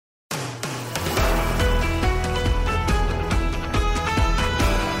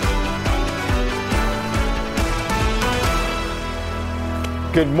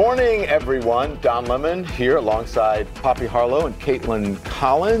Good morning, everyone. Don Lemon here alongside Poppy Harlow and Caitlin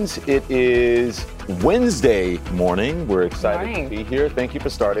Collins. It is Wednesday morning. We're excited to be here. Thank you for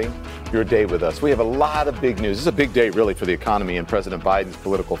starting your day with us. We have a lot of big news. This is a big day, really, for the economy and President Biden's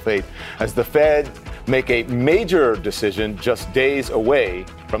political fate as the Fed make a major decision just days away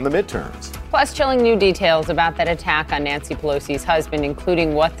from the midterms. Plus, chilling new details about that attack on Nancy Pelosi's husband,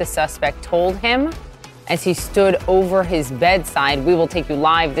 including what the suspect told him as he stood over his bedside. We will take you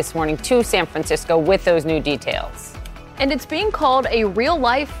live this morning to San Francisco with those new details. And it's being called a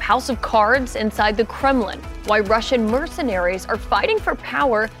real-life house of cards inside the Kremlin. Why Russian mercenaries are fighting for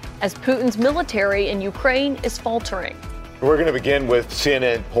power as Putin's military in Ukraine is faltering. We're going to begin with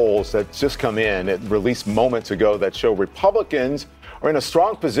CNN polls that just come in. It released moments ago that show Republicans are in a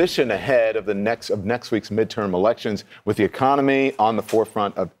strong position ahead of next week's midterm elections, with the economy on the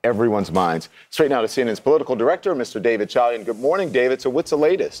forefront of everyone's minds. Straight now to CNN's political director, Mr. David Chalian. Good morning, David. So what's the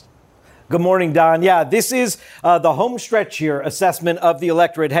latest? Good morning, Don. Yeah, this is the home stretch here assessment of the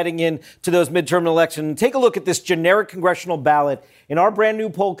electorate heading into those midterm elections. Take a look at this generic congressional ballot. In our brand new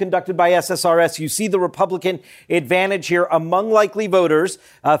poll conducted by SSRS, you see the Republican advantage here among likely voters.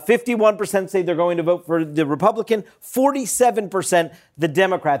 51% say they're going to vote for the Republican, 47% the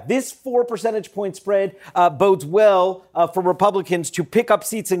Democrat. This 4 percentage point spread bodes well for Republicans to pick up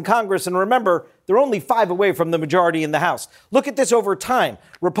seats in Congress. And remember, they're only 5 away from the majority in the House. Look at this over time.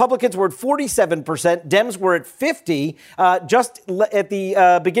 Republicans were at 47%. Dems were at 50% just at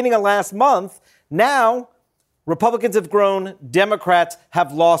the beginning of last month. Now, Republicans have grown. Democrats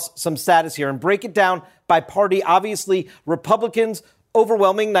have lost some status here. And break it down by party. Obviously, Republicans,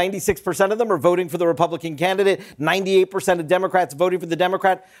 overwhelming 96% of them are voting for the Republican candidate. 98% of Democrats voting for the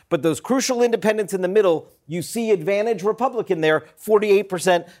Democrat. But those crucial independents in the middle, you see advantage Republican there,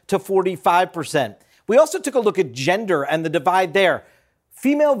 48% to 45%. We also took a look at gender and the divide there.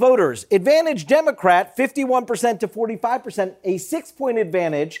 Female voters, advantage Democrat, 51% to 45%, a 6-point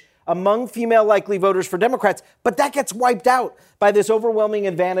advantage among female likely voters for Democrats, but that gets wiped out by this overwhelming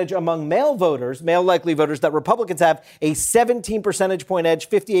advantage among male voters, male likely voters, that Republicans have a 17 percentage point edge,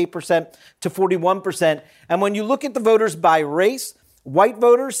 58% to 41%. And when you look at the voters by race, white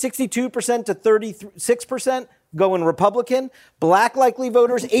voters, 62% to 36% going Republican. Black likely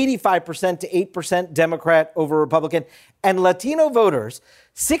voters, 85% to 8% Democrat over Republican. And Latino voters,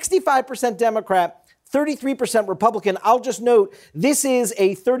 65% Democrat, 33% Republican. I'll just note, this is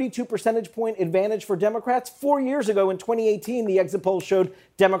a 32 percentage point advantage for Democrats. 4 years ago in 2018, the exit poll showed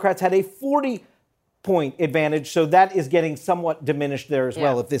Democrats had a 40-point advantage. So that is getting somewhat diminished there as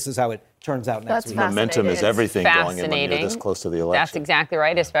well, if this is how it turns out next week. Momentum is everything going in when you're this close to the election. That's exactly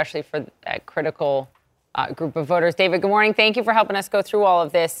right, especially for a critical group of voters. David, good morning. Thank you for helping us go through all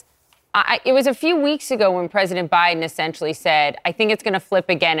of this. It was a few weeks ago when President Biden essentially said, I think it's going to flip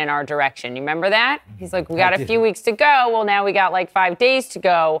again in our direction. You remember that? He's like, we got a few weeks to go. Well, now we got like 5 days to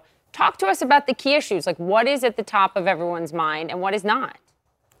go. Talk to us about the key issues. Like, what is at the top of everyone's mind and what is not?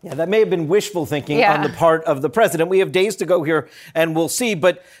 Yeah, that may have been wishful thinking on the part of the president. We have days to go here, and we'll see.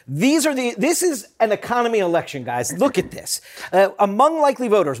 But this is an economy election, guys. Look at this. Among likely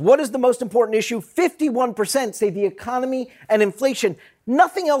voters, what is the most important issue? 51% say the economy and inflation.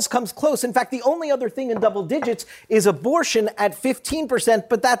 Nothing else comes close. In fact, the only other thing in double digits is abortion at 15%,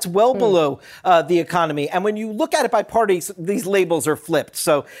 but that's well below the economy. And when you look at it by parties, these labels are flipped.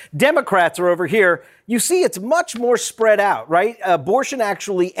 So Democrats are over here. You see it's much more spread out, right? Abortion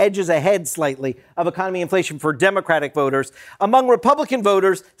actually edges ahead slightly of economy inflation for Democratic voters. Among Republican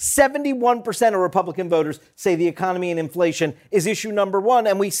voters, 71% of Republican voters say the economy and inflation is issue number one.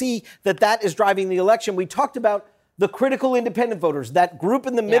 And we see that is driving the election. We talked about the critical independent voters, that group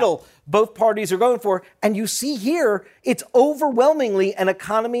in the middle, both parties are going for. And you see here, it's overwhelmingly an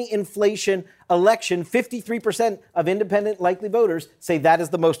economy inflation election. 53% of independent likely voters say that is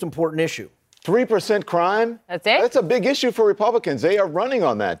the most important issue. 3% crime? That's it? That's a big issue for Republicans. They are running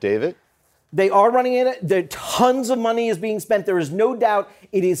on that, David. They are running in it. Tons of money is being spent. There is no doubt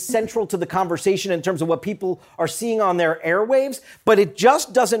it is central to the conversation in terms of what people are seeing on their airwaves, but it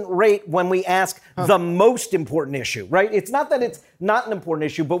just doesn't rate when we ask the most important issue, right? It's not that it's not an important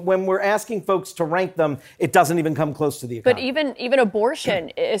issue, but when we're asking folks to rank them, it doesn't even come close to the economy. But even abortion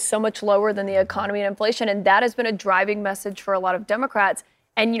is so much lower than the economy and inflation, and that has been a driving message for a lot of Democrats.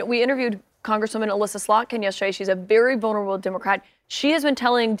 And, we interviewed Congresswoman Alyssa Slotkin yesterday. She's a very vulnerable Democrat. She has been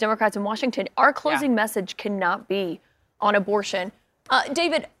telling Democrats in Washington, our closing message cannot be on abortion.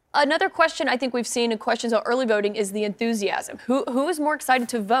 David, another question I think we've seen in questions on early voting is the enthusiasm. Who is more excited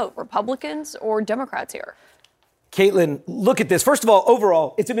to vote, Republicans or Democrats here? Caitlin, look at this. First of all,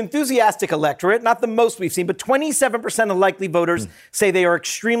 overall, it's an enthusiastic electorate, not the most we've seen, but 27% of likely voters say they are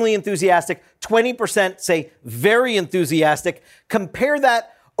extremely enthusiastic. 20% say very enthusiastic. Compare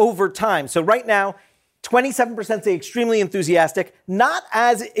that over time. So right now, 27% say extremely enthusiastic, not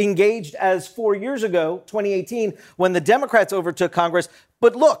as engaged as 4 years ago, 2018, when the Democrats overtook Congress.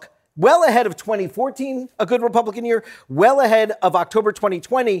 But look, well ahead of 2014, a good Republican year, well ahead of October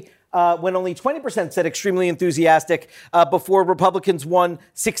 2020, when only 20% said extremely enthusiastic before Republicans won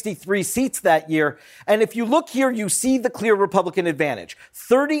 63 seats that year. And if you look here, you see the clear Republican advantage.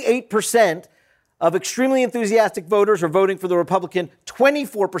 38% of extremely enthusiastic voters are voting for the Republican.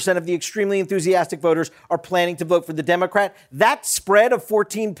 24% of the extremely enthusiastic voters are planning to vote for the Democrat. That spread of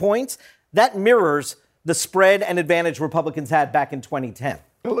 14 points, that mirrors the spread and advantage Republicans had back in 2010.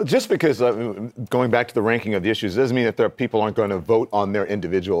 Just because going back to the ranking of the issues doesn't mean that there are people aren't going to vote on their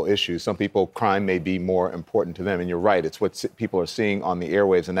individual issues. Some people, crime may be more important to them. And you're right. It's what people are seeing on the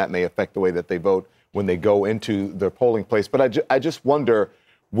airwaves, and that may affect the way that they vote when they go into their polling place. But I just wonder,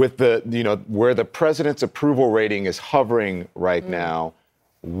 with where the president's approval rating is hovering right now,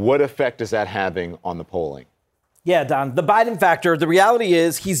 what effect is that having on the polling? Yeah, Don, the Biden factor, the reality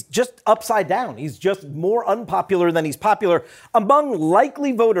is he's just upside down. He's just more unpopular than he's popular. Among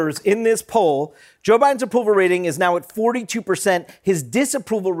likely voters in this poll, Joe Biden's approval rating is now at 42%. His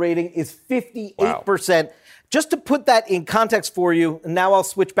disapproval rating is 58%. Wow. Just to put that in context for you, and now I'll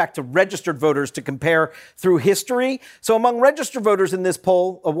switch back to registered voters to compare through history. So among registered voters in this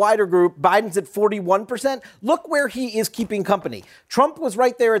poll, a wider group, Biden's at 41%. Look where he is keeping company. Trump was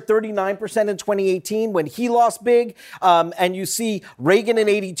right there at 39% in 2018 when he lost big. And you see Reagan in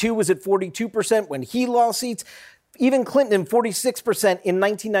 82 was at 42% when he lost seats. Even Clinton, 46% in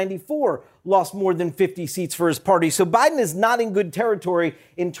 1994, lost more than 50 seats for his party. So Biden is not in good territory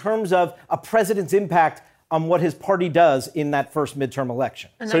in terms of a president's impact on what his party does in that first midterm election.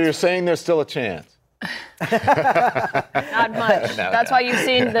 So you're saying there's still a chance? Not much. That's why you've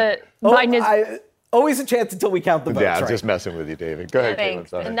seen the Biden is... Always a chance until we count the votes. Yeah, I'm just messing with you, David. Go ahead, Caitlin.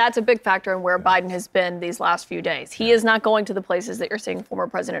 Sorry. And that's a big factor in where Biden has been these last few days. He is not going to the places that you're seeing former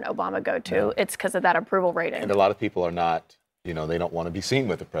President Obama go to. No. It's because of that approval rating. And a lot of people are not, they don't want to be seen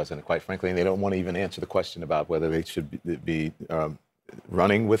with the president, quite frankly, and they don't want to even answer the question about whether they should be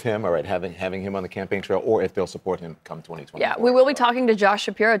running with him, all right, having him on the campaign trail, or if they'll support him come 2024. Yeah, we will be talking to Josh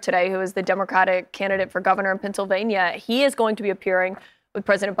Shapiro today, who is the Democratic candidate for governor in Pennsylvania. He is going to be appearing with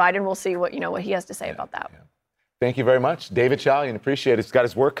President Biden. We'll see what he has to say about that. Yeah. Thank you very much, David Chalian. Appreciate it. He's got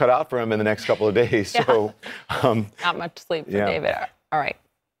his work cut out for him in the next couple of days. Yeah. So, not much sleep for David. All right.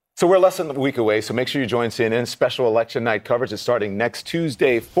 So we're less than a week away, so make sure you join CNN. Special election night coverage is starting next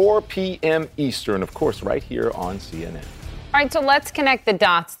Tuesday, 4 p.m. Eastern, of course, right here on CNN. All right, so let's connect the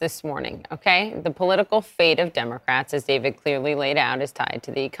dots this morning, okay? The political fate of Democrats, as David clearly laid out, is tied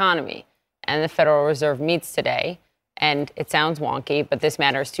to the economy. And the Federal Reserve meets today, and it sounds wonky, but this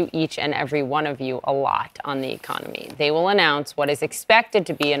matters to each and every one of you a lot on the economy. They will announce what is expected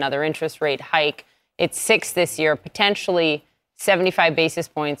to be another interest rate hike. It's 6 this year, potentially 75 basis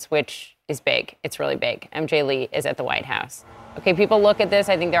points, which is big. It's really big. MJ Lee is at the White House. Okay, people look at this.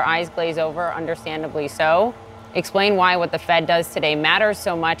 I think their eyes glaze over, understandably so. Explain why what the Fed does today matters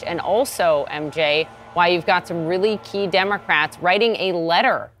so much, and also, MJ, why you've got some really key Democrats writing a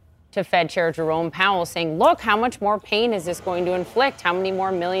letter to Fed Chair Jerome Powell saying, look, how much more pain is this going to inflict? How many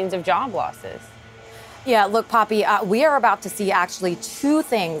more millions of job losses? Yeah, look, Poppy, we are about to see actually 2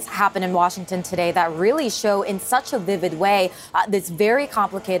 things happen in Washington today that really show in such a vivid way this very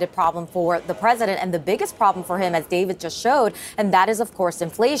complicated problem for the president, and the biggest problem for him, as David just showed, and that is, of course,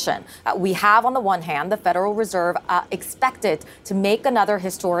 inflation. We have, on the one hand, the Federal Reserve expected to make another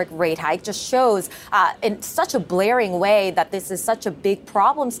historic rate hike. Just shows in such a blaring way that this is such a big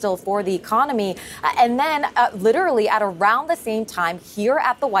problem still for the economy. And then literally at around the same time here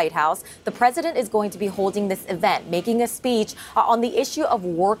at the White House, the president is going to be holding this event, making a speech on the issue of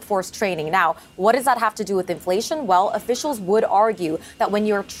workforce training. Now, what does that have to do with inflation? Well, officials would argue that when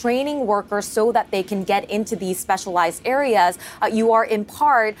you're training workers so that they can get into these specialized areas, you are in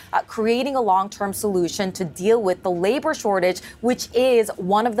part creating a long-term solution to deal with the labor shortage, which is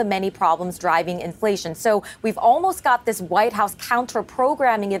one of the many problems driving inflation. So we've almost got this White House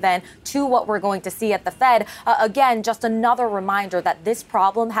counter-programming event to what we're going to see at the Fed. Again, just another reminder that this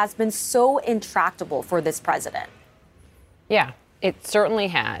problem has been so intractable for this president. Yeah, it certainly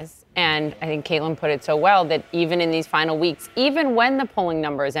has. And I think Caitlin put it so well that even in these final weeks, even when the polling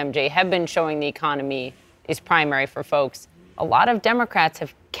numbers, MJ, have been showing the economy is primary for folks, a lot of Democrats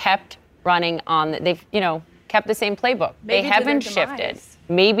have kept running on, they've, kept the same playbook. They haven't shifted.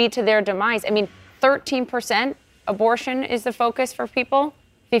 Maybe to their demise. I mean, 13% abortion is the focus for people,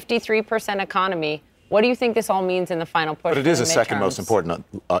 53% economy. What do you think this all means in the final push? But it is the second most important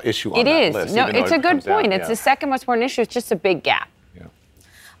issue on that list. No, it's a good point. It's the second most important issue. It's just a big gap.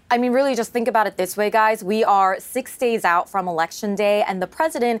 I mean, really, just think about it this way, guys. We are 6 days out from Election Day, and the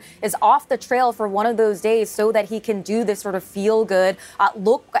president is off the trail for one of those days so that he can do this sort of feel good,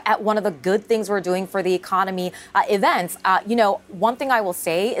 look at one of the good things we're doing for the economy events. One thing I will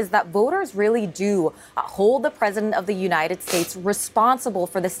say is that voters really do hold the president of the United States responsible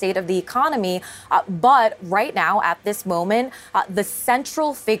for the state of the economy. But right now, at this moment, the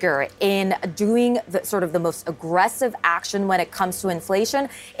central figure in doing the most aggressive action when it comes to inflation,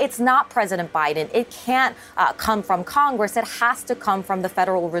 it's not President Biden. It can't come from Congress. It has to come from the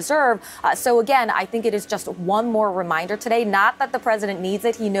Federal Reserve. So again, I think it is just one more reminder today, not that the president needs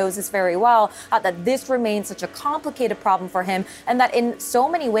it. He knows this very well, that this remains such a complicated problem for him, and that in so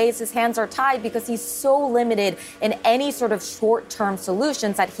many ways his hands are tied because he's so limited in any sort of short-term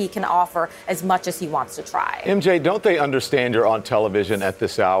solutions that he can offer as much as he wants to try. MJ, don't they understand you're on television at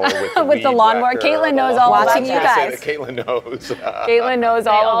this hour with the, with the lawnmower? Caitlin knows all about watching you guys. Caitlin knows. Caitlin knows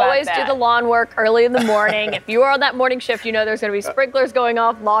all about always that. do the lawn work early in the morning. If you are on that morning shift, you know there's going to be sprinklers going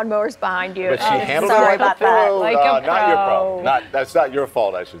off, lawnmowers behind you. But she handled it sorry like about a pro. that. Like a Not your pro. problem. That's not your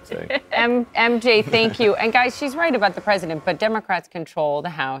fault, I should say. MJ, thank you. And guys, she's right about the president, but Democrats control the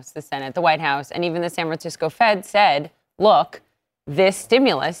House, the Senate, the White House, and even the San Francisco Fed said, look, this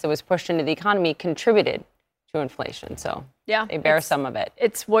stimulus that was pushed into the economy contributed to inflation. So yeah, they bear some of it.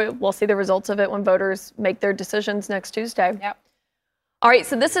 We'll see the results of it when voters make their decisions next Tuesday. Yep. All right,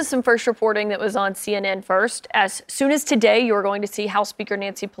 so this is some first reporting that was on CNN first. As soon as today, you're going to see House Speaker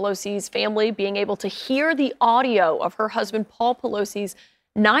Nancy Pelosi's family being able to hear the audio of her husband Paul Pelosi's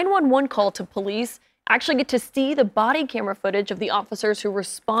 911 call to police, actually get to see the body camera footage of the officers who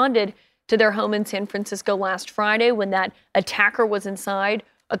responded to their home in San Francisco last Friday when that attacker was inside.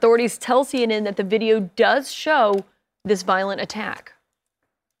 Authorities tell CNN that the video does show this violent attack.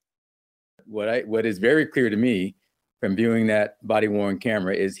 What is very clear to me from viewing that body-worn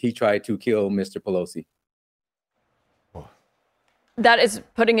camera is he tried to kill Mr. Pelosi. That is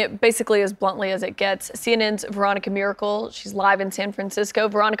putting it basically as bluntly as it gets. CNN's Veronica Miracle, she's live in San Francisco.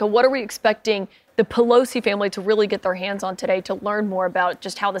 Veronica, what are we expecting the Pelosi family to really get their hands on today to learn more about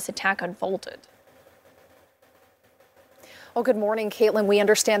just how this attack unfolded? Well, good morning, Caitlin. We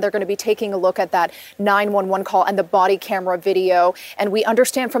understand they're going to be taking a look at that 911 call and the body camera video. And we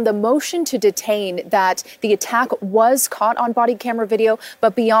understand from the motion to detain that the attack was caught on body camera video.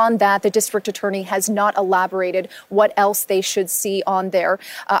 But beyond that, the district attorney has not elaborated what else they should see on there.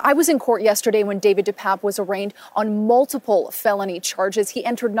 I was in court yesterday when David DePape was arraigned on multiple felony charges. He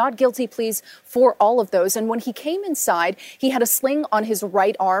entered not guilty pleas for all of those. And when he came inside, he had a sling on his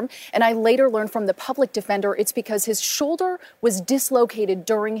right arm. And I later learned from the public defender it's because his shoulder was dislocated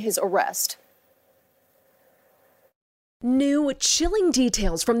during his arrest. New, chilling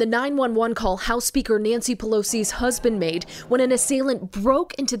details from the 911 call House Speaker Nancy Pelosi's husband made when an assailant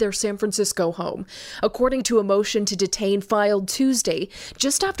broke into their San Francisco home. According to a motion to detain filed Tuesday,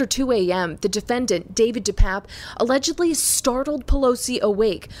 just after 2 a.m., the defendant, David DePape, allegedly startled Pelosi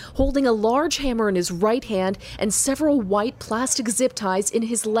awake, holding a large hammer in his right hand and several white plastic zip ties in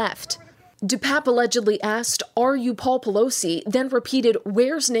his left. DePape allegedly asked, "Are you Paul Pelosi?" then repeated,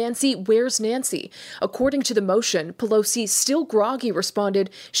 "Where's Nancy? Where's Nancy?" According to the motion, Pelosi, still groggy, responded,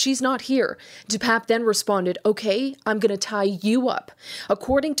 "She's not here." DePape then responded, "Okay, I'm going to tie you up."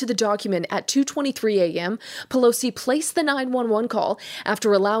 According to the document, at 2:23 a.m., Pelosi placed the 911 call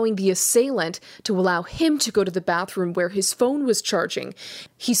after allowing the assailant to allow him to go to the bathroom where his phone was charging.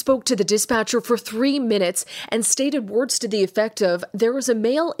 He spoke to the dispatcher for 3 minutes and stated words to the effect of, "There is a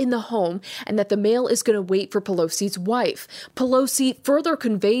male in the home," and that the male is going to wait for Pelosi's wife. Pelosi further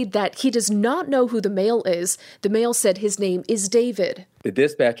conveyed that he does not know who the male is. The male said his name is David. The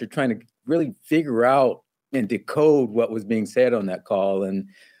dispatcher trying to really figure out and decode what was being said on that call.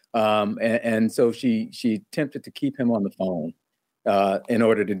 And so she attempted to keep him on the phone in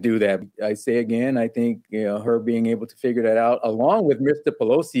order to do that. I say again, I think her being able to figure that out, along with Mr.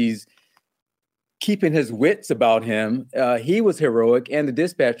 Pelosi's keeping his wits about him, he was heroic, and the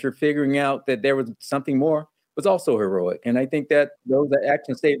dispatcher figuring out that there was something more was also heroic. And I think that those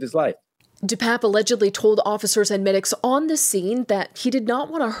actions saved his life. DePape allegedly told officers and medics on the scene that he did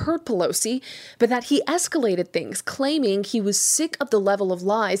not want to hurt Pelosi, but that he escalated things, claiming he was sick of the level of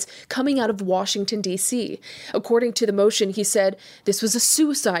lies coming out of Washington, D.C. According to the motion, he said, "This was a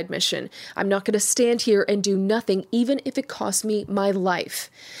suicide mission. I'm not going to stand here and do nothing, even if it costs me my life."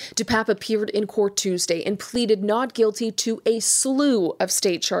 DePape appeared in court Tuesday and pleaded not guilty to a slew of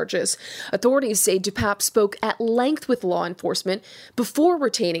state charges. Authorities say DePape spoke at length with law enforcement before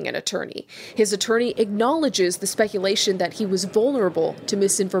retaining an attorney. His attorney acknowledges the speculation that he was vulnerable to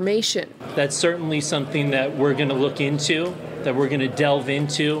misinformation. That's certainly something that we're going to look into, that we're going to delve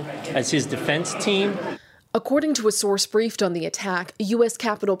into as his defense team. According to a source briefed on the attack, U.S.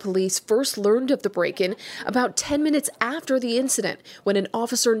 Capitol Police first learned of the break-in about 10 minutes after the incident, when an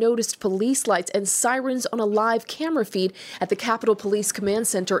officer noticed police lights and sirens on a live camera feed at the Capitol Police Command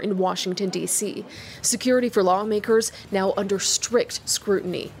Center in Washington, D.C. Security for lawmakers now under strict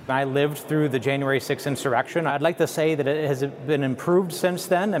scrutiny. I lived through the January 6th insurrection. I'd like to say that it has been improved since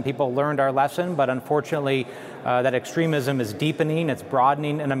then, and people learned our lesson, but unfortunately, that extremism is deepening, it's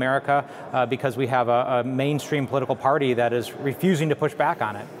broadening in America because we have a mainstream political party that is refusing to push back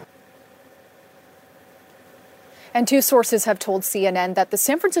on it. And two sources have told CNN that the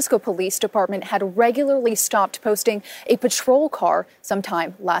San Francisco Police Department had regularly stopped posting a patrol car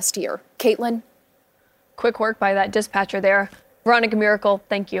sometime last year. Caitlin? Quick work by that dispatcher there. Veronica Miracle,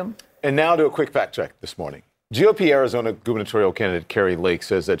 thank you. And now to a quick fact check this morning. GOP Arizona gubernatorial candidate Carrie Lake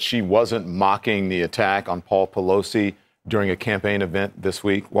says that she wasn't mocking the attack on Paul Pelosi during a campaign event this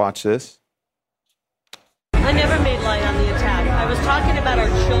week. Watch this. I never made light on the attack. I was talking about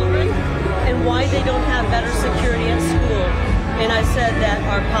our children and why they don't have better security at school. And I said that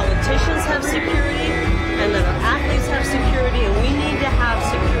our politicians have security and that our athletes have security, and we need to have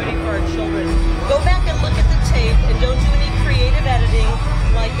security for our children. Go back and look at the tape and don't do any creative editing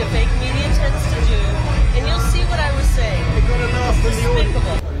like the fake media tends to do. And you'll see what I was saying. It's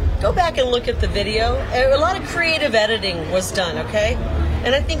despicable. Go back and look at the video. A lot of creative editing was done, okay?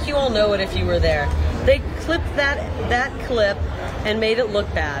 And I think you all know it if you were there. They clipped that clip and made it look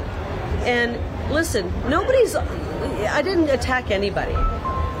bad. And listen, I didn't attack anybody.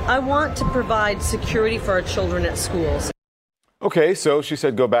 I want to provide security for our children at schools. Okay, so she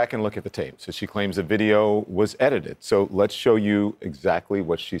said go back and look at the tape. So she claims the video was edited. So let's show you exactly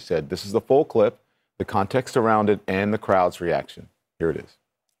what she said. This is the full clip, the context around it, and the crowd's reaction. Here it is.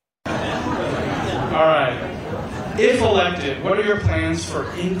 All right. If elected, what are your plans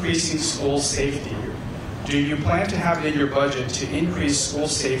for increasing school safety? Do you plan to have it in your budget to increase school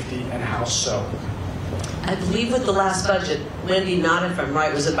safety, and how so? I believe with the last budget, Wendy, not if I'm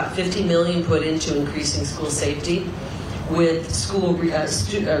right, was about $50 million put into increasing school safety with school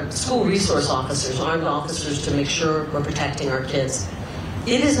resource officers, armed officers, to make sure we're protecting our kids.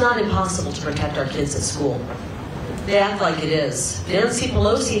 It is not impossible to protect our kids at school. They act like it is. Nancy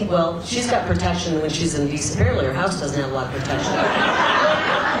Pelosi, well, she's got protection when she's in D.C. Apparently her house doesn't have a lot of protection.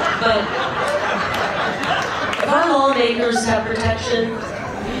 But if our lawmakers have protection,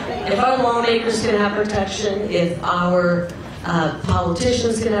 if our lawmakers can have protection, if our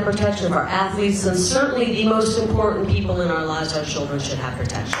politicians can have protection, if our athletes, and certainly the most important people in our lives, our children, should have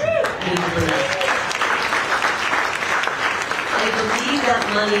protection. I believe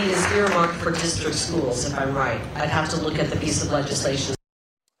that money is earmarked for district schools, if I'm right. I'd have to look at the piece of legislation.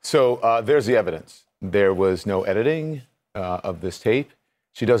 So there's the evidence. There was no editing of this tape.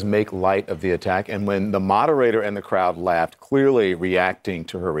 She does make light of the attack. And when the moderator and the crowd laughed, clearly reacting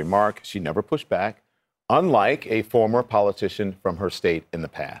to her remark, she never pushed back, unlike a former politician from her state in the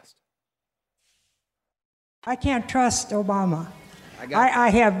past. I can't trust Obama. I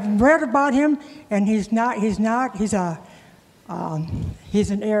have read about him, and he's an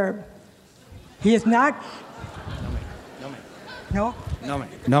Arab. He is not. No?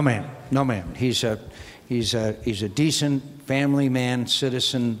 No, ma'am. He's a decent family man,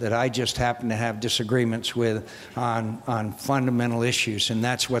 citizen that I just happen to have disagreements with on fundamental issues, and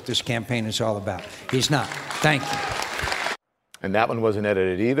that's what this campaign is all about. He's not. Thank you. And that one wasn't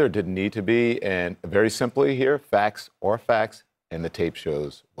edited either, didn't need to be. And very simply here, facts are facts, and the tape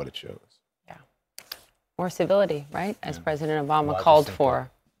shows what it shows. Yeah. More civility, right? As President Obama called for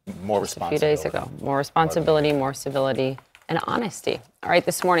more responsibility a few days ago. More responsibility, more civility, and honesty. All right,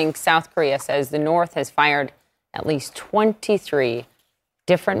 this morning, South Korea says the North has fired at least 23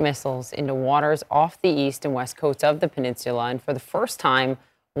 different missiles into waters off the east and west coasts of the peninsula. And for the first time,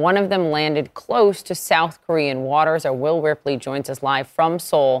 one of them landed close to South Korean waters. Our Will Ripley joins us live from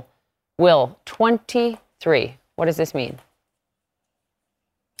Seoul. Will, 23. What does this mean?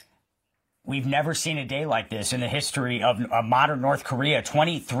 We've never seen a day like this in the history of modern North Korea.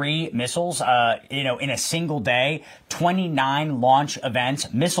 23 missiles, in a single day, 29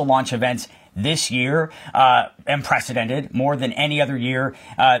 missile launch events this year, unprecedented, more than any other year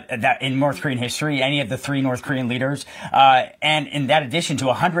that in North Korean history, any of the three North Korean leaders. And in that addition to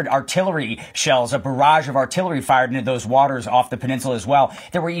 100 artillery shells, a barrage of artillery fired into those waters off the peninsula as well.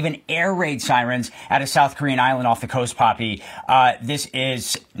 There were even air raid sirens at a South Korean island off the coast, Poppy. This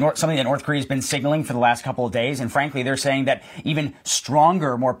is something that North Korea has been signaling for the last couple of days. And frankly, they're saying that even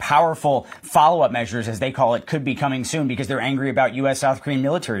stronger, more powerful follow-up measures, as they call it, could be coming soon because they're angry about U.S.-South Korean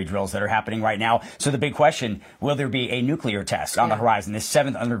military drills that are happening right now. So the big question, will there be a nuclear test on the horizon, this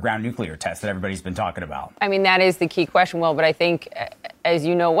seventh underground nuclear test that everybody's been talking about? I mean, that is the key question, Will, but I think, as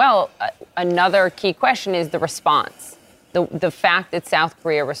you know well, another key question is the response. The fact that South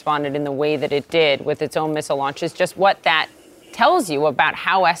Korea responded in the way that it did with its own missile launches, just what that tells you about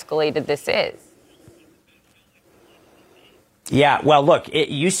how escalated this is. Yeah, well, look, it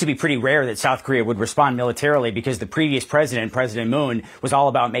used to be pretty rare that South Korea would respond militarily because the previous president, President Moon, was all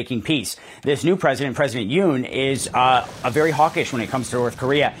about making peace. This new president, President Yoon, is very hawkish when it comes to North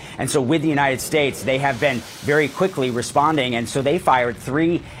Korea. And so with the United States, they have been very quickly responding. And so they fired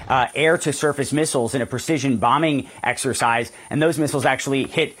 3 air-to-surface missiles in a precision bombing exercise. And those missiles actually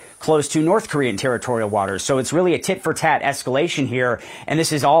hit close to North Korean territorial waters. So it's really a tit-for-tat escalation here. And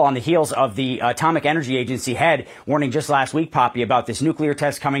this is all on the heels of the Atomic Energy Agency head warning just last week, Poppy, about this nuclear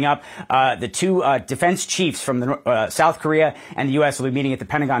test coming up. The 2 defense chiefs from the South Korea and the U.S. will be meeting at the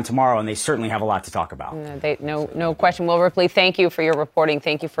Pentagon tomorrow, and they certainly have a lot to talk about. No question. Will Ripley, thank you for your reporting.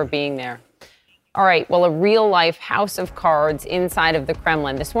 Thank you for being there. All right, well, a real-life house of cards inside of the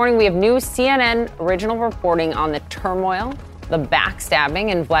Kremlin. This morning, we have new CNN original reporting on the turmoil, the backstabbing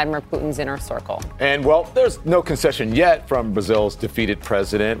in Vladimir Putin's inner circle. And, well, there's no concession yet from Brazil's defeated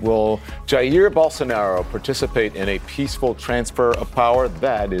president. Will Jair Bolsonaro participate in a peaceful transfer of power?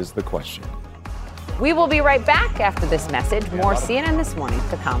 That is the question. We will be right back after this message. More CNN This Morning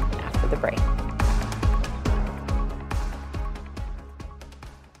to come after the break.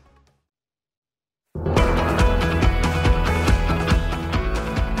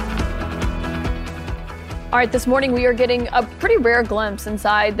 All right, this morning we are getting a pretty rare glimpse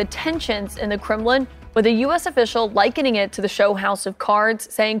inside the tensions in the Kremlin, with a U.S. official likening it to the show House of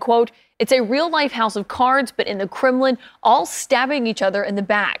Cards, saying, quote, "It's a real-life House of Cards, but in the Kremlin, all stabbing each other in the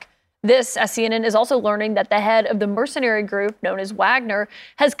back." This, as CNN is also learning that the head of the mercenary group known as Wagner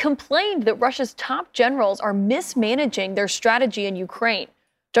has complained that Russia's top generals are mismanaging their strategy in Ukraine.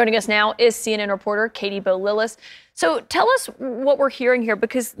 Joining us now is CNN reporter Katie Bo-Lillis. So tell us what we're hearing here,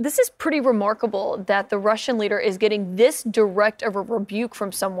 because this is pretty remarkable that the Russian leader is getting this direct of a rebuke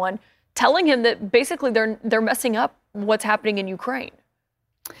from someone, telling him that basically they're messing up what's happening in Ukraine.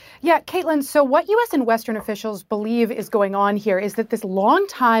 Yeah, Caitlin, so what U.S. and Western officials believe is going on here is that this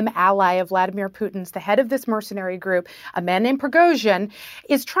longtime ally of Vladimir Putin's, the head of this mercenary group, a man named Prigozhin,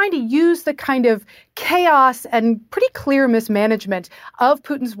 is trying to use the kind of chaos and pretty clear mismanagement of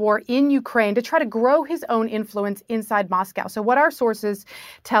Putin's war in Ukraine to try to grow his own influence inside Moscow. So what our sources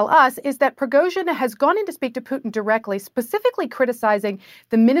tell us is that Prigozhin has gone in to speak to Putin directly, specifically criticizing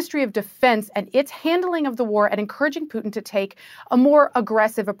the Ministry of Defense and its handling of the war and encouraging Putin to take a more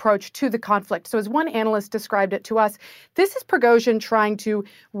aggressive approach to the conflict. So as one analyst described it to us, this is Prigozhin trying to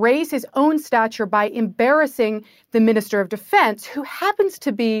raise his own stature by embarrassing the Minister of Defense, who happens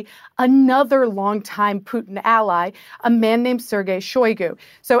to be another longtime Putin ally, a man named Sergei Shoigu.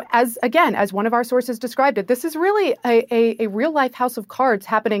 So as one of our sources described it, this is really a real-life House of Cards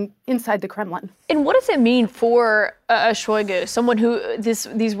happening inside the Kremlin. And what does it mean for Shoigu, someone who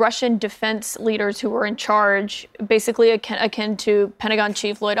these Russian defense leaders who are in charge, basically akin to Pentagon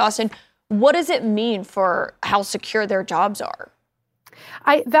Chief Lloyd Austin? What does it mean for how secure their jobs are?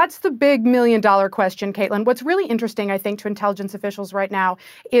 That's the big million-dollar question, Caitlin. What's really interesting, I think, to intelligence officials right now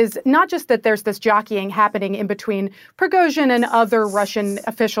is not just that there's this jockeying happening in between Prigozhin and other Russian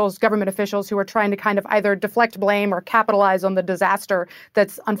officials, government officials, who are trying to kind of either deflect blame or capitalize on the disaster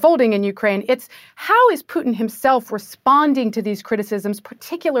that's unfolding in Ukraine. It's how is Putin himself responding to these criticisms,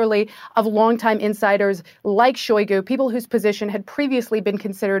 particularly of longtime insiders like Shoigu, people whose position had previously been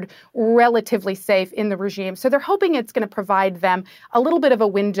considered relatively safe in the regime. So they're hoping it's going to provide them a little bit of a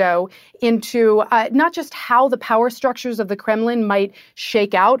window into not just how the power structures of the Kremlin might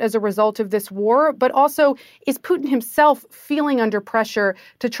shake out as a result of this war, but also is Putin himself feeling under pressure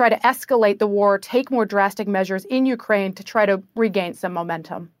to try to escalate the war, take more drastic measures in Ukraine to try to regain some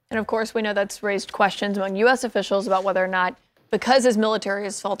momentum. And of course, we know that's raised questions among U.S. officials about whether or not, because his military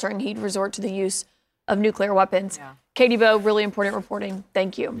is faltering, he'd resort to the use of nuclear weapons. Yeah. Katie Bowe, really important reporting.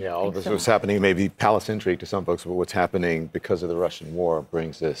 Thank you. Yeah, all of this was happening, maybe palace intrigue to some folks, but what's happening because of the Russian war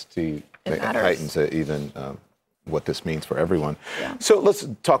brings this to, heightens even what this means for everyone. Yeah. So let's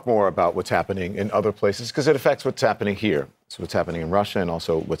talk more about what's happening in other places, because it affects what's happening here. So what's happening in Russia and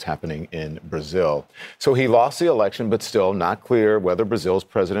also what's happening in Brazil. So he lost the election, but still not clear whether Brazil's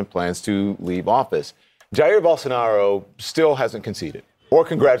president plans to leave office. Jair Bolsonaro still hasn't conceded or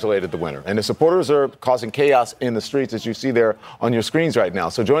congratulated the winner. And his supporters are causing chaos in the streets, as you see there on your screens right now.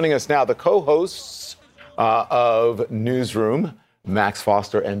 So joining us now, the co-hosts of Newsroom, Max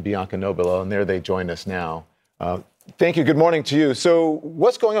Foster and Bianca Nobilo, and there they join us now. Thank you. Good morning to you. So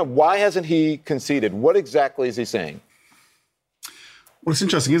what's going on? Why hasn't he conceded? What exactly is he saying? Well, it's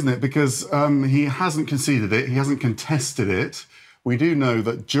interesting, isn't it? Because he hasn't conceded it. He hasn't contested it. We do know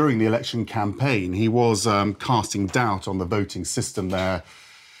that during the election campaign, he was casting doubt on the voting system there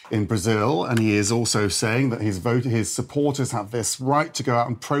in Brazil. And he is also saying that his supporters have this right to go out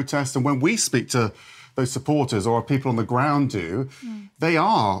and protest. And when we speak to those supporters or people on the ground they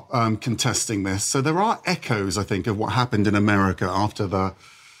are contesting this. So there are echoes, I think, of what happened in America after the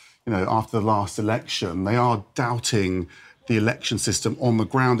last election. They are doubting the election system on the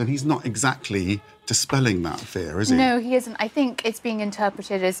ground, and he's not exactly dispelling that fear, is he? No, he isn't. I think it's being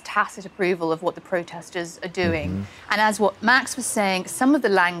interpreted as tacit approval of what the protesters are doing. Mm-hmm. And as what Max was saying, some of the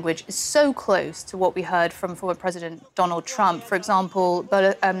language is so close to what we heard from former President Donald Trump. For example,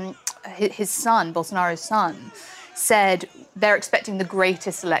 his son, Bolsonaro's son, said they're expecting the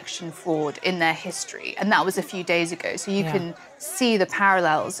greatest election fraud in their history. And that was a few days ago. So you can see the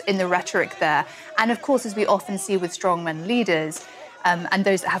parallels in the rhetoric there. And of course, as we often see with strongman leaders, and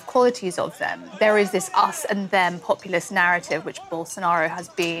those that have qualities of them, there is this us and them populist narrative which Bolsonaro has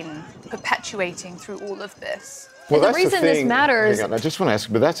been perpetuating through all of this. Well, the reason this matters... I just want to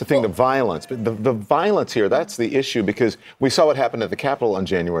ask, but that's the thing, the violence. But the violence here, that's the issue, because we saw what happened at the Capitol on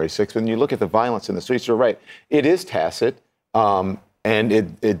January 6th. When you look at the violence in the streets, you're right. It is tacit, and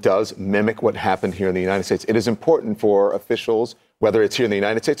it does mimic what happened here in the United States. It is important for officials, whether it's here in the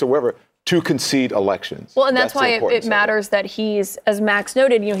United States or wherever, to concede elections. Well, and that's why it matters that he's, as Max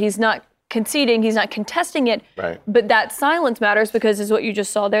noted, he's not conceding, he's not contesting it. Right. But that silence matters because, as what you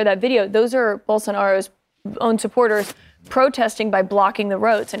just saw there, that video, those are Bolsonaro's own supporters protesting by blocking the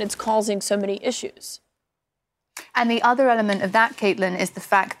roads, and it's causing so many issues. And the other element of that, Caitlin, is the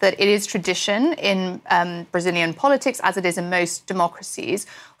fact that it is tradition in Brazilian politics, as it is in most democracies,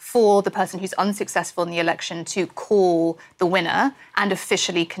 for the person who's unsuccessful in the election to call the winner and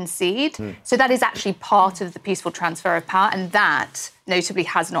officially concede. So that is actually part of the peaceful transfer of power, and that, notably,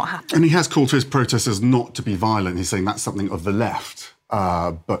 has not happened. And he has called to his protesters not to be violent. He's saying that's something of the left.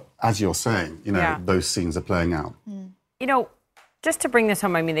 But as you're saying, those scenes are playing out. Just to bring this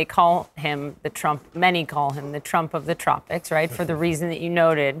home, I mean, they call him the Trump, many call him the Trump of the tropics, right? For the reason that you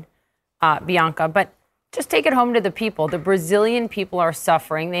noted, Bianca. But just take it home to the people. The Brazilian people are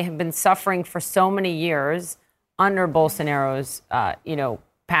suffering. They have been suffering for so many years under Bolsonaro's,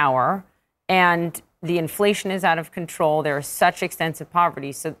 power. And the inflation is out of control. There is such extensive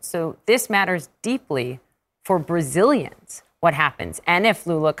poverty. So this matters deeply for Brazilians, what happens. And if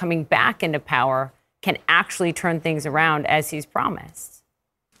Lula coming back into power can actually turn things around as he's promised.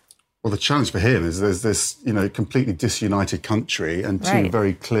 Well, the challenge for him is there's this, completely disunited country and two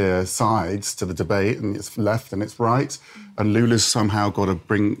very clear sides to the debate, and it's left and it's right. And Lula's somehow got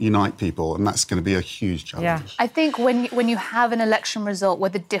to unite people, and that's going to be a huge challenge. Yeah. I think when you have an election result where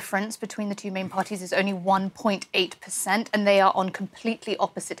the difference between the two main parties is only 1.8%, and they are on completely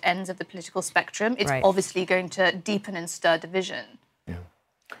opposite ends of the political spectrum, it's obviously going to deepen and stir division.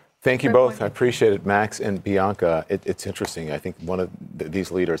 Thank you both. I appreciate it, Max and Bianca. It's interesting. I think one of these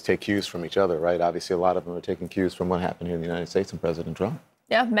leaders take cues from each other, right? Obviously, a lot of them are taking cues from what happened here in the United States and President Trump.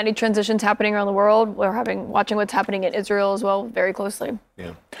 Yeah, many transitions happening around the world. We're watching what's happening in Israel as well very closely.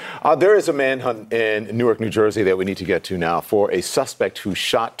 Yeah. There is a manhunt in Newark, New Jersey that we need to get to now for a suspect who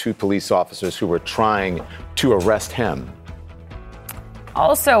shot two police officers who were trying to arrest him.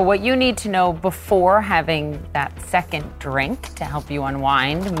 Also, what you need to know before having that second drink to help you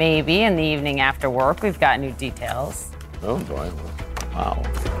unwind, maybe in the evening after work. We've got new details. Oh, boy. Wow.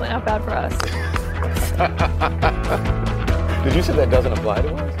 Not bad for us. Did you say that doesn't apply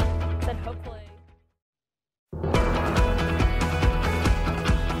to us? I said hopefully.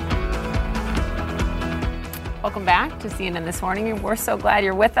 Welcome back to CNN This Morning. We're so glad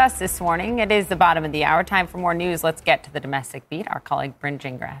you're with us this morning. It is the bottom of the hour. Time for more news. Let's get to the domestic beat. Our colleague Bryn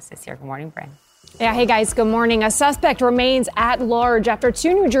Gingras is here. Good morning, Bryn. Yeah, hey guys, good morning. A suspect remains at large after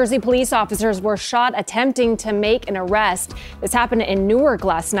 2 New Jersey police officers were shot attempting to make an arrest. This happened in Newark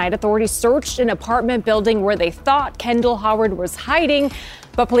last night. Authorities searched an apartment building where they thought Kendall Howard was hiding,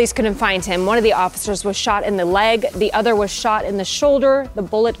 but police couldn't find him. One of the officers was shot in the leg. The other was shot in the shoulder, the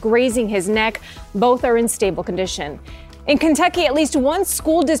bullet grazing his neck. Both are in stable condition. In Kentucky, at least one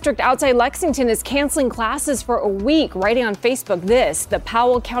school district outside Lexington is canceling classes for a week, writing on Facebook this: the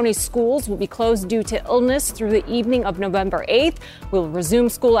Powell County schools will be closed due to illness through the evening of November 8th. We'll resume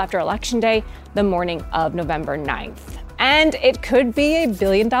school after Election Day, the morning of November 9th. And it could be a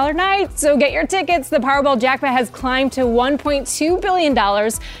billion-dollar night, so get your tickets. The Powerball jackpot has climbed to $1.2 billion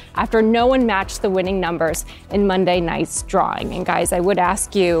after no one matched the winning numbers in Monday night's drawing. And guys, I would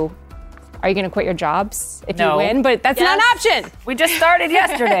ask you, are you going to quit your jobs if you win? But that's not an option. We just started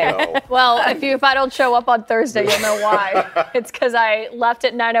yesterday. No. Well, if I don't show up on Thursday, you'll know why. It's because I left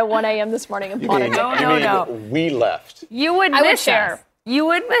at 9:01 a.m. this morning and bought a ticket. No. We left. You would I would miss share. us. You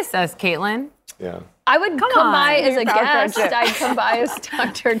would miss us, Caitlin. Yeah. I would come by as a guest. friendship. I'd come by as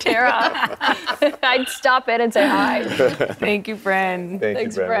Dr. Tara. I'd stop in and say hi. Thank you, friend.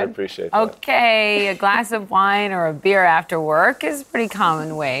 Thanks, you, Brad. I appreciate that. Okay, a glass of wine or a beer after work is a pretty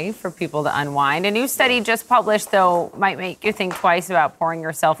common way for people to unwind. A new study just published, though, might make you think twice about pouring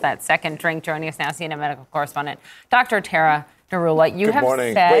yourself that second drink. Joining us now, CNN medical correspondent Dr. Tara Narula. You Good have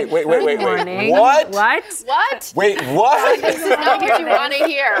morning. said... Wait. What? What? Wait, what? This is not what you want to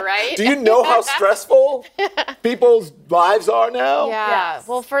hear, right? Do you know how stressful people's lives are now? Yeah. Yes.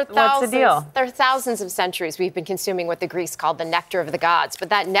 Well, for What's the thousands, deal? there are thousands of centuries we've been consuming what the Greeks called the nectar of the gods. But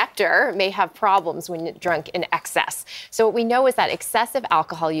that nectar may have problems when drunk in excess. So what we know is that excessive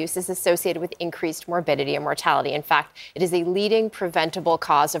alcohol use is associated with increased morbidity and mortality. In fact, it is a leading preventable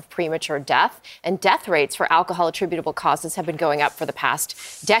cause of premature death. And death rates for alcohol attributable causes have been going up for the past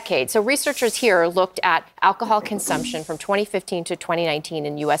decade. So researchers here looked at alcohol consumption from 2015 to 2019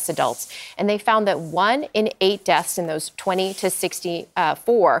 in U.S. adults, and they found that 1 in 8 deaths in those 20 to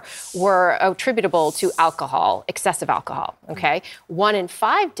 64 were attributable to alcohol, excessive alcohol, okay? 1 in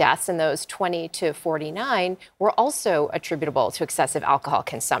 5 deaths in those 20 to 49 were also attributable to excessive alcohol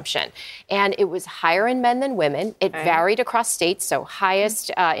consumption. And it was higher in men than women. It varied across states, so highest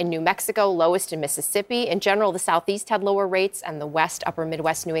in New Mexico, lowest in Mississippi. In general, the Southeast had lower rates, and the West, Upper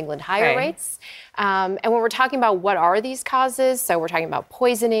Midwest, New England, higher rates. And when we're talking about what are these causes, so we're talking about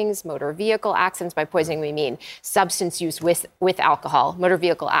poisonings, motor vehicle accidents. By poisoning, we mean substance use with alcohol, motor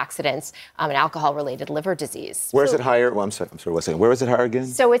vehicle accidents, and alcohol-related liver disease. Where's it higher? Well, I'm sorry, what's it? Where is it higher again?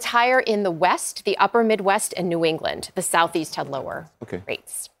 So it's higher in the West, the Upper Midwest, and New England. The Southeast had lower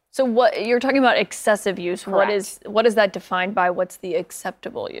rates. So what you're talking about excessive use? Correct. What is that defined by? What's the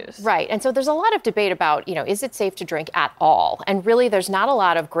acceptable use? Right. And so there's a lot of debate about, is it safe to drink at all? And really, there's not a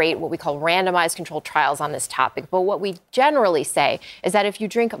lot of great what we call randomized controlled trials on this topic. But what we generally say is that if you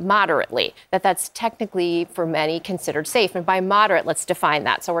drink moderately, that's technically for many considered safe. And by moderate, let's define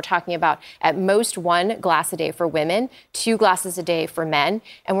that. So we're talking about at most 1 glass a day for women, 2 glasses a day for men.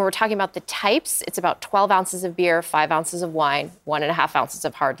 And when we're talking about the types, it's about 12 ounces of beer, 5 ounces of wine, 1.5 ounces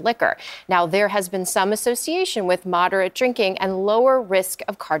of hard liquor. Now, there has been some association with moderate drinking and lower risk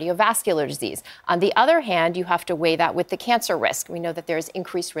of cardiovascular disease. On the other hand, you have to weigh that with the cancer risk. We know that there is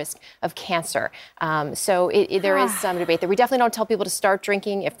increased risk of cancer. So there is some debate there. We definitely don't tell people to start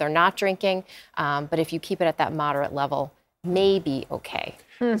drinking if they're not drinking, but if you keep it at that moderate level, maybe okay.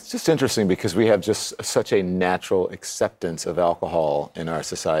 It's just interesting because we have just such a natural acceptance of alcohol in our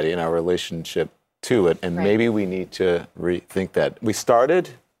society, in our relationship to it, and maybe we need to rethink that. We started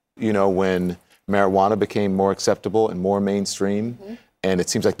when marijuana became more acceptable and more mainstream, and it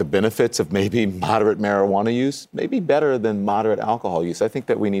seems like the benefits of maybe moderate marijuana use may be better than moderate alcohol use. I think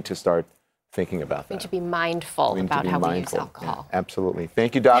that we need to start thinking about that. We need to be mindful about how we use alcohol. Yeah, absolutely.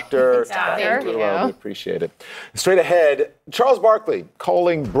 Thank you, Doctor. Thank you. We appreciate it. Straight ahead, Charles Barkley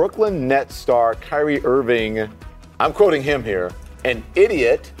calling Brooklyn Nets star Kyrie Irving, I'm quoting him here, an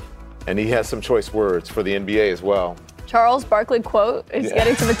idiot, and he has some choice words for the NBA as well. Charles Barkley quote is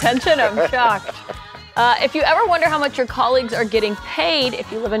getting some attention. I'm shocked. If you ever wonder how much your colleagues are getting paid, if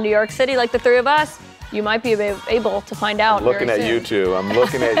you live in New York City like the three of us, you might be able to find out. I'm looking at you two. I'm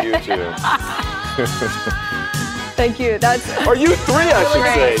looking at you two. Thank you. Or you three, I should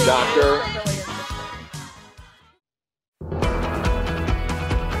say, Doctor.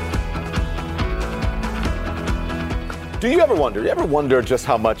 Do you ever wonder? You ever wonder just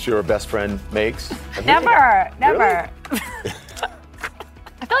how much your best friend makes? Never. I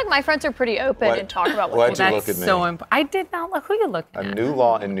feel like my friends are pretty open and talk about what Why'd they you do. look at me? So I did not look. Who you look at? A new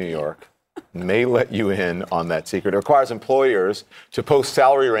law in New York may let you in on that secret. It requires employers to post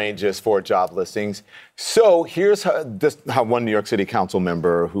salary ranges for job listings. So here's how one New York City council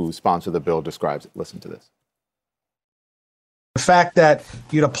member who sponsored the bill describes it. Listen to this. The fact that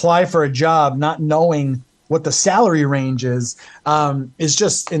you'd apply for a job not knowing what the salary range is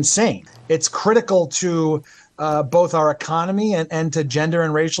just insane. It's critical to both our economy and to gender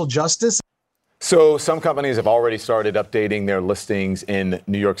and racial justice. So some companies have already started updating their listings in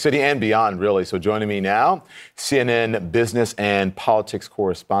New York City and beyond, really. So joining me now, CNN business and politics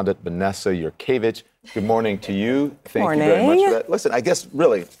correspondent Vanessa Yurkevich. Good morning to you. Thank you very much for that. Listen, I guess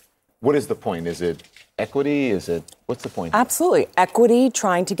really, what is the point? Is it equity? What's the point? Absolutely. Equity,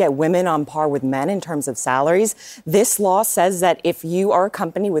 trying to get women on par with men in terms of salaries. This law says that if you are a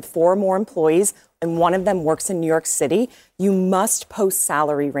company with 4 or more employees and one of them works in New York City, you must post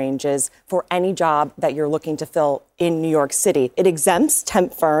salary ranges for any job that you're looking to fill in New York City. It exempts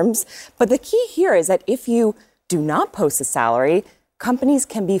temp firms. But the key here is that if you do not post a salary, companies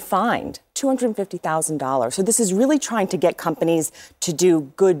can be fined $250,000. So this is really trying to get companies to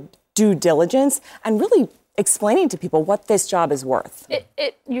do good due diligence and really explaining to people what this job is worth.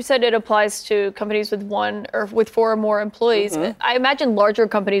 You said it applies to companies with 1 or with 4 or more employees. Mm-hmm. I imagine larger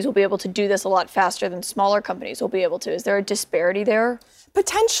companies will be able to do this a lot faster than smaller companies will be able to. Is there a disparity there?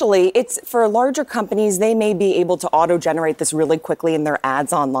 Potentially. It's for larger companies, they may be able to auto-generate this really quickly in their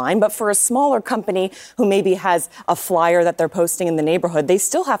ads online. But for a smaller company who maybe has a flyer that they're posting in the neighborhood, they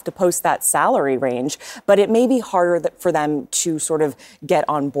still have to post that salary range. But it may be harder for them to sort of get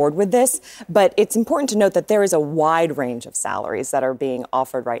on board with this. But it's important to note that there is a wide range of salaries that are being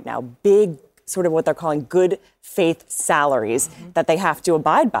offered right now. Big, sort of what they're calling good faith salaries that they have to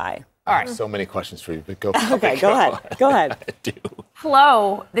abide by. All right. So many questions for you, but go. Okay, go ahead. Go ahead.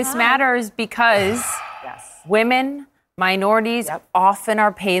 Hello. This matters because women, minorities often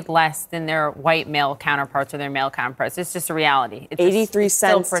are paid less than their white male counterparts or their male counterparts. It's just a reality. 83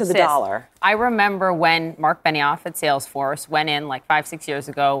 cents to the dollar. I remember when Mark Benioff at Salesforce went in like 5-6 years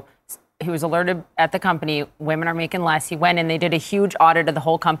ago. He was alerted at the company, women are making less. He went in, they did a huge audit of the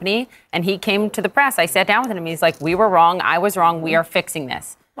whole company, and he came to the press. I sat down with him. He's like, we were wrong. I was wrong. We are fixing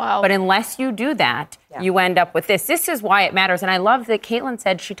this. Wow. But unless you do that, you end up with this. This is why it matters. And I love that Caitlin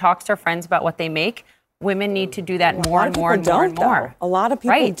said she talks to her friends about what they make. Women need to do that more and more and more and more. A lot of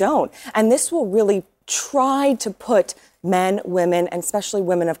people don't. And this will really try to put men, women, and especially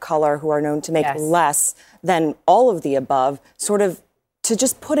women of color who are known to make less than all of the above, sort of to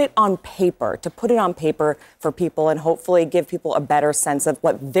just put it on paper, for people and hopefully give people a better sense of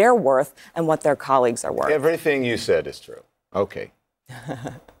what they're worth and what their colleagues are worth. Everything you said is true. Okay.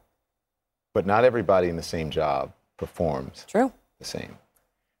 But not everybody in the same job performs the same.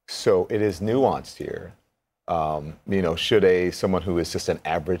 So it is nuanced here. Should someone who is just an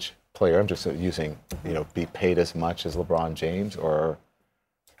average player, I'm just using, be paid as much as LeBron James or...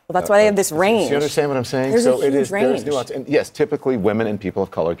 Well, that's why they have this range. Do you understand what I'm saying? There's a huge range. There's nuance. And yes, typically women and people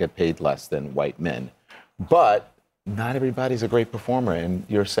of color get paid less than white men. But not everybody's a great performer, and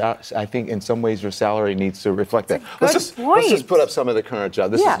I think in some ways your salary needs to reflect that. Let's just put up some of the current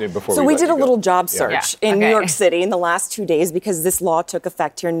jobs. This is new before so we did a little job search in New York City in the last 2 days because this law took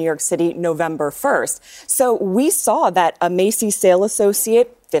effect here in New York City November 1st. So we saw that a Macy's sales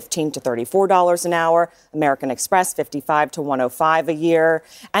associate, $15 to $34 an hour, American Express, $55 to $105 a year.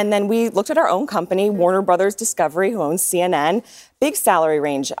 And then we looked at our own company, Warner Brothers Discovery, who owns CNN. Big salary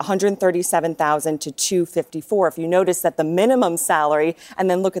range, $137,000 to $254. If you notice that the minimum salary and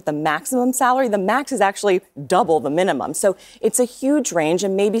then look at the maximum salary, the max is actually double the minimum. So it's a huge range,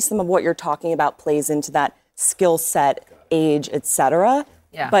 and maybe some of what you're talking about plays into that skill set, age, et cetera.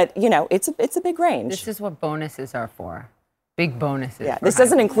 Yeah. But, it's a big range. This is what bonuses are for. Big bonuses. Yeah, this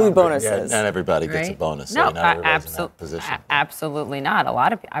doesn't include bonuses. Not everybody gets a bonus. No, so not everybody's in that position. Absolutely not.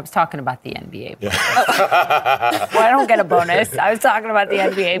 I was talking about the NBA players. Well, I don't get a bonus. I was talking about the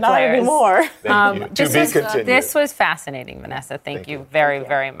NBA players. Not anymore. This was fascinating, Vanessa. Thank you very,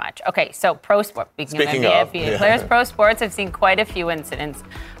 very much. Okay, so pro sport. Speaking of NBA players, pro sports have seen quite a few incidents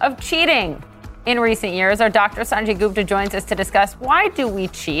of cheating in recent years. Our Dr. Sanjay Gupta joins us to discuss why do we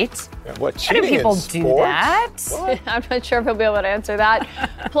cheat? Why do people do that? I'm not sure if he'll be able to answer that.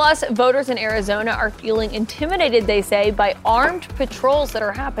 Plus, voters in Arizona are feeling intimidated, they say, by armed patrols that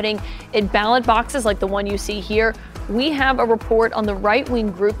are happening in ballot boxes like the one you see here. We have a report on the right-wing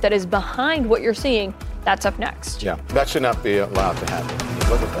group that is behind what you're seeing. That's up next. Yeah, that should not be allowed to happen.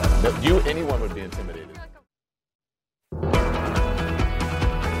 Look at that. Anyone would be intimidated.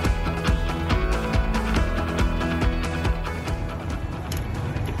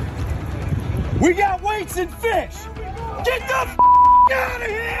 We got weights and fish. Get the out of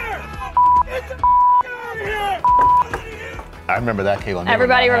here! I remember that, Caitlin.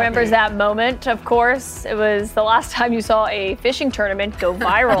 Everybody remembers that moment, of course. It was the last time you saw a fishing tournament go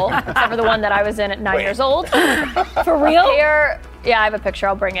viral, except for the one that I was in at 9 years old. For real? Yeah, I have a picture.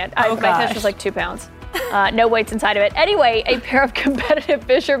 I'll bring it. My fish was like 2 pounds. No weights inside of it. Anyway, a pair of competitive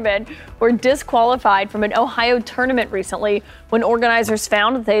fishermen were disqualified from an Ohio tournament recently when organizers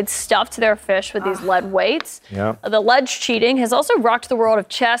found that they had stuffed their fish with these lead weights. Yep. The alleged cheating has also rocked the world of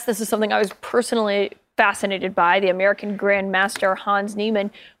chess. This is something I was personally fascinated by. The American Grandmaster Hans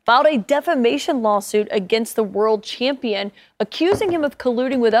Niemann filed a defamation lawsuit against the world champion, accusing him of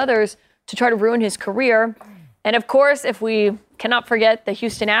colluding with others to try to ruin his career. And of course, if we cannot forget the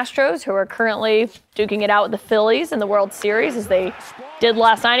Houston Astros, who are currently duking it out with the Phillies in the World Series, as they did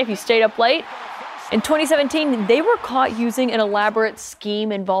last night if you stayed up late. In 2017, they were caught using an elaborate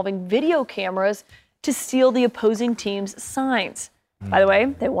scheme involving video cameras to steal the opposing team's signs. By the way,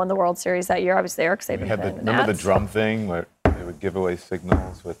 they won the World Series that year. I was there because they've been playing the Nats. Remember the drum thing where they would give away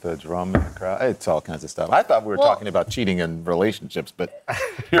signals with the drum in the crowd? It's all kinds of stuff. I thought we were talking about cheating in relationships, but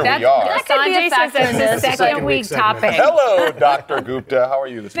here we are. That could be a second week topic. Hello, Dr. Gupta. How are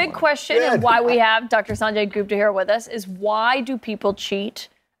you this morning? Big question, and why we have Dr. Sanjay Gupta here with us is, why do people cheat?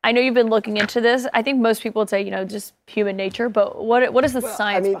 I know you've been looking into this. I think most people would say, just human nature, but what is the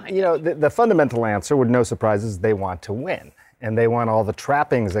science behind it? The fundamental answer, with no surprises, they want to win. And they want all the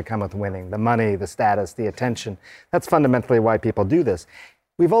trappings that come with winning, the money, the status, the attention. That's fundamentally why people do this.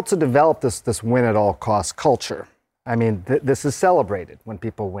 We've also developed this win-at-all-costs culture. This is celebrated when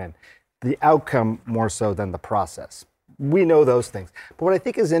people win. The outcome more so than the process. We know those things. But what I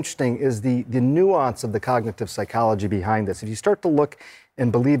think is interesting is the nuance of the cognitive psychology behind this. If you start to look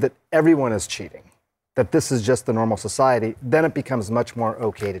and believe that everyone is cheating, that this is just the normal society, then it becomes much more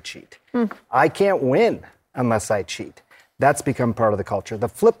okay to cheat. I can't win unless I cheat. That's become part of the culture. The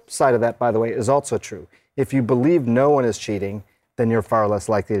flip side of that, by the way, is also true. If you believe no one is cheating, then you're far less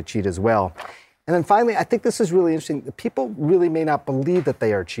likely to cheat as well. And then finally, I think this is really interesting. People really may not believe that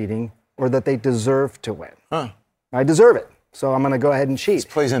they are cheating or that they deserve to win. I deserve it, so I'm going to go ahead and cheat. This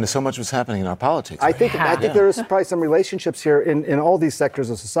plays into so much what's happening in our politics. I think there is probably some relationships here in all these sectors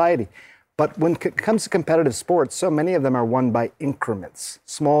of society. But when it comes to competitive sports, so many of them are won by increments,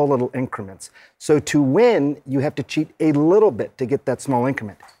 small little increments. So to win, you have to cheat a little bit to get that small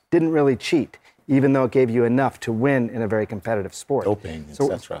increment. Didn't really cheat, even though it gave you enough to win in a very competitive sport. Doping,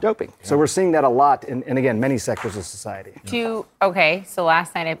 etc. Doping. Yeah. So we're seeing that a lot in again, many sectors of society. So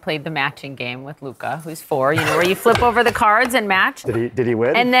last night I played the matching game with Luca, who's 4, where you flip over the cards and match. Did he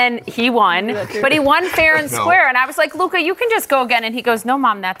win? And then he won, but he won fair and square. And I was like, Luca, you can just go again. And he goes, no,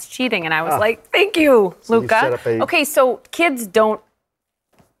 Mom, that's cheating. And I was like, thank you, Luca. Okay, so kids don't,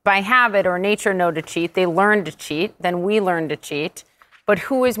 by habit or nature, know to cheat. They learn to cheat. Then we learn to cheat. But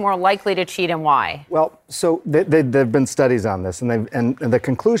who is more likely to cheat and why? Well, so there have been studies on this, and the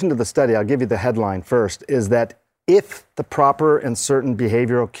conclusion to the study, I'll give you the headline first, is that if the proper and certain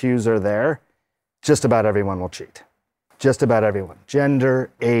behavioral cues are there, just about everyone will cheat. Just about everyone. Gender,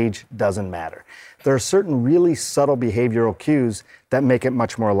 age, doesn't matter. There are certain really subtle behavioral cues that make it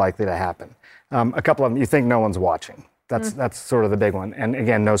much more likely to happen. A couple of them, you think no one's watching. That's sort of the big one. And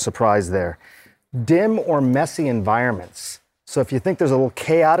again, no surprise there. Dim or messy environments. So if you think there's a little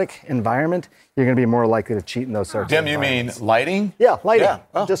chaotic environment, you're going to be more likely to cheat in those sorts of environments. You mean lighting? Yeah, lighting.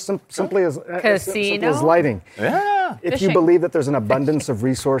 Yeah. Just simply as lighting. Yeah. If you believe that there's an abundance of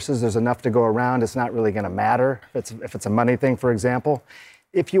resources, there's enough to go around, it's not really going to matter if it's a money thing, for example.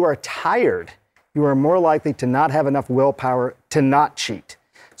 If you are tired, you are more likely to not have enough willpower to not cheat.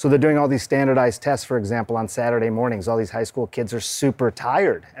 So they're doing all these standardized tests, for example, on Saturday mornings. All these high school kids are super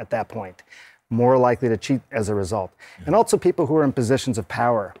tired at that point. More likely to cheat as a result. And also people who are in positions of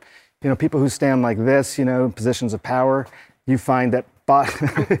power. People who stand like this, in positions of power, you find that...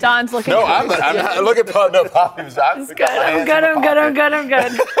 Don's looking I'm looking at Poppy's. I'm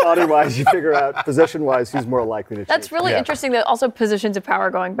good. Body-wise, you figure out, position-wise, who's more likely to cheat. That's really interesting that also positions of power,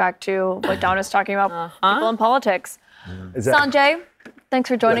 going back to what Don is talking about, people in politics. Sanjay, thanks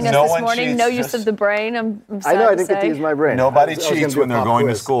for joining us this morning. No use of the brain. I'm sad I know, I to didn't get to use my brain. Nobody cheats when they're going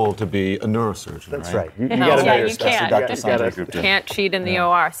to school to be a neurosurgeon. That's right. You got to know your stuff. Can't. Dr. Sanjay Gupta. Can't cheat in the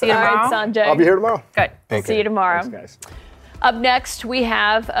OR. See you tomorrow. All right, Sanjay. I'll be here tomorrow. Good. See you tomorrow. Thanks, guys. Up next, we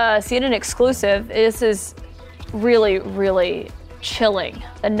have CNN exclusive. This is really, really chilling.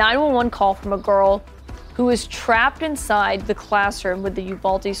 A 911 call from a girl who was trapped inside the classroom with the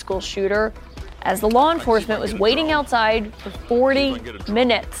Uvalde school shooter as the law enforcement was waiting outside for 40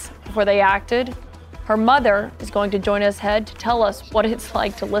 minutes before they acted. Her mother is going to join us ahead to tell us what it's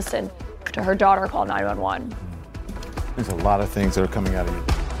like to listen to her daughter call 911. There's a lot of things that are coming out of you.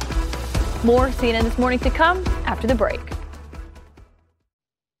 More CNN This Morning to come after the break.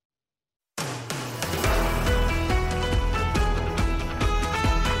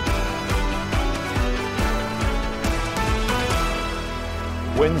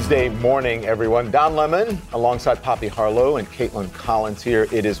 Wednesday morning, everyone. Don Lemon alongside Poppy Harlow and Caitlin Collins here.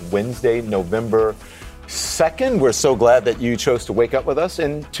 It is Wednesday, November 2nd. We're so glad that you chose to wake up with us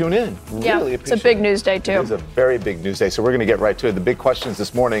and tune in. Really it's a big news day, too. It is a very big news day, so we're going to get right to it. The big questions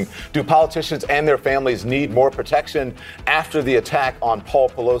this morning: do politicians and their families need more protection after the attack on Paul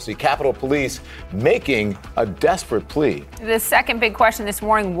Pelosi? Capitol Police making a desperate plea. The second big question this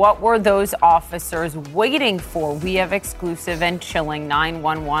morning: what were those officers waiting for? We have exclusive and chilling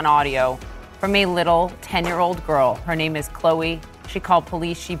 911 audio from a little 10-year-old girl. Her name is Chloe. She called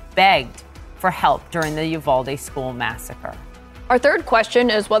police. She begged for help during the Uvalde school massacre. Our third question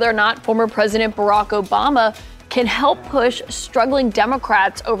is whether or not former President Barack Obama can help push struggling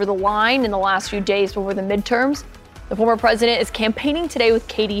Democrats over the line in the last few days before the midterms. The former president is campaigning today with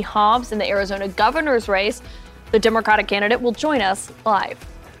Katie Hobbs in the Arizona governor's race. The Democratic candidate will join us live.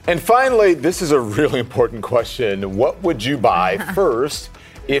 And finally, this is a really important question. What would you buy first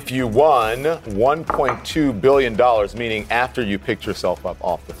if you won $1.2 billion, meaning after you picked yourself up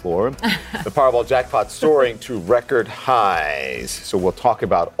off the floor? The Powerball jackpot soaring to record highs. So we'll talk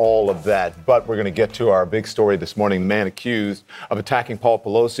about all of that. But we're going to get to our big story this morning. The man accused of attacking Paul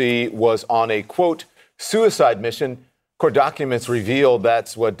Pelosi was on a, quote, suicide mission. Court documents reveal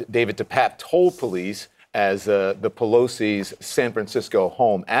that's what David DePape told police as the Pelosi's San Francisco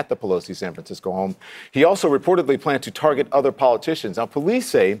home, at the Pelosi San Francisco home. He also reportedly planned to target other politicians. Now, police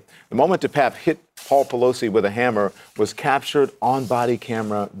say the moment DePape hit Paul Pelosi with a hammer was captured on body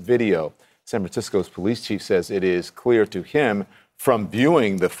camera video. San Francisco's police chief says it is clear to him from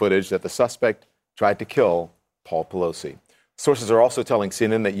viewing the footage that the suspect tried to kill Paul Pelosi. Sources are also telling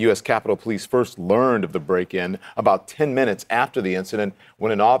CNN that U.S. Capitol Police first learned of the break-in about 10 minutes after the incident,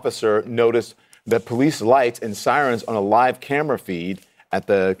 when an officer noticed that police lights and sirens on a live camera feed at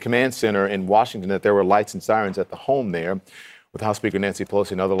the command center in Washington, that there were lights and sirens at the home there. With House Speaker Nancy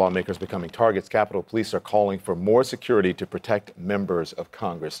Pelosi and other lawmakers becoming targets, Capitol Police are calling for more security to protect members of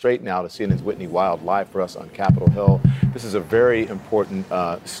Congress. Straight now to CNN's Whitney Wild, live for us on Capitol Hill. This is a very important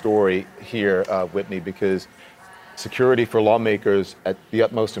story here, Whitney, because security for lawmakers at the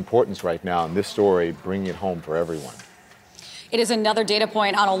utmost importance right now, and this story bringing it home for everyone. It is another data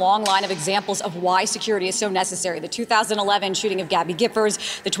point on a long line of examples of why security is so necessary. The 2011 shooting of Gabby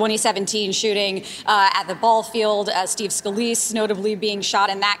Giffords, the 2017 shooting at the ball field, Steve Scalise notably being shot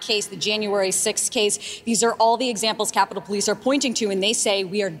in that case, the January 6th case. These are all the examples Capitol Police are pointing to, and they say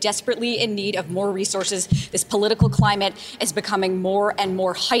we are desperately in need of more resources. This political climate is becoming more and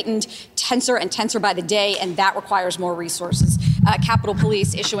more heightened, tenser and tenser by the day, and that requires more resources. Capitol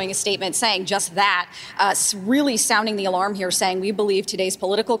Police issuing a statement saying just that, really sounding the alarm here, saying we believe today's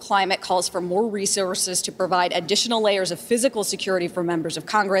political climate calls for more resources to provide additional layers of physical security for members of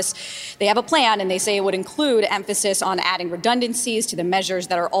Congress. They have a plan, and they say it would include emphasis on adding redundancies to the measures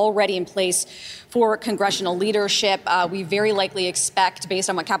that are already in place for congressional leadership. We very likely expect, based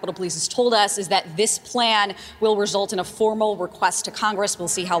on what Capitol Police has told us, is that this plan will result in a formal request to Congress. We'll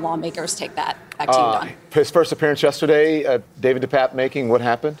see how lawmakers take that. Back to you, Don. His first appearance yesterday, David DePape making, what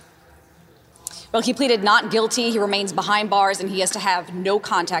happened? Well, he pleaded not guilty. He remains behind bars, and he has to have no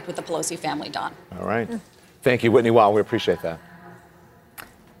contact with the Pelosi family, Don. All right. Thank you, Whitney Wild. We appreciate that.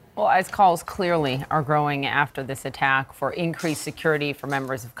 Well, as calls clearly are growing after this attack for increased security for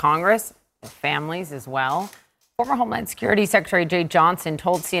members of Congress, their families as well. Former Homeland Security Secretary Jay Johnson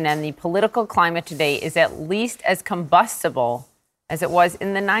told CNN the political climate today is at least as combustible as it was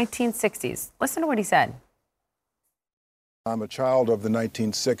in the 1960s. Listen to what he said. I'm a child of the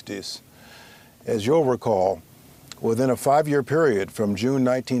 1960s. As you'll recall, within a 5-year period from June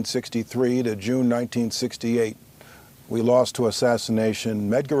 1963 to June 1968, we lost to assassination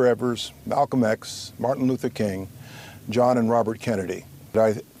Medgar Evers, Malcolm X, Martin Luther King, John and Robert Kennedy.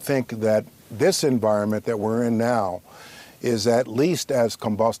 I think that this environment that we're in now is at least as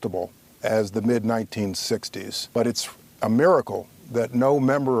combustible as the mid-1960s. But it's a miracle that no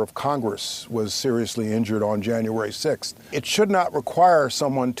member of Congress was seriously injured on January 6th. It should not require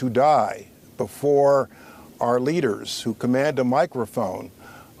someone to die before our leaders who command a microphone,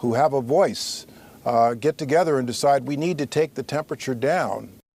 who have a voice, get together and decide we need to take the temperature down.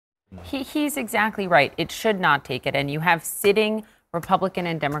 He's exactly right. It should not take it. And you have sitting Republican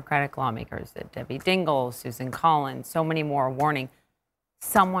and Democratic lawmakers, Debbie Dingell, Susan Collins, so many more, warning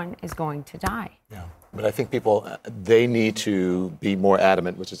someone is going to die. Yeah. But I think people, they need to be more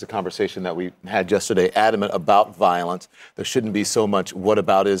adamant, which is the conversation that we had yesterday, adamant about violence. There shouldn't be so much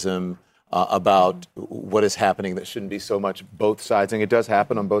whataboutism about what is happening that shouldn't be so much both sides. And it does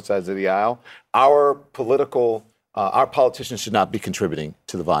happen on both sides of the aisle. Our politicians should not be contributing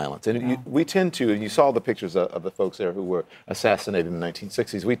to the violence. And we tend to, and you saw the pictures of the folks there who were assassinated in the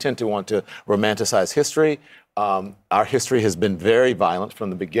 1960s, we tend to want to romanticize history. Our history has been very violent from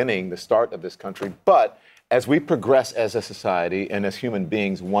the beginning, the start of this country. But as we progress as a society and as human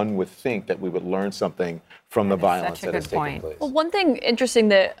beings, one would think that we would learn something from the violence that has taken place. Well, one thing interesting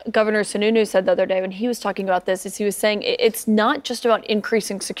that Governor Sununu said the other day when he was talking about this is he was saying it's not just about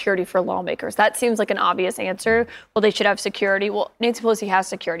increasing security for lawmakers. That seems like an obvious answer. Well, they should have security. Well, Nancy Pelosi has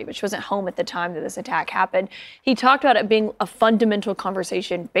security, but she wasn't home at the time that this attack happened. He talked about it being a fundamental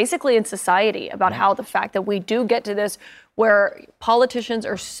conversation, basically in society, about how the fact that we do get to this where politicians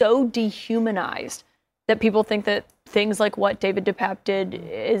are so dehumanized that people think that things like what David DePape did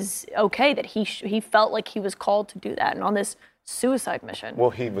is okay, that he felt like he was called to do that and on this suicide mission.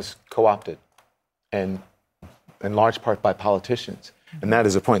 Well, he was co-opted, and in large part by politicians. And that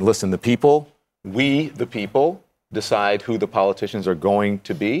is the point. Listen, the people, we, the people, decide who the politicians are going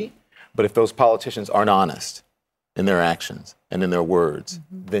to be. But if those politicians aren't honest in their actions and in their words,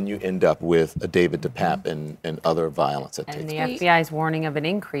 then you end up with a David DePape and other violence that takes place. And the FBI's warning of an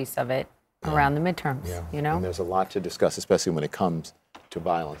increase of it around the midterms, you know? And there's a lot to discuss, especially when it comes to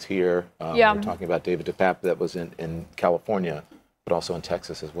violence here. We're talking about David DePape that was in California, but also in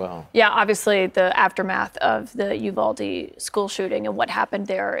Texas as well. Yeah, obviously the aftermath of the Uvalde school shooting and what happened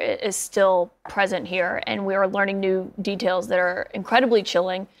there is still present here. And we are learning new details that are incredibly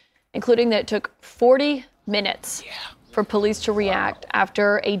chilling, including that it took 40 minutes for police to react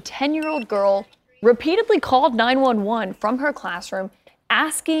after a 10-year-old girl repeatedly called 911 from her classroom,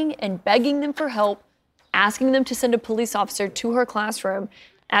 asking and begging them for help, asking them to send a police officer to her classroom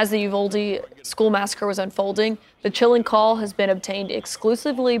as the Uvalde school massacre was unfolding. The chilling call has been obtained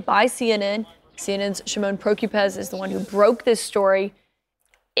exclusively by CNN. CNN's Shimon Prokupecz is the one who broke this story.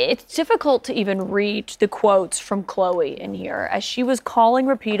 It's difficult to even read the quotes from Chloe in here as she was calling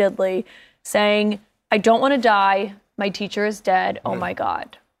repeatedly, saying, "I don't want to die. My teacher is dead. Oh my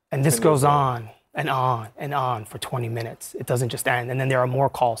God." And this goes on and on and on for 20 minutes. It doesn't just end. And then there are more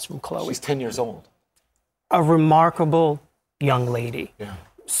calls from Chloe. She's 10 years old. A remarkable young lady.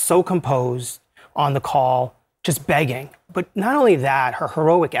 So composed on the call, just begging. But not only that, her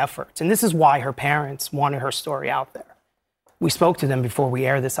heroic efforts. And this is why her parents wanted her story out there. We spoke to them before we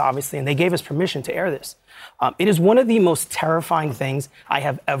aired this, obviously, and they gave us permission to air this. It is one of the most terrifying things I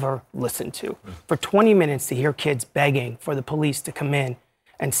have ever listened to. For 20 minutes to hear kids begging for the police to come in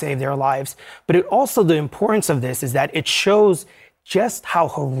and save their lives. But it also, the importance of this is that it shows just how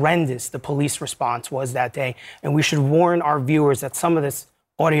horrendous the police response was that day. And we should warn our viewers that some of this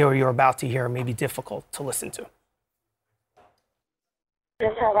audio you're about to hear may be difficult to listen to.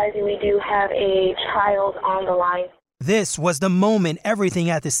 Just realizing we do have a child on the line. This was the moment everything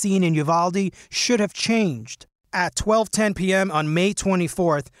at the scene in Uvalde should have changed. At 12:10 p.m. on May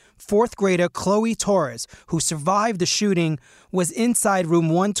 24th, fourth grader Chloe Torres, who survived the shooting, was inside room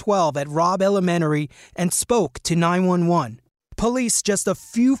 112 at Robb Elementary and spoke to 911. Police just a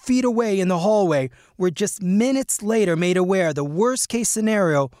few feet away in the hallway were just minutes later made aware the worst-case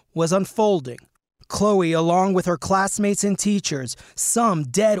scenario was unfolding. Chloe, along with her classmates and teachers, some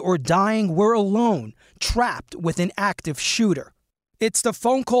dead or dying, were alone, trapped with an active shooter. It's the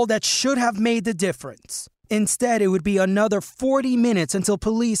phone call that should have made the difference. Instead, it would be another 40 minutes until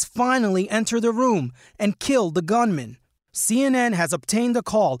police finally enter the room and kill the gunman. CNN has obtained the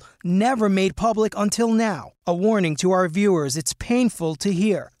call, never made public until now. A warning to our viewers, it's painful to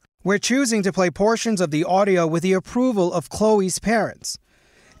hear. We're choosing to play portions of the audio with the approval of Chloe's parents.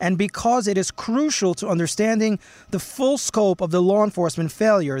 And because it is crucial to understanding the full scope of the law enforcement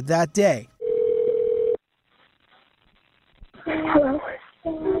failure that day. Hello?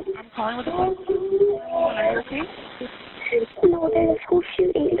 I'm calling with the police. Are you okay? No, there's a school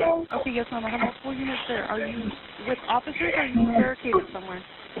shooting. Okay, yes, ma'am. I have multiple units there. Are you with officers or are you barricaded somewhere?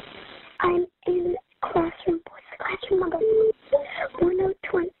 I'm in classroom. What's the classroom number?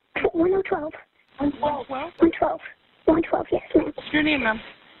 1012. 112? 112, yes, ma'am. What's your name, ma'am?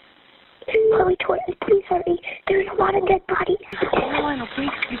 Chloe Torres, please hurry. There's a lot of dead bodies. Hold the line, okay?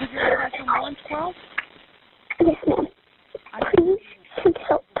 You said you're in classroom 112? Yes, ma'am. Please, send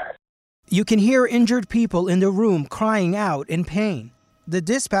help. You can hear injured people in the room crying out in pain. The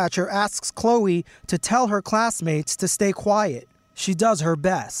dispatcher asks Chloe to tell her classmates to stay quiet. She does her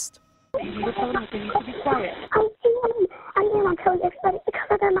best. You were telling them they need to be quiet. I'm telling everybody to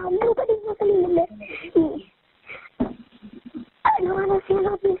cover their mouth. Nobody listening to me. I know how to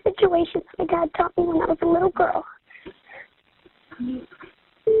handle these situations. My dad taught me when I was a little girl.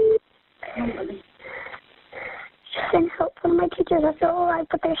 still alive,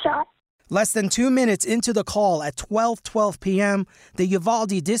 but they're shot. Less than 2 minutes into the call at 12:12 p.m., the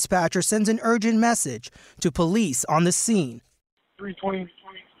Uvalde dispatcher sends an urgent message to police on the scene. 320,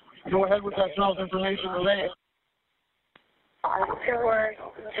 go ahead with that child's information relayed. Officer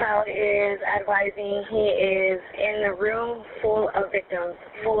child is advising he is in the room full of victims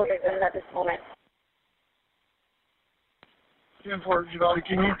at this moment. 10-4, Uvalde,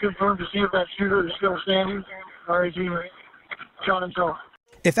 can you confirm to see if that shooter is still standing, or is he shot himself?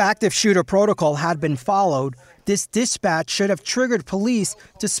 If active shooter protocol had been followed, this dispatch should have triggered police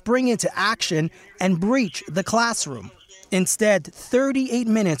to spring into action and breach the classroom. Instead, 38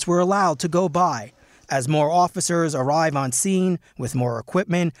 minutes were allowed to go by as more officers arrive on scene with more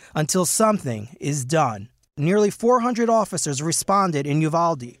equipment until something is done. Nearly 400 officers responded in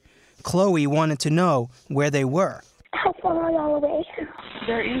Uvalde. Chloe wanted to know where they were. How far are y'all away?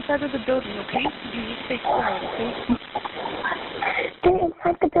 They're inside of the building, okay? You just stay quiet, okay? They're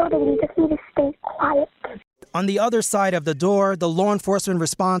inside the building. You just need to stay quiet. On the other side of the door, the law enforcement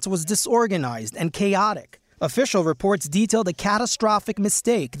response was disorganized and chaotic. Official reports detailed a catastrophic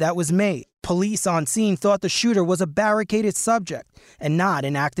mistake that was made. Police on scene thought the shooter was a barricaded subject and not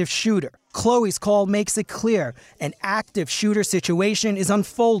an active shooter. Chloe's call makes it clear an active shooter situation is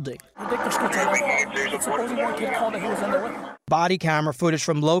unfolding. Body camera footage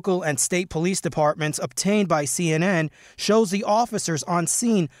from local and state police departments obtained by CNN shows the officers on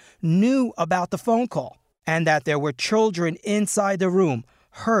scene knew about the phone call and that there were children inside the room,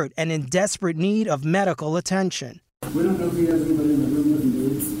 hurt and in desperate need of medical attention. We don't know if he has anybody in the room with him, do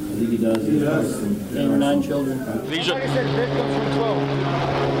we? I think he does. He does. 8 or 9 children. These are victims from 12.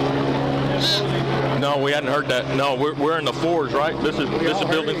 No, we hadn't heard that. No, we're in the 4s, right? This is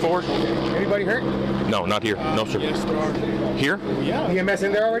building 4s. Anybody hurt? No, not here. No, sir. Yes, there are. Here? Yeah. EMS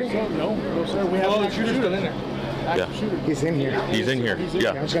in there already? No, sir. We have the shooter still in there. Yeah. He's in here. He's in here. He's in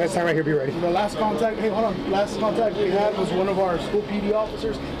Yeah. here. I'm just gonna stand right here. Be ready. The last contact. Hey, hold on. Last contact we had was one of our school PD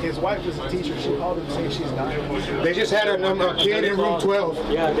officers. His wife is a teacher. She called him saying she's not. They just had a kid in room 12.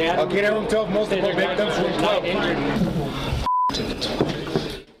 Yeah, they had a kid in room 12. Multiple victims room 12.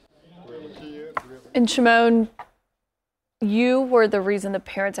 And Shimon, you were the reason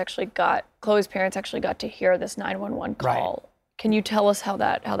Chloe's parents actually got to hear this 911 call. Right. Can you tell us how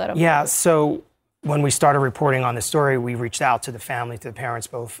that unfolded? Yeah, so when we started reporting on the story, we reached out to the family, to the parents,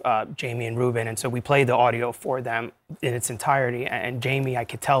 both Jamie and Ruben, and so we played the audio for them in its entirety. And Jamie, I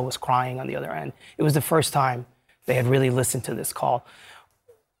could tell, was crying on the other end. It was the first time they had really listened to this call.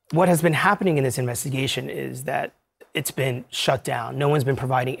 What has been happening in this investigation is that it's been shut down. No one's been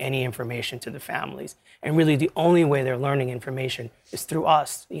providing any information to the families. And really the only way they're learning information is through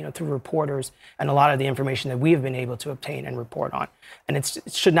us, through reporters and a lot of the information that we have been able to obtain and report on. And it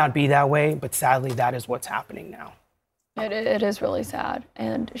should not be that way, but sadly that is what's happening now. It is really sad.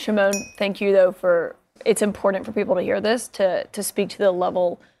 And Shimon, thank you though it's important for people to hear this, to speak to the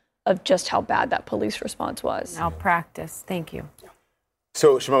level of just how bad that police response was. Malpractice. Thank you.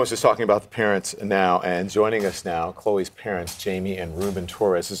 So Shimon was just talking about the parents now, and joining us now, Chloe's parents, Jamie and Ruben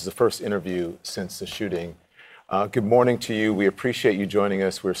Torres. This is the first interview since the shooting. Good morning to you. We appreciate you joining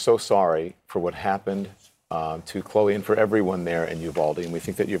us. We're so sorry for what happened to Chloe and for everyone there in Uvalde, and we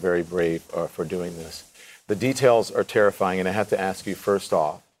think that you're very brave for doing this. The details are terrifying, and I have to ask you first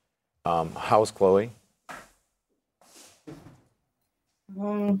off, how's Chloe?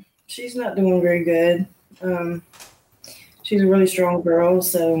 She's not doing very good. She's a really strong girl,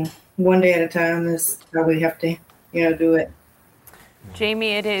 so one day at a time is how we have to, do it.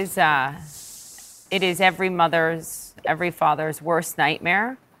 Jamie, it is every mother's, every father's worst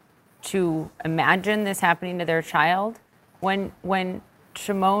nightmare to imagine this happening to their child. When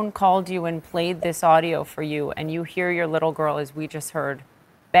Shimon called you and played this audio for you, and you hear your little girl, as we just heard,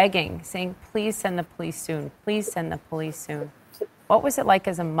 begging, saying, please send the police soon, please send the police soon. What was it like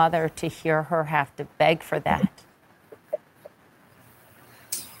as a mother to hear her have to beg for that?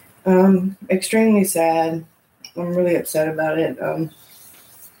 Extremely sad. I'm really upset about it.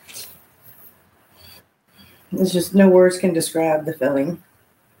 It's just no words can describe the feeling.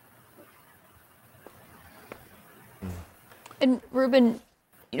 And Ruben,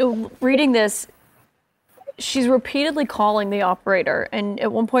 reading this, she's repeatedly calling the operator. And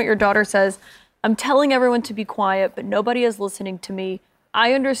at one point, your daughter says, I'm telling everyone to be quiet, but nobody is listening to me.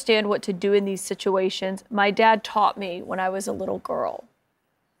 I understand what to do in these situations. My dad taught me when I was a little girl.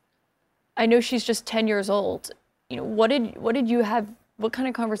 I know she's just 10 years old. What did you have? What kind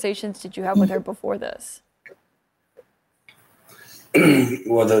of conversations did you have with her before this?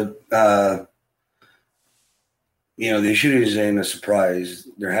 Well, these shootings ain't a surprise.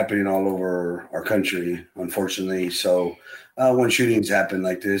 They're happening all over our country, unfortunately. So when shootings happen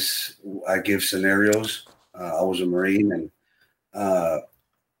like this, I give scenarios. I was a Marine, and I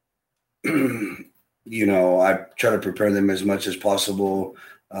try to prepare them as much as possible,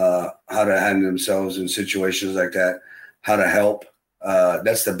 how to handle themselves in situations like that, how to help.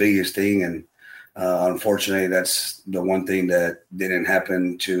 That's the biggest thing. And unfortunately, that's the one thing that didn't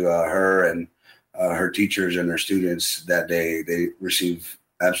happen to her and her teachers and her students that day. They received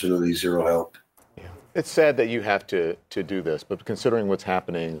absolutely zero help. It's sad that you have to do this, but considering what's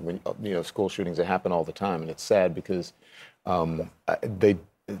happening, when school shootings, that happen all the time, and it's sad because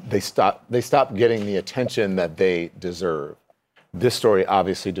they stop getting the attention that they deserve. This story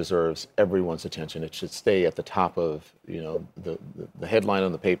obviously deserves everyone's attention. It should stay at the top of the headline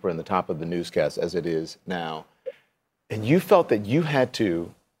on the paper and the top of the newscast as it is now. And you felt that you had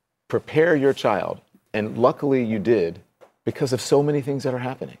to prepare your child, and luckily you did, because of so many things that are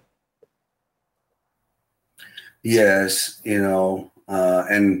happening. Yes,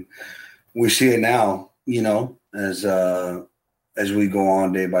 and we see it now, as we go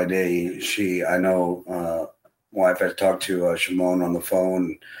on day by day. I know, wife has talked to Shimon on the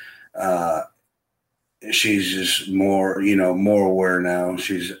phone. She's just more aware now.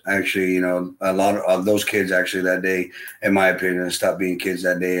 She's actually, a lot of those kids actually that day, in my opinion, stopped being kids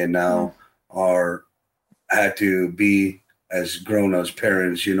that day and now had to be as grown-ups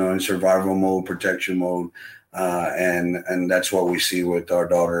parents, in survival mode, protection mode. And that's what we see with our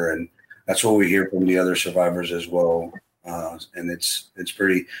daughter, and that's what we hear from the other survivors as well. And it's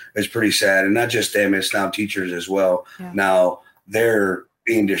pretty sad, and not just them; it's now teachers as well. Yeah. Now they're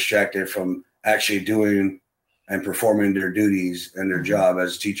being distracted from actually doing and performing their duties and their job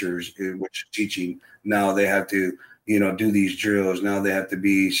as teachers, which is teaching. Now they have to, do these drills. Now they have to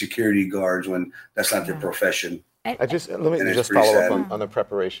be security guards when that's not their profession. Let me just follow up on the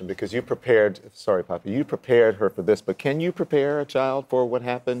preparation, because you prepared. Sorry, Papa, you prepared her for this, but can you prepare a child for what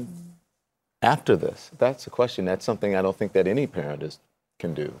happened after this? That's a question. That's something I don't think that any parent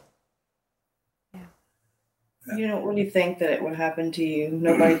can do. You don't really think that it would happen to you.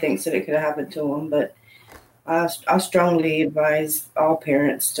 Nobody thinks that it could have happened to them, but I strongly advise all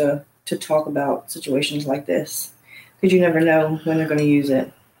parents to talk about situations like this, because you never know when they're going to use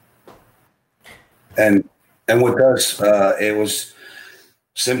it. And with us, it was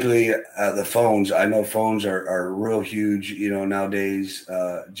simply the phones. I know phones are real huge, nowadays.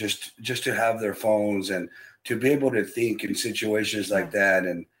 Just to have their phones and to be able to think in situations like that,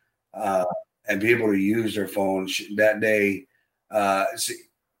 and be able to use their phones that day.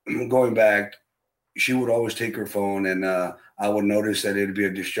 Going back, she would always take her phone, and I would notice that it'd be a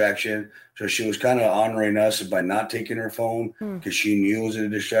distraction. So she was kind of honoring us by not taking her phone, because she knew it was a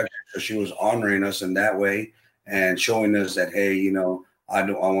distraction. So she was honoring us in that way and showing us that, hey, I want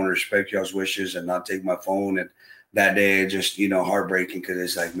to respect y'all's wishes and not take my phone. And that day, it just, heartbreaking, because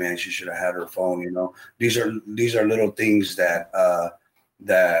it's like, man, she should have had her phone. These are little things that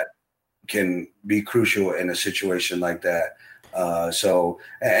can be crucial in a situation like that. So,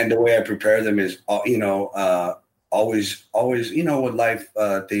 and the way I prepare them is, always, with life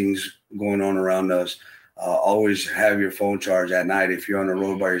things going on around us, always have your phone charged at night. If you're on the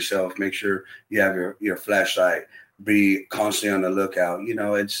road by yourself, make sure you have your flashlight. Be constantly on the lookout.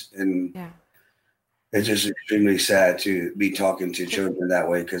 It's just extremely sad to be talking to children that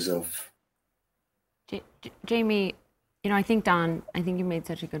way because of. Jamie, I think you made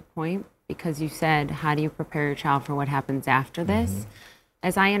such a good point, because you said, how do you prepare your child for what happens after this? Mm-hmm.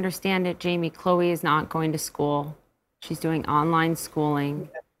 As I understand it, Jamie, Chloe is not going to school. She's doing online schooling.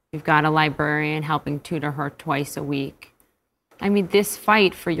 You've got a librarian helping tutor her twice a week. I mean, this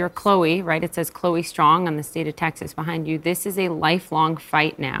fight for your Chloe, right? It says Chloe Strong on the state of Texas behind you. This is a lifelong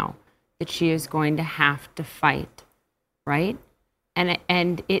fight now that she is going to have to fight, right? And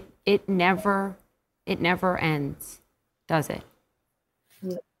it never ends, does it?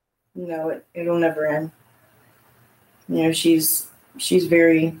 No, it'll never end. She's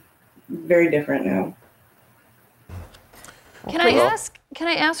very, very different now. Can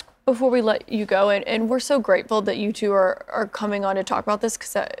I ask before we let you go, and we're so grateful that you two are coming on to talk about this,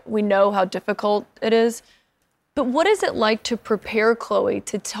 because we know how difficult it is. But what is it like to prepare Chloe,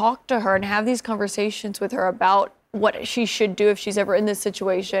 to talk to her and have these conversations with her about what she should do if she's ever in this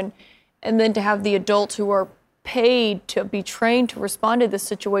situation, and then to have the adults who are paid to be trained to respond to this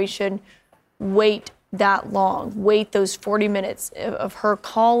situation wait that long, wait those 40 minutes of her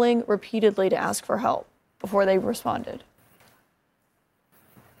calling repeatedly to ask for help before they responded?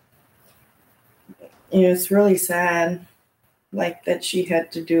 It's really sad, that she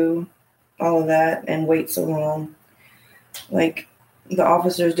had to do all of that and wait so long. like the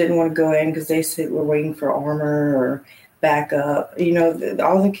officers didn't want to go in because they said we're waiting for armor or backup. You know,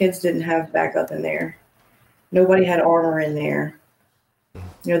 all the kids didn't have backup in there. Nobody had armor in there.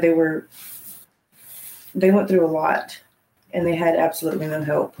 You know, they went through a lot, and they had absolutely no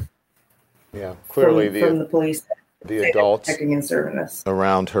help. Yeah, clearly from the police. The adults protecting and serving us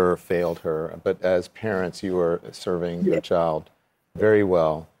around her failed her, but as parents, you are serving your child very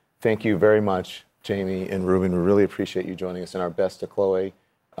well. Thank you very much, Jamie and Ruben. We really appreciate you joining us, and our best to Chloe.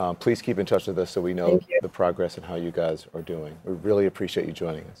 Please keep in touch with us so we know the progress and how you guys are doing. We really appreciate you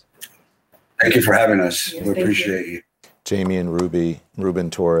joining us. Thank you for having us. Yes, we appreciate you. Jamie and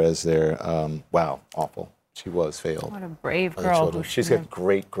Ruben Torres there. Wow, awful. She was failed. What a brave girl. She's got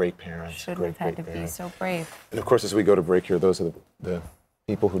great parents. Shouldn't have had to be so brave. And of course, as we go to break here, those are the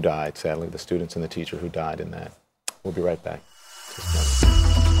people who died, sadly, the students and the teacher who died in that. We'll be right back.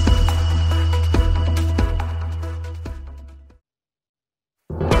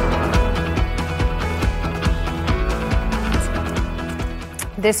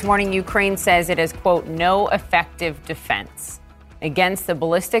 This morning, Ukraine says it has, quote, no effective defense against the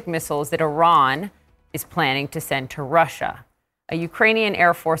ballistic missiles that Iran is planning to send to Russia. A Ukrainian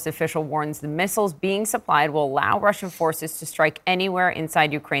Air Force official warns the missiles being supplied will allow Russian forces to strike anywhere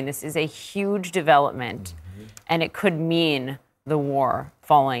inside Ukraine. This is a huge development, and it could mean the war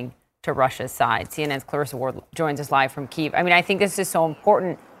falling to Russia's side. CNN's Clarissa Ward joins us live from Kyiv. I mean, I think this is so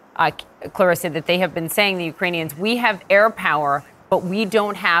important, Clarissa, that they have been saying, the Ukrainians, we have air power, but we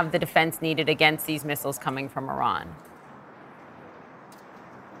don't have the defense needed against these missiles coming from Iran.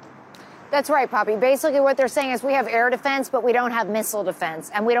 That's right, Poppy. Basically what they're saying is we have air defense, but we don't have missile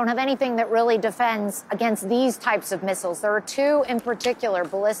defense. And we don't have anything that really defends against these types of missiles. There are two in particular,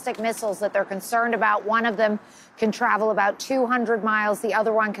 ballistic missiles, that they're concerned about. One of them can travel about 200 miles. The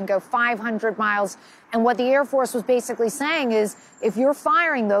other one can go 500 miles. And what the Air Force was basically saying is if you're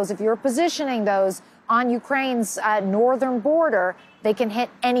firing those, if you're positioning those on Ukraine's northern border, they can hit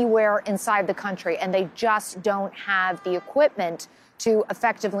anywhere inside the country. And they just don't have the equipment to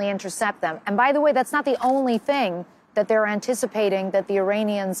effectively intercept them. And by the way, that's not the only thing that they're anticipating that the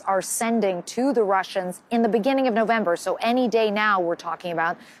Iranians are sending to the Russians in the beginning of November. So any day now we're talking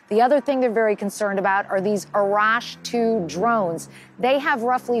about. The other thing they're very concerned about are these Arash-2 drones. They have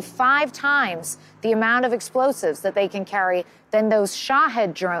roughly 5 times the amount of explosives that they can carry than those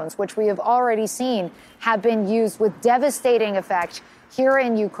Shahed drones, which we have already seen have been used with devastating effect here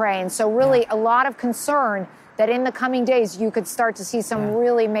in Ukraine. So really a lot of concern that in the coming days you could start to see some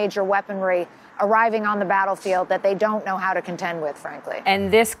really major weaponry arriving on the battlefield that they don't know how to contend with, frankly.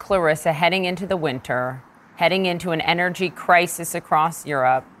 And this, Clarissa, heading into the winter, heading into an energy crisis across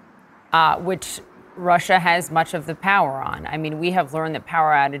Europe, which Russia has much of the power on. I mean, we have learned that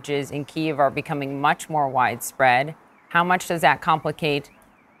power outages in Kyiv are becoming much more widespread. How much does that complicate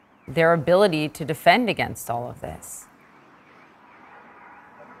their ability to defend against all of this?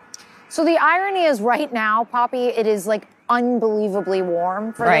 So the irony is right now, Poppy, it is like unbelievably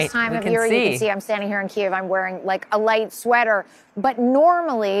warm for this time of year. You can see I'm standing here in Kyiv. I'm wearing like a light sweater. But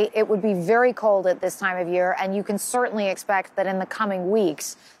normally it would be very cold at this time of year. And you can certainly expect that in the coming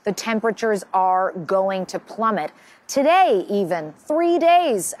weeks, the temperatures are going to plummet. Today, even 3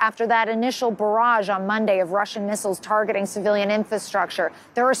 days after that initial barrage on Monday of Russian missiles targeting civilian infrastructure,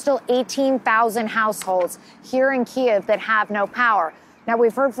 there are still 18,000 households here in Kyiv that have no power. Now,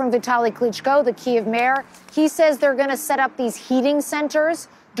 we've heard from Vitaly Klitschko, the Kyiv mayor. He says they're going to set up these heating centers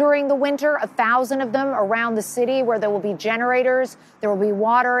during the winter, 1,000 of them around the city where there will be generators, there will be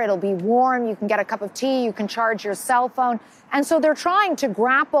water, it'll be warm, you can get a cup of tea, you can charge your cell phone. And so they're trying to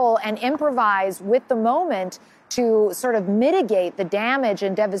grapple and improvise with the moment to sort of mitigate the damage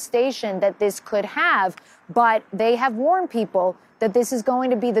and devastation that this could have. But they have warned people that this is going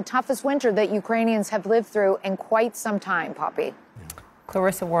to be the toughest winter that Ukrainians have lived through in quite some time, Poppy.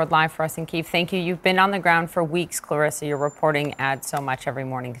 Clarissa Ward, live for us in Kyiv. Thank you. You've been on the ground for weeks, Clarissa. Your reporting adds so much every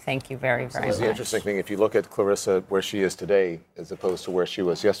morning. Thank you very, very much. The interesting thing, if you look at Clarissa, where she is today, as opposed to where she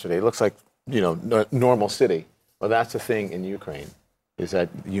was yesterday, it looks like, normal city. Well, that's the thing in Ukraine, is that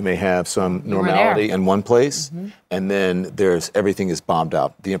you may have some normality in one place, and then everything is bombed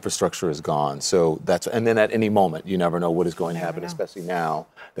out. The infrastructure is gone. So and then at any moment, you never know what is going to happen, especially now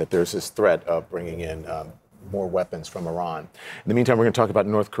that there's this threat of bringing in more weapons from Iran. In the meantime, we're going to talk about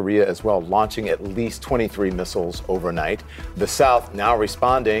North Korea as well, launching at least 23 missiles overnight. The South now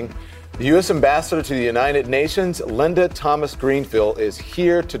responding. The U.S. Ambassador to the United Nations, Linda Thomas-Greenfield, is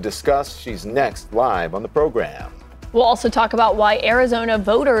here to discuss. She's next, live on the program. We'll also talk about why Arizona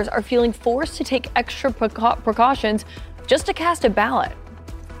voters are feeling forced to take extra precautions just to cast a ballot.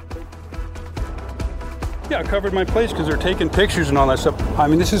 Yeah, I covered my place because they're taking pictures and all that stuff. I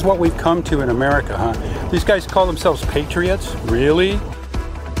mean, this is what we've come to in America, huh? These guys call themselves patriots? Really?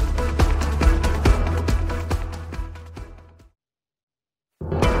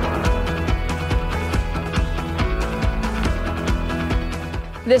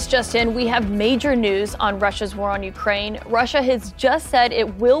 This just in, we have major news on Russia's war on Ukraine. Russia has just said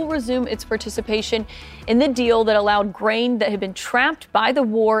it will resume its participation in the deal that allowed grain that had been trapped by the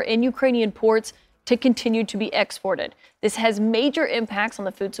war in Ukrainian ports to continue to be exported. This has major impacts on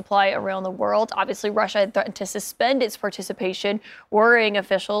the food supply around the world. Obviously, Russia had threatened to suspend its participation, worrying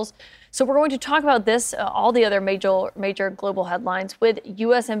officials. So we're going to talk about this, all the other major global headlines with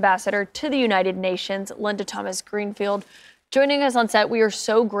U.S. Ambassador to the United Nations, Linda Thomas-Greenfield. Joining us on set, we are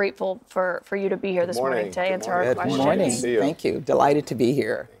so grateful for you to be here this morning to answer our questions. Good morning. Thank you. Delighted to be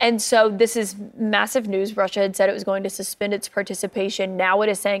here. And so this is massive news. Russia had said it was going to suspend its participation. Now it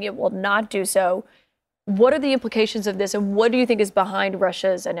is saying it will not do so. What are the implications of this, and what do you think is behind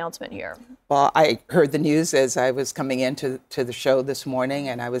Russia's announcement here? Well, I heard the news as I was coming into the show this morning,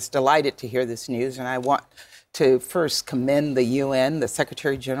 and I was delighted to hear this news. And I want to first commend the UN, the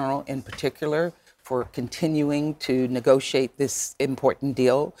Secretary General in particular, for continuing to negotiate this important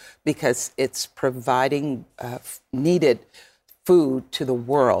deal because it's providing needed food to the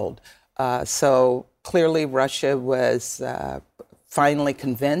world. So clearly Russia was finally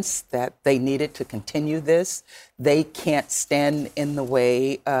convinced that they needed to continue this. They can't stand in the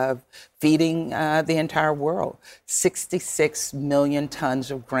way of feeding the entire world. 66 million tons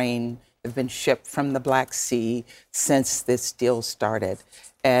of grain have been shipped from the Black Sea since this deal started.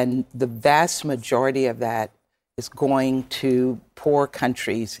 And the vast majority of that is going to poor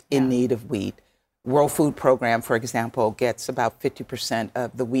countries in need of wheat. World Food Program, for example, gets about 50%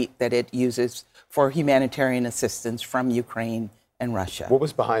 of the wheat that it uses for humanitarian assistance from Ukraine and Russia. What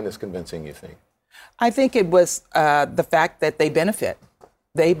was behind this convincing, you think? I think it was the fact that they benefit.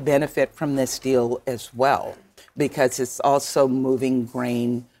 They benefit from this deal as well because it's also moving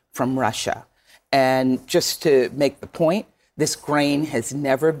grain from Russia. And just to make the point, this grain has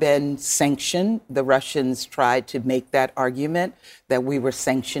never been sanctioned. The Russians tried to make that argument that we were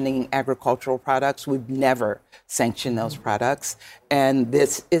sanctioning agricultural products. We've never sanctioned those products. And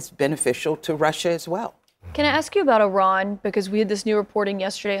this is beneficial to Russia as well. Can I ask you about Iran? Because we had this new reporting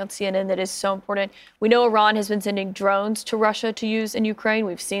yesterday on CNN that is so important. We know Iran has been sending drones to Russia to use in Ukraine.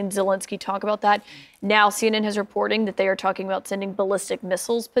 We've seen Zelensky talk about that. Now CNN is reporting that they are talking about sending ballistic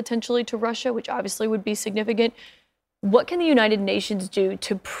missiles potentially to Russia, which obviously would be significant. What can the United Nations do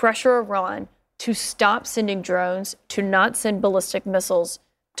to pressure Iran to stop sending drones, to not send ballistic missiles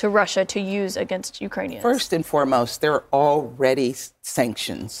to Russia to use against Ukrainians? First and foremost, there are already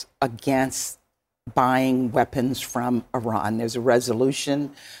sanctions against buying weapons from Iran. There's a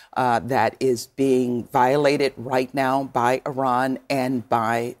resolution that is being violated right now by Iran and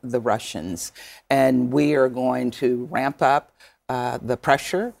by the Russians. And we are going to ramp up the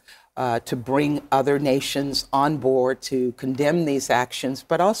pressure to bring other nations on board to condemn these actions,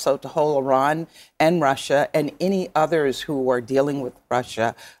 but also to hold Iran and Russia and any others who are dealing with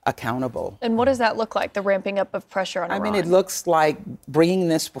Russia accountable. And what does that look like, the ramping up of pressure on Iran? I mean, it looks like bringing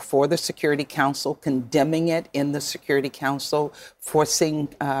this before the Security Council, condemning it in the Security Council, forcing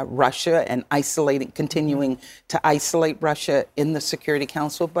Russia and continuing to isolate Russia in the Security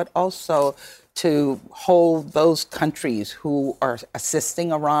Council, but also to hold those countries who are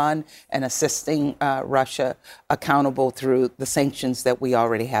assisting Iran and assisting Russia accountable through the sanctions that we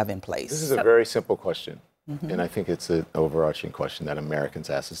already have in place. This is a very simple question, and I think it's an overarching question that Americans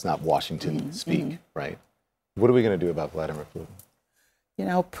ask. It's not Washington speak, right? What are we going to do about Vladimir Putin? You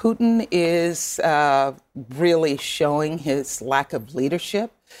know, Putin is really showing his lack of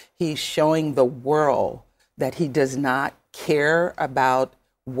leadership. He's showing the world that he does not care about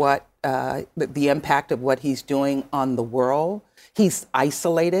what the impact of what he's doing on the world. He's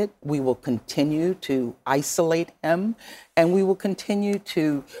isolated. We will continue to isolate him, and we will continue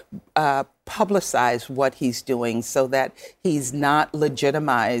to publicize what he's doing so that he's not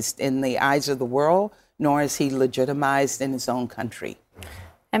legitimized in the eyes of the world, nor is he legitimized in his own country.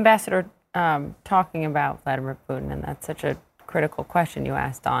 Ambassador, talking about Vladimir Putin, and that's such a critical question you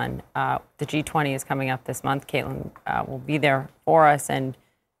asked on. The G20 is coming up this month. Caitlin will be there for us, and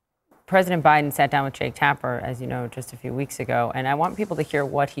President Biden sat down with Jake Tapper, as you know, just a few weeks ago, and I want people to hear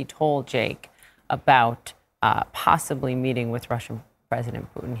what he told Jake about possibly meeting with Russian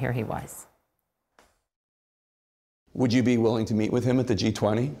President Putin. Here he was. Would you be willing to meet with him at the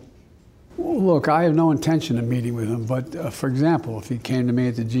G20? Well, look, I have no intention of meeting with him, but for example, if he came to me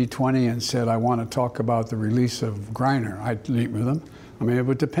at the G20 and said, I want to talk about the release of Griner, I'd meet with him. I mean, it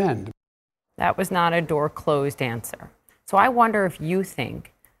would depend. That was not a door-closed answer. So I wonder if you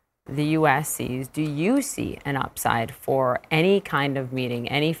think the U.S. sees, do you see an upside for any kind of meeting,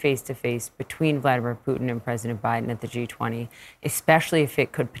 any face-to-face between Vladimir Putin and President Biden at the G20, especially if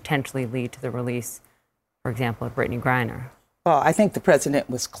it could potentially lead to the release, for example, of Brittany Griner? Well, I think the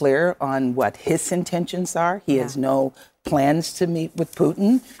president was clear on what his intentions are. He has no plans to meet with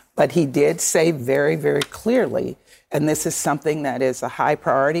Putin, but he did say very, very clearly, and this is something that is a high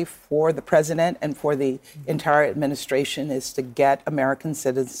priority for the president and for the entire administration, is to get American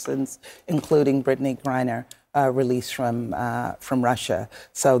citizens, including Brittany Griner, released from Russia.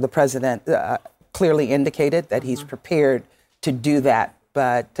 So the president clearly indicated that he's prepared to do that,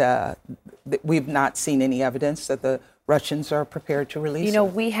 but we've not seen any evidence that the Russians are prepared to release. You know,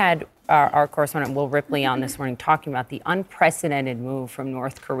 we had our correspondent Will Ripley on this morning talking about the unprecedented move from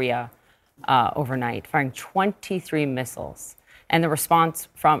North Korea overnight, firing 23 missiles, and the response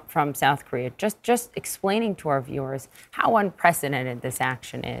from South Korea. Just explaining to our viewers how unprecedented this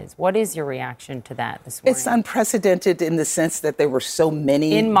action is. What is your reaction to that this morning? It's unprecedented in the sense that there were so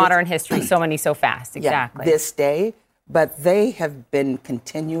many in modern history, so many so fast. Exactly. Yeah, this day, but they have been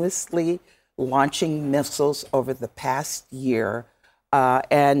continuously launching missiles over the past year,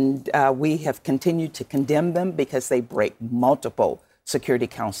 and we have continued to condemn them because they break multiple Security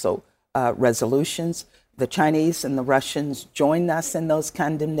Council resolutions. The Chinese and the Russians joined us in those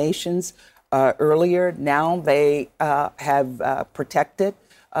condemnations earlier. Now they have protected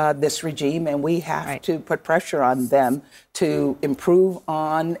this regime, and we have to put pressure on them to improve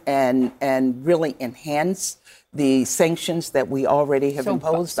on and really enhance the sanctions that we already have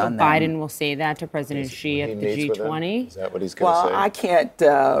imposed on them. Biden will say that to President Xi at the G20? Is that what he's going to say? Well, I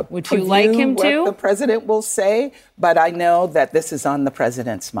can't Would you like him to? what the president will say, but I know that this is on the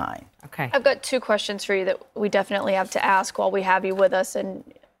president's mind. Okay. I've got two questions for you that we definitely have to ask while we have you with us. And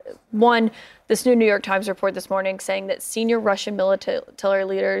one, this new New York Times report this morning saying that senior Russian military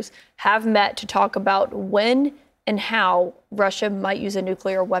leaders have met to talk about when and how Russia might use a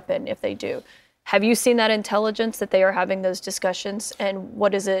nuclear weapon if they do. Have you seen that intelligence that they are having those discussions, and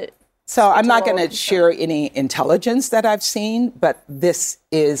what is it? So I'm not going to share any intelligence that I've seen, but this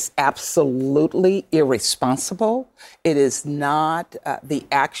is absolutely irresponsible. It is not the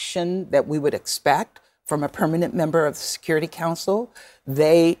action that we would expect from a permanent member of the Security Council.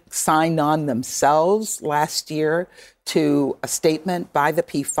 They signed on themselves last year to a statement by the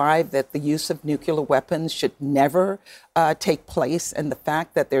P5 that the use of nuclear weapons should never take place. And the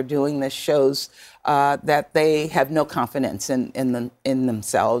fact that they're doing this shows that they have no confidence in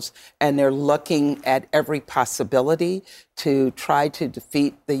themselves. And they're looking at every possibility to try to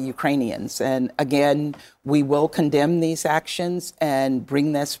defeat the Ukrainians. And again, we will condemn these actions and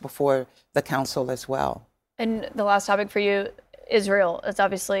bring this before the council as well. And the last topic for you, Israel is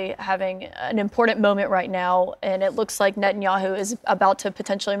obviously having an important moment right now, and it looks like Netanyahu is about to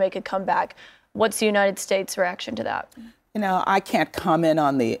potentially make a comeback. What's the United States' reaction to that? You know, I can't comment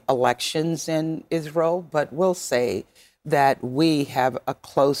on the elections in Israel, but we'll say that we have a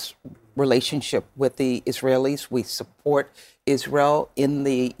close relationship with the Israelis. We support Israel in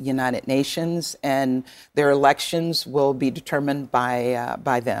the United Nations, and their elections will be determined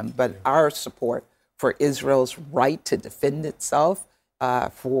by them. But our support for Israel's right to defend itself,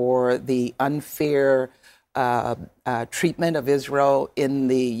 for the unfair treatment of Israel in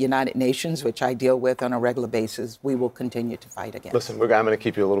the United Nations, which I deal with on a regular basis, we will continue to fight against. Listen, I'm going to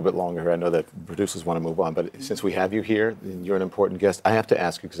keep you a little bit longer here. I know that producers want to move on, but since we have you here and you're an important guest, I have to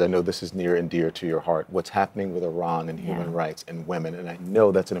ask you, because I know this is near and dear to your heart, what's happening with Iran and human rights and women, and I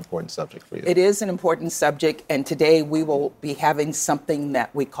know that's an important subject for you. It is an important subject, and today we will be having something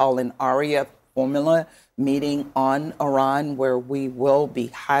that we call an ARIA formula meeting on Iran, where we will be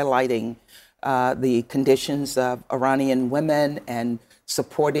highlighting the conditions of Iranian women and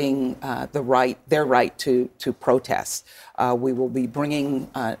supporting their right to protest. We will be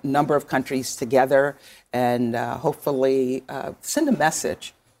bringing a number of countries together and hopefully send a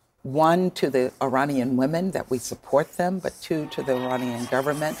message, one, to the Iranian women that we support them, but two, to the Iranian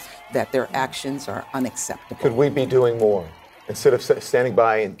government that their actions are unacceptable. Could we be doing more? Instead of standing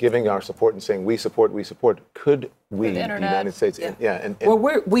by and giving our support and saying we support, could we, the United States,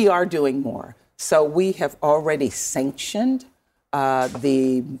 well, we are doing more. So we have already sanctioned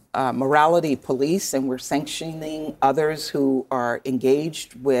the morality police, and we're sanctioning others who are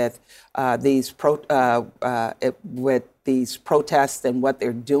engaged with these protests and what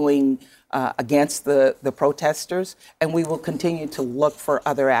they're doing against the protesters, and we will continue to look for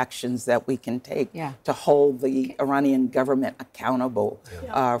other actions that we can take to hold the Iranian government accountable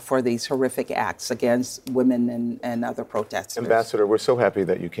for these horrific acts against women and other protesters. Ambassador, we're so happy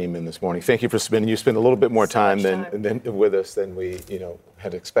that you came in this morning. Thank you for spending a little bit more time than with us than we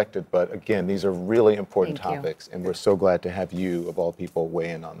had expected. But again, these are really important topics, and we're so glad to have you, of all people,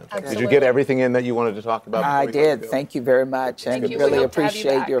 weigh in on them. Absolutely. Did you get everything in that you wanted to talk about? I did. Thank you very much, and really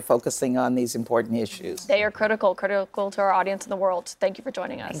appreciate your focusing on these important issues. They are critical to our audience in the world. Thank you for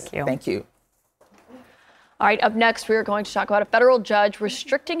joining us. Thank you. Thank you. All right, up next, we are going to talk about a federal judge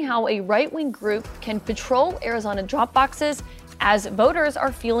restricting how a right-wing group can patrol Arizona drop boxes as voters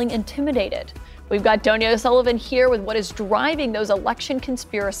are feeling intimidated. We've got Donia O'Sullivan here with what is driving those election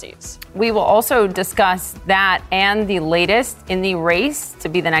conspiracies. We will also discuss that and the latest in the race to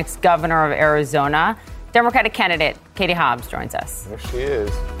be the next governor of Arizona. Democratic candidate Katie Hobbs joins us. There she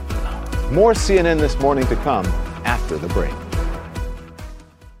is. More CNN This Morning to come after the break.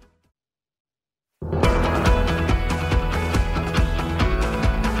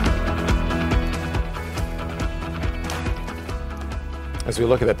 As we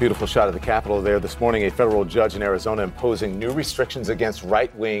look at that beautiful shot of the Capitol there this morning, a federal judge in Arizona imposing new restrictions against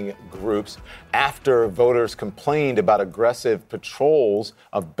right-wing groups after voters complained about aggressive patrols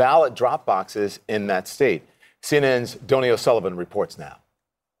of ballot drop boxes in that state. CNN's Donia O'Sullivan reports now.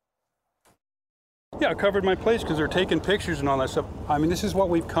 Yeah, I covered my place because they're taking pictures and all that stuff. I mean, this is what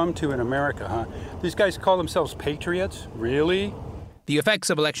we've come to in America, huh? These guys call themselves patriots? Really? The effects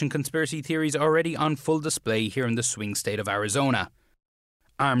of election conspiracy theories are already on full display here in the swing state of Arizona.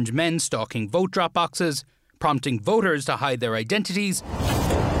 Armed men stalking vote drop boxes, prompting voters to hide their identities,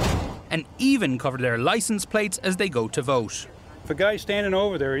 and even cover their license plates as they go to vote. If a guy's standing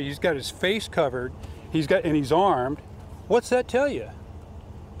over there, he's got his face covered, and he's armed, what's that tell you?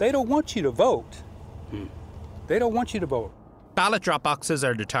 They don't want you to vote. They don't want you to vote. Ballot drop boxes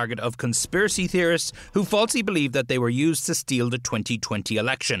are the target of conspiracy theorists who falsely believe that they were used to steal the 2020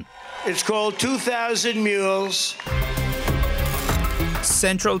 election. It's called 2,000 Mules.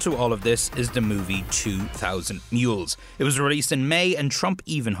 Central to all of this is the movie 2,000 Mules. It was released in May, and Trump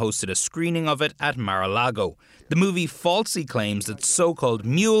even hosted a screening of it at Mar-a-Lago. The movie falsely claims that so-called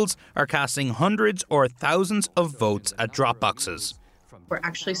mules are casting hundreds or thousands of votes at drop boxes. We're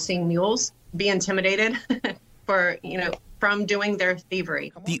actually seeing mules be intimidated from doing their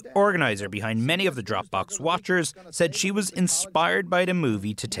thievery. The organizer behind many of the Dropbox watchers said she was inspired by the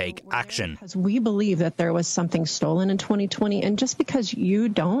movie to take action. We believe that there was something stolen in 2020, and just because you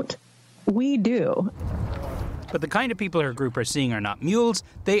don't, we do. But the kind of people her group are seeing are not mules,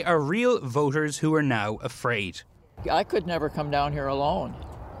 they are real voters who are now afraid. I could never come down here alone.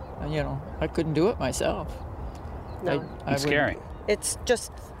 I couldn't do it myself. No. It's scary. It's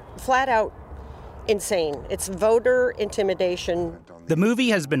just flat out insane. It's voter intimidation. The movie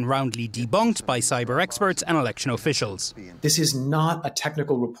has been roundly debunked by cyber experts and election officials. This is not a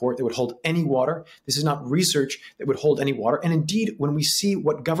technical report that would hold any water. This is not research that would hold any water. And indeed, when we see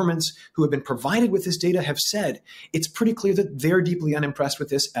what governments who have been provided with this data have said, it's pretty clear that they're deeply unimpressed with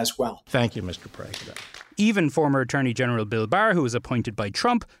this as well. Thank you, Mr. President. Even former Attorney General Bill Barr, who was appointed by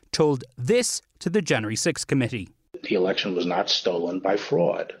Trump, told this to the January 6th committee. The election was not stolen by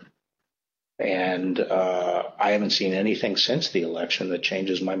fraud. And I haven't seen anything since the election that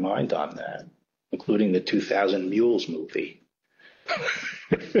changes my mind on that, including the 2,000 Mules movie.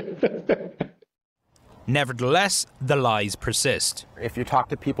 Nevertheless, the lies persist. If you talk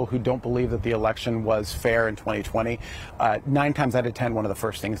to people who don't believe that the election was fair in 2020, 9 times out of 10, one of the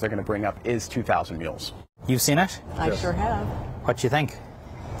first things they're going to bring up is 2,000 Mules. You've seen it? I sure have. What do you think?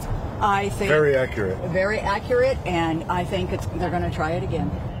 I think very accurate. Very accurate, and I think they're going to try it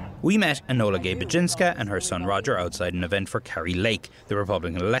again. We met Enola Gay Bajinska and her son Roger outside an event for Carrie Lake, the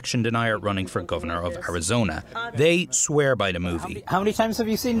Republican election denier running for governor of Arizona. They swear by the movie. How many times have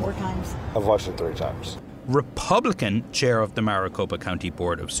you seen? 4 times. I've watched it 3 times. Republican chair of the Maricopa County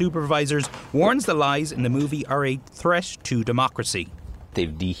Board of Supervisors warns the lies in the movie are a threat to democracy.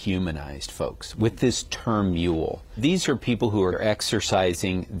 They've dehumanized folks with this term mule. These are people who are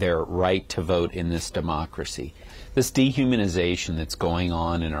exercising their right to vote in this democracy. This dehumanization that's going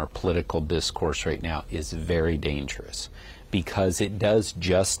on in our political discourse right now is very dangerous because it does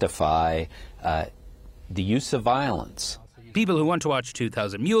justify the use of violence. People who want to watch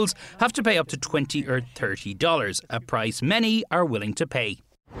 2,000 Mules have to pay up to $20 or $30, a price many are willing to pay.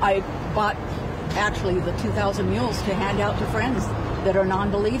 I bought actually the 2,000 Mules to hand out to friends that are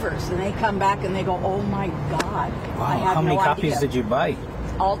non-believers, and they come back and they go, "Oh my God!" Wow, how many copies did you buy?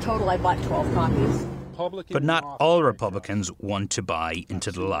 All total, I bought 12 copies. Republican. But not all Republicans want to buy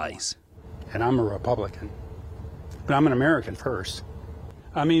into the lies. And I'm a Republican. But I'm an American first.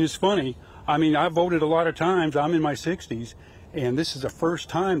 I mean, it's funny. I mean, I voted a lot of times. I'm in my 60s, and this is the first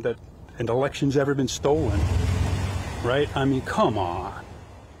time that an election's ever been stolen. Right? I mean, come on.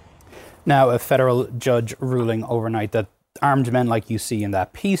 Now, a federal judge ruling overnight that armed men like you see in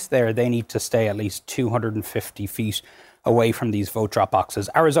that piece there, they need to stay at least 250 feet away from these vote drop boxes.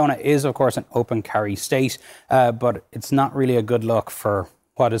 Arizona is, of course, an open carry state, but it's not really a good look for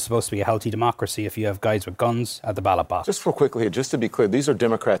what is supposed to be a healthy democracy if you have guys with guns at the ballot box. Just real quickly, just to be clear, these are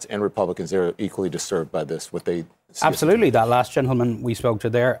Democrats and Republicans. They're equally disturbed by this, what they see. Absolutely. That last gentleman we spoke to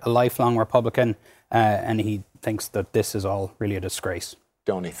there, a lifelong Republican, and he thinks that this is all really a disgrace.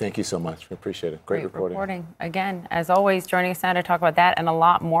 Donnie, thank you so much. We appreciate it. Great reporting. Again, as always, joining us now to talk about that and a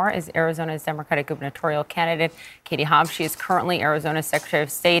lot more is Arizona's Democratic gubernatorial candidate, Katie Hobbs. She is currently Arizona's Secretary of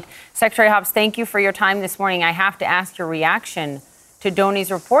State. Secretary Hobbs, thank you for your time this morning. I have to ask your reaction to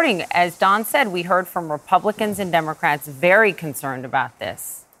Donnie's reporting. As Don said, we heard from Republicans and Democrats very concerned about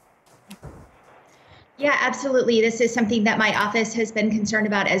this. Yeah, absolutely. This is something that my office has been concerned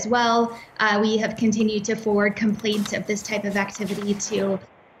about as well. We have continued to forward complaints of this type of activity to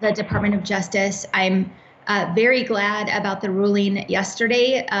the Department of Justice. I'm very glad about the ruling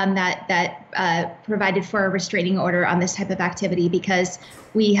yesterday that provided for a restraining order on this type of activity because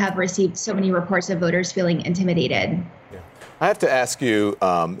we have received so many reports of voters feeling intimidated. I have to ask you,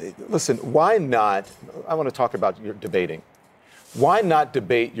 listen, why not? I want to talk about your debating. Why not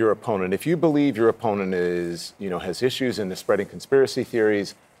debate your opponent? If you believe your opponent is, has issues and is spreading conspiracy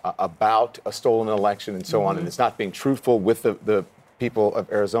theories about a stolen election and so on, and is not being truthful with the people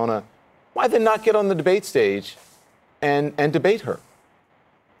of Arizona, why then not get on the debate stage and debate her?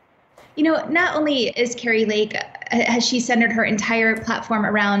 Not only is Carrie Lake, has she centered her entire platform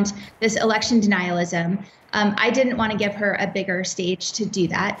around this election denialism, I didn't want to give her a bigger stage to do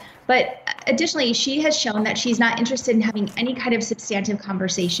that. But additionally, she has shown that she's not interested in having any kind of substantive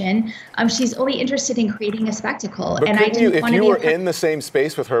conversation. She's only interested in creating a spectacle. But and I didn't if want you to were in the same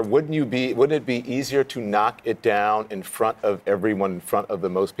space with her, wouldn't it be easier to knock it down in front of everyone, in front of the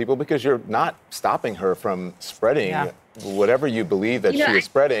most people? Because you're not stopping her from spreading whatever you believe that she is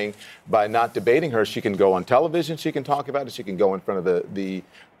spreading by not debating her. She can go on television, she can talk about it, she can go in front of the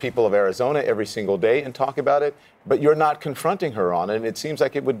people of Arizona every single day and talk about it, but you're not confronting her on it. And it seems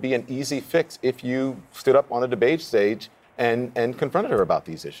like it would be an easy fix if you stood up on a debate stage and confronted her about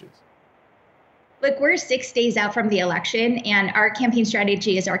these issues. Look, we're 6 days out from the election, and our campaign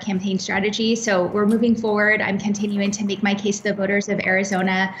strategy is our campaign strategy. So we're moving forward. I'm continuing to make my case to the voters of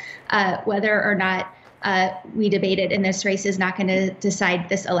Arizona, whether or not we debated in this race is not going to decide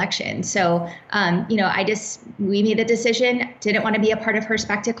this election. So, we made a decision, didn't want to be a part of her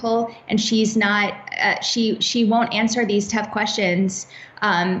spectacle, and she's not, she won't answer these tough questions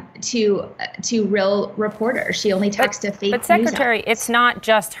to real reporters. She only talks to fake news. But Secretary, it's not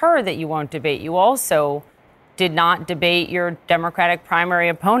just her that you won't debate. You also did not debate your Democratic primary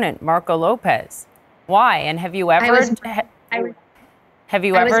opponent, Marco Lopez. Why? And have you ever? I was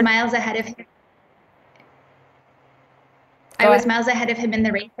miles ahead of him. I was miles ahead of him in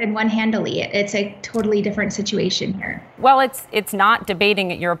the race and won handily. It's a totally different situation here. Well, it's not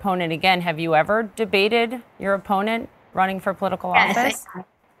debating your opponent again. Have you ever debated your opponent running for political office?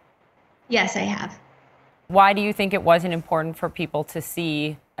 Yes, I have. Why do you think it wasn't important for people to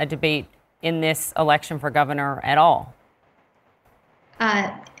see a debate in this election for governor at all?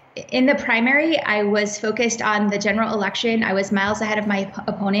 In the primary, I was focused on the general election. I was miles ahead of my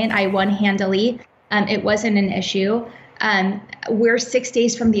opponent. I won handily. It wasn't an issue. We're 6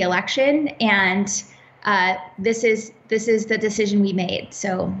 days from the election, and this is the decision we made.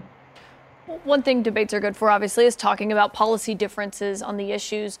 So, one thing debates are good for, obviously, is talking about policy differences on the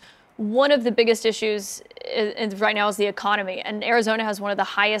issues. One of the biggest issues right now is the economy, and Arizona has one of the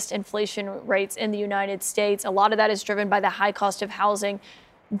highest inflation rates in the United States. A lot of that is driven by the high cost of housing.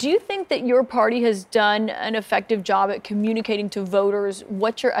 Do you think that your party has done an effective job at communicating to voters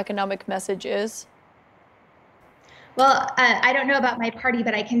what your economic message is? Well, I don't know about my party,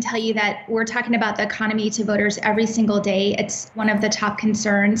 but I can tell you that we're talking about the economy to voters every single day. It's one of the top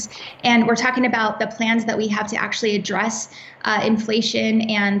concerns. And we're talking about the plans that we have to actually address inflation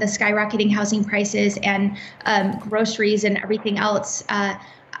and the skyrocketing housing prices and groceries and everything else. I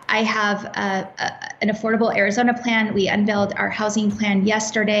have an Affordable Arizona plan. We unveiled our housing plan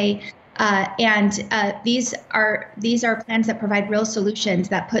yesterday. These are plans that provide real solutions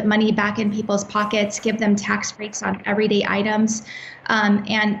that put money back in people's pockets, give them tax breaks on everyday items.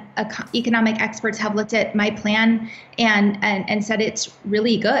 Economic experts have looked at my plan and said it's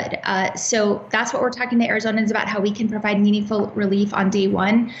really good. So that's what we're talking to Arizonans about, how we can provide meaningful relief on day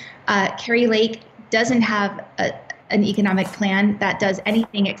one. Kari Lake doesn't have an economic plan that does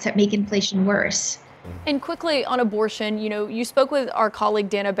anything except make inflation worse. And quickly on abortion, you spoke with our colleague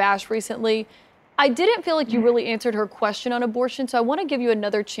Dana Bash recently. I didn't feel like you really answered her question on abortion, so I want to give you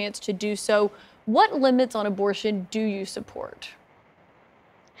another chance to do so. What limits on abortion do you support?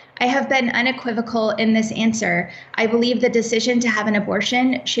 I have been unequivocal in this answer. I believe the decision to have an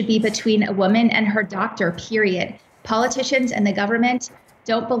abortion should be between a woman and her doctor, period. Politicians and the government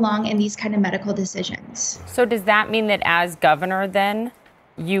don't belong in these kind of medical decisions. So does that mean that as governor then,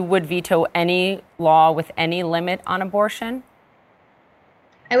 you would veto any law with any limit on abortion?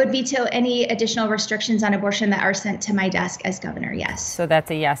 I would veto any additional restrictions on abortion that are sent to my desk as governor, yes. So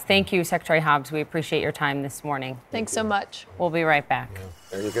that's a yes. Thank you, Secretary Hobbs. We appreciate your time this morning. Thanks so much. We'll be right back. Yeah,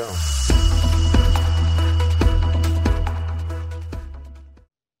 there you go.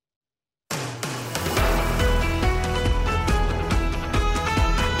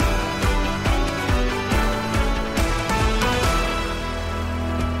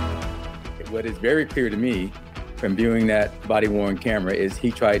 What is very clear to me from viewing that body-worn camera is he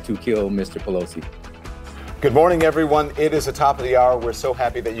tried to kill Mr. Pelosi. Good morning, everyone. It is the top of the hour. We're so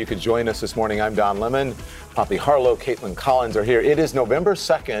happy that you could join us this morning. I'm Don Lemon. Poppy Harlow, Caitlin Collins are here. It is November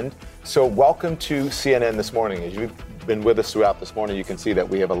 2nd, so welcome to CNN This Morning. As you've been with us throughout this morning, you can see that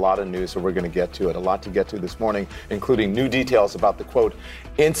we have a lot of news, so we're going to get to it. A lot to get to this morning, including new details about the, quote,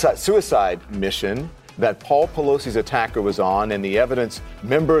 suicide mission that Paul Pelosi's attacker was on, and the evidence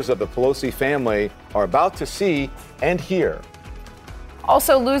members of the Pelosi family are about to see and hear.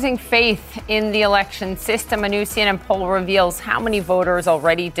 Also losing faith in the election system. A new CNN poll reveals how many voters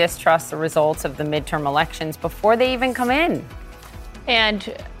already distrust the results of the midterm elections before they even come in.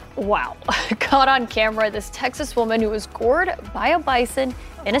 And wow, caught on camera, this Texas woman who was gored by a bison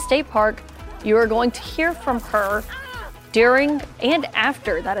in a state park. You are going to hear from her during and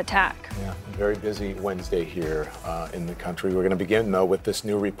after that attack. Yeah, very busy Wednesday here in the country. We're going to begin, though, with this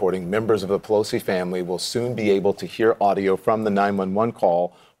new reporting. Members of the Pelosi family will soon be able to hear audio from the 911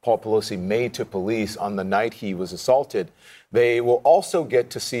 call Paul Pelosi made to police on the night he was assaulted. They will also get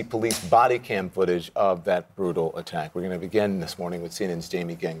to see police body cam footage of that brutal attack. We're going to begin this morning with CNN's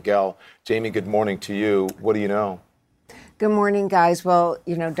Jamie Gangel. Jamie, good morning to you. What do you know? Good morning, guys. Well,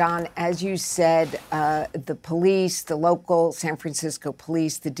 Don, as you said, the police, the local San Francisco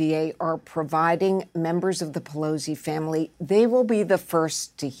police, the DA are providing members of the Pelosi family. They will be the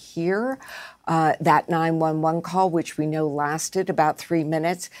first to hear that 911 call, which we know lasted about 3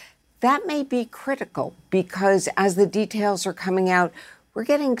 minutes. That may be critical because as the details are coming out, we're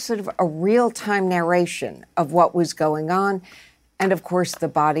getting sort of a real-time narration of what was going on. And, of course, the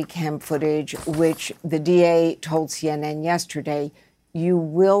body cam footage, which the DA told CNN yesterday, you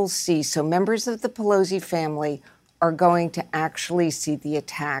will see. So members of the Pelosi family are going to actually see the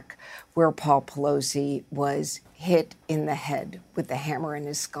attack where Paul Pelosi was hit in the head with the hammer and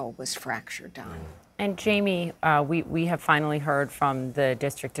his skull was fractured on. And Jamie, we have finally heard from the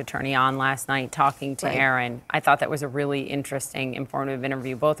district attorney on last night talking to Aaron. I thought that was a really interesting, informative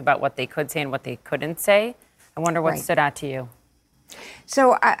interview, both about what they could say and what they couldn't say. I wonder what stood out to you.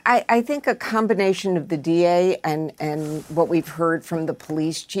 So I think a combination of the DA and what we've heard from the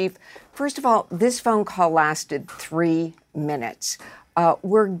police chief. First of all, this phone call lasted 3 minutes.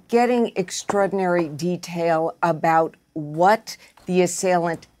 We're getting extraordinary detail about what the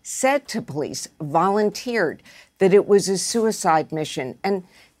assailant said to police, volunteered, that it was a suicide mission. And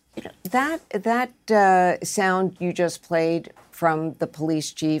that sound you just played from the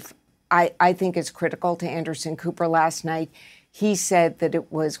police chief, I think is critical to Anderson Cooper last night. He said that it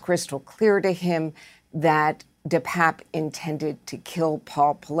was crystal clear to him that DePape intended to kill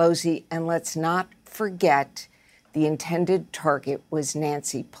Paul Pelosi. And let's not forget the intended target was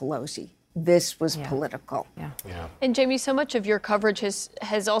Nancy Pelosi. This was political. Yeah. And Jamie, so much of your coverage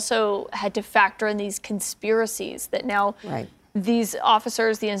has also had to factor in these conspiracies that now these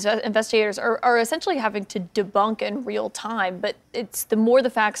officers, the investigators are essentially having to debunk in real time. But it's the more the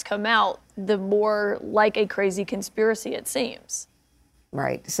facts come out, the more like a crazy conspiracy it seems.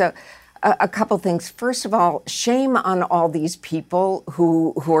 Right. So a couple things. First of all, shame on all these people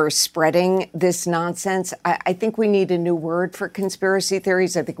who are spreading this nonsense. I think we need a new word for conspiracy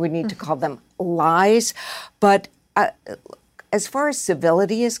theories. I think we need to call them lies. But as far as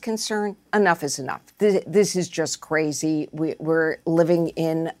civility is concerned, enough is enough. This is just crazy. We're living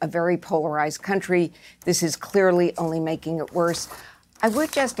in a very polarized country. This is clearly only making it worse. I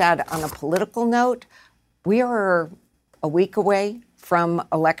would just add, on a political note, we are a week away from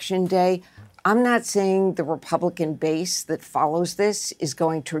Election Day. I'm not saying the Republican base that follows this is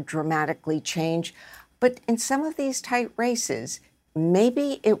going to dramatically change, but in some of these tight races,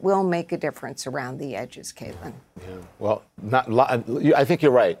 maybe it will make a difference around the edges, Caitlin. Yeah. Well, I think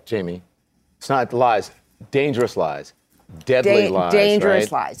you're right, Jamie. It's not lies, dangerous lies, deadly lies.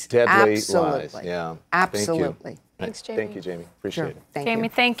 Dangerous right? lies. Deadly Absolutely. lies. Yeah. Absolutely. Thanks, Jamie. Thank you, Jamie. Appreciate it. Jamie,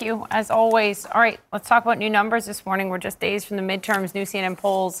 thank you, as always. All right, let's talk about new numbers this morning. We're just days from the midterms. New CNN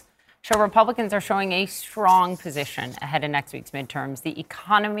polls show Republicans are showing a strong position ahead of next week's midterms. The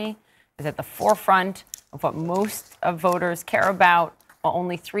economy is at the forefront of what most of voters care about, while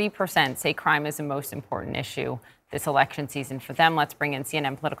only 3% say crime is the most important issue this election season for them. Let's bring in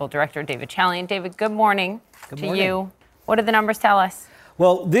CNN political director David Chalian. David, good morning to you. What do the numbers tell us?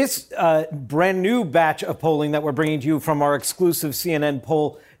 Well, this brand new batch of polling that we're bringing to you from our exclusive CNN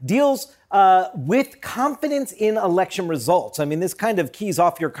poll deals with confidence in election results. I mean, this kind of keys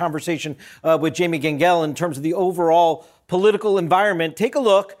off your conversation with Jamie Gengel in terms of the overall political environment. Take a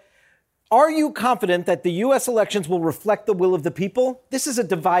look. Are you confident that the U.S. elections will reflect the will of the people? This is a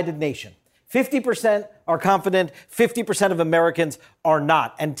divided nation. 50% are confident, 50% of Americans are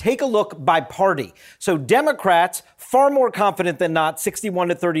not. And take a look by party. So Democrats, far more confident than not, 61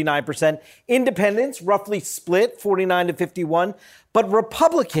 to 39%. Independents, roughly split, 49 to 51. But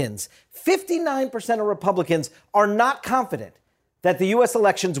Republicans, 59% of Republicans are not confident that the U.S.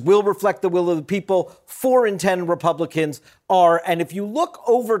 elections will reflect the will of the people. 4 in 10 Republicans are. And if you look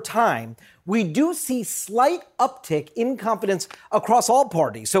over time, we do see slight uptick in confidence across all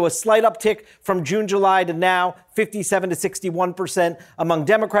parties. So a slight uptick from June, July to now, 57 to 61% among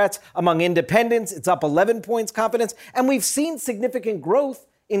Democrats. Among independents, it's up 11 points confidence. And we've seen significant growth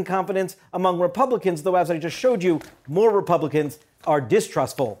in confidence among Republicans, though, as I just showed you, more Republicans are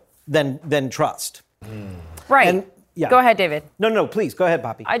distrustful than trust. Right. And, yeah. Go ahead, David. No, please. Go ahead,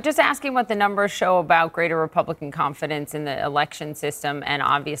 Poppy. I'm just asking what the numbers show about greater Republican confidence in the election system. And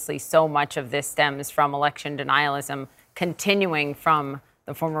obviously, so much of this stems from election denialism continuing from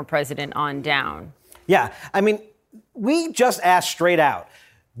the former president on down. Yeah. I mean, we just asked straight out,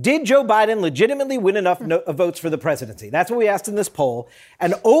 did Joe Biden legitimately win enough votes for the presidency? That's what we asked in this poll.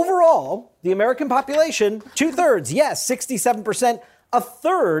 And overall, the American population, 2/3, yes, 67%. A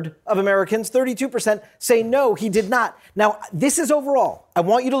third of Americans, 32%, say no, he did not. Now, this is overall. I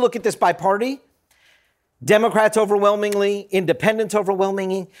want you to look at this by party. Democrats overwhelmingly, independents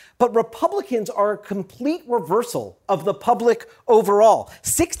overwhelmingly, but Republicans are a complete reversal of the public overall.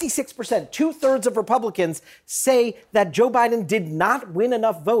 66%, 2/3 of Republicans say that Joe Biden did not win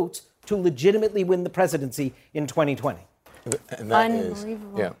enough votes to legitimately win the presidency in 2020. And that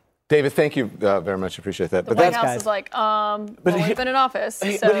Unbelievable. Yeah. David, thank you very much. Appreciate that. The White House is like, we've been in office.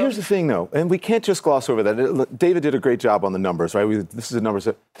 So. But here's the thing, though, and we can't just gloss over that. David did a great job on the numbers, right? This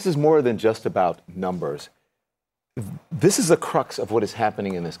is more than just about numbers. This is the crux of what is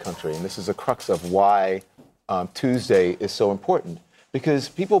happening in this country, and this is the crux of why Tuesday is so important, because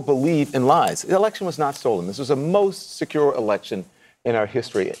people believe in lies. The election was not stolen. This was the most secure election in our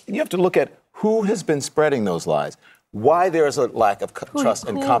history. You have to look at who has been spreading those lies. Why there is a lack of trust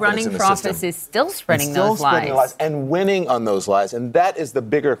and confidence in the system. Running for office is still spreading those lies. And winning on those lies. And that is the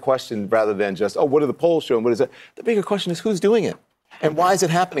bigger question rather than just, what do the polls show and what is it? The bigger question is who's doing it? And why is it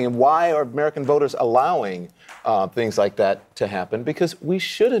happening? And why are American voters allowing things like that to happen? Because we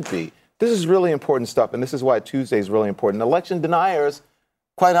shouldn't be. This is really important stuff. And this is why Tuesday is really important. Election deniers,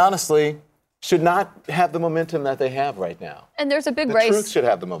 quite honestly, should not have the momentum that they have right now. And there's a big the race. The truth should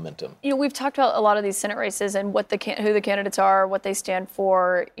have the momentum. We've talked about a lot of these Senate races and who the candidates are, what they stand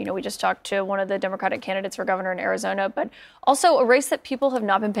for. We just talked to one of the Democratic candidates for governor in Arizona, but also a race that people have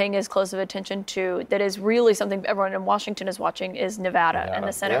not been paying as close of attention to, that is really something everyone in Washington is watching, is Nevada and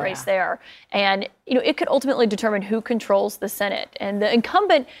the Senate race there. And, it could ultimately determine who controls the Senate. And the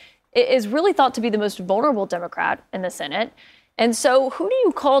incumbent is really thought to be the most vulnerable Democrat in the Senate. And so who do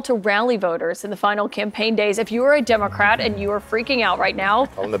you call to rally voters in the final campaign days? If you are a Democrat and you are freaking out right now,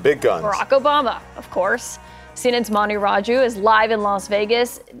 on the big guns, Barack Obama, of course. CNN's Manu Raju is live in Las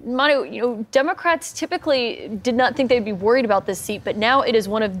Vegas. Manu, Democrats typically did not think they'd be worried about this seat, but now it is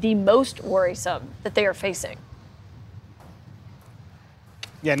one of the most worrisome that they are facing.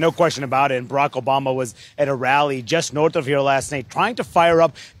 Yeah, no question about it. And Barack Obama was at a rally just north of here last night trying to fire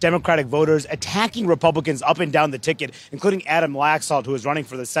up Democratic voters, attacking Republicans up and down the ticket, including Adam Laxalt, who is running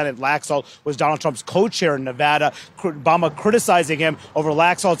for the Senate. Laxalt was Donald Trump's co-chair in Nevada. Obama criticizing him over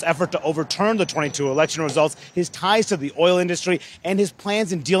Laxalt's effort to overturn the 22 election results, his ties to the oil industry, and his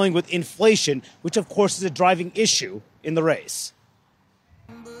plans in dealing with inflation, which, of course, is a driving issue in the race.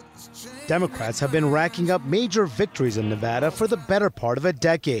 Democrats have been racking up major victories in Nevada for the better part of a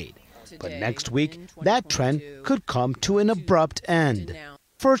decade. But next week, that trend could come to an abrupt end.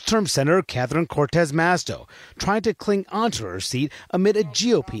 First-term Senator Catherine Cortez Masto trying to cling onto her seat amid a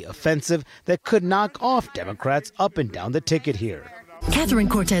GOP offensive that could knock off Democrats up and down the ticket here. Catherine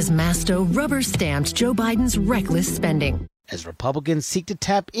Cortez Masto rubber-stamped Joe Biden's reckless spending. As Republicans seek to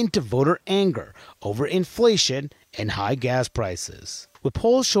tap into voter anger over inflation and high gas prices. With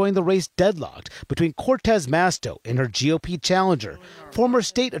polls showing the race deadlocked between Cortez Masto and her GOP challenger, former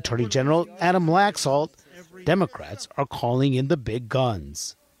state attorney general Adam Laxalt, Democrats are calling in the big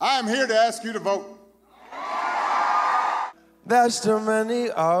guns. I'm here to ask you to vote. There's too many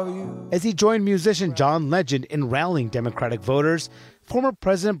of you. As he joined musician John Legend in rallying Democratic voters, former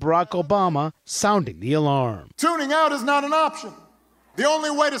President Barack Obama sounding the alarm. Tuning out is not an option. The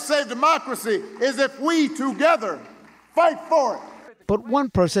only way to save democracy is if we together fight for it. But one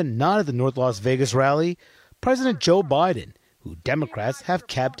person not at the North Las Vegas rally, President Joe Biden, who Democrats have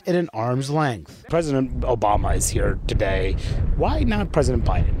kept at an arm's length. President Obama is here today. Why not President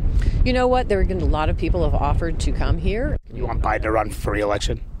Biden? You know what? There are a lot of people have offered to come here. You want Biden to run for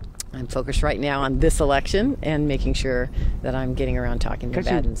re-election? I'm focused right now on this election and making sure that I'm getting around talking to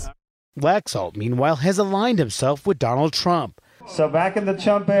Bidens. Laxalt, meanwhile, has aligned himself with Donald Trump. So back in the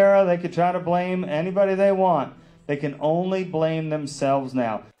Trump era, they could try to blame anybody they want. They can only blame themselves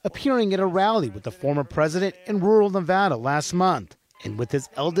now. Appearing at a rally with the former president in rural Nevada last month, and with his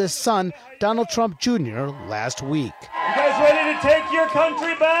eldest son, Donald Trump Jr., last week. You guys ready to take your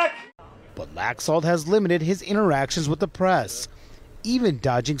country back? But Laxalt has limited his interactions with the press, even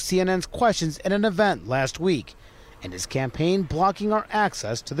dodging CNN's questions at an event last week, and his campaign blocking our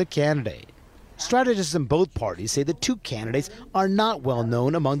access to the candidate. Strategists in both parties say the two candidates are not well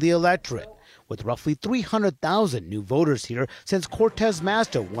known among the electorate, with roughly 300,000 new voters here since Cortez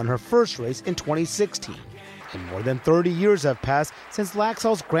Masto won her first race in 2016. And more than 30 years have passed since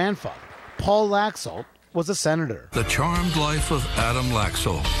Laxalt's grandfather, Paul Laxalt, was a senator. The charmed life of Adam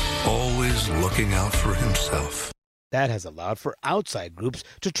Laxalt, always looking out for himself. That has allowed for outside groups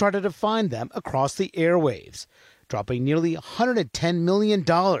to try to define them across the airwaves, dropping nearly $110 million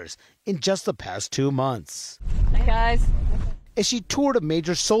in just the past 2 months. Hi, guys. As she toured a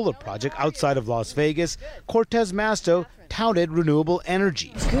major solar project outside of Las Vegas, Cortez Masto touted renewable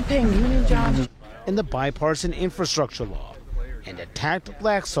energy. Good paying union jobs. And the bipartisan infrastructure law, and attacked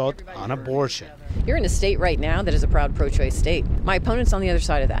Laxalt on abortion. You're in a state right now that is a proud pro-choice state. My opponent's on the other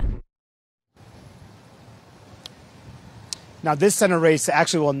side of that. Now, this Senate race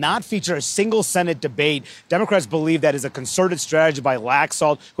actually will not feature a single Senate debate. Democrats believe that is a concerted strategy by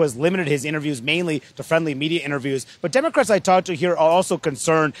Laxalt, who has limited his interviews mainly to friendly media interviews. But Democrats I talked to here are also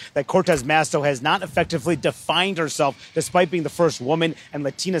concerned that Cortez Masto has not effectively defined herself, despite being the first woman and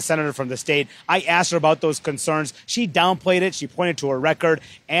Latina senator from the state. I asked her about those concerns. She downplayed it. She pointed to her record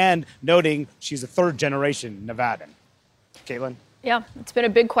and noting she's a third-generation Nevadan. Caitlin? Yeah, it's been a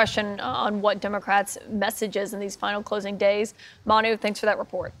big question on what Democrats' message is in these final closing days. Manu, thanks for that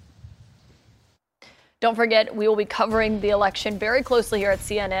report. Don't forget, we will be covering the election very closely here at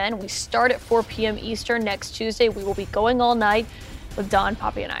CNN. We start at 4 p.m. Eastern next Tuesday. We will be going all night with Don,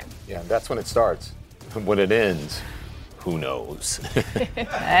 Poppy, and I. Yeah, that's when it starts. When it ends, who knows?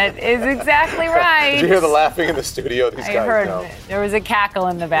 That is exactly right. Did you hear the laughing in the studio? These I guys heard know. there was a cackle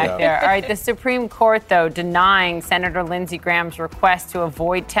in the back there. All right, the Supreme Court, though, denying Senator Lindsey Graham's request to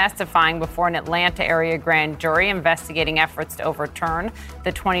avoid testifying before an Atlanta area grand jury investigating efforts to overturn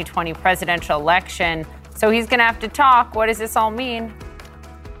the 2020 presidential election. So he's going to have to talk. What does this all mean?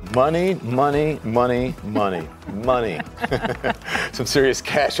 Money, money, money, money, money. Some serious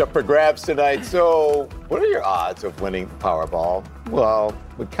cash up for grabs tonight. So what are your odds of winning the Powerball? Well,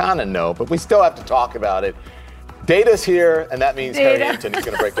 we kind of know, but we still have to talk about it. Data's here, and that means Harry Hinton is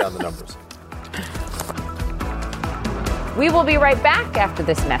going to break down the numbers. We will be right back after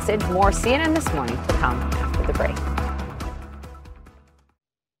this message. More CNN This Morning to come after the break.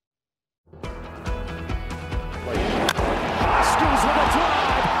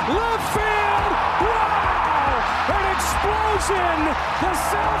 The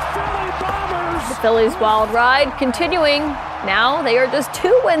South Philly Bombers. The Phillies' wild ride continuing. Now they are just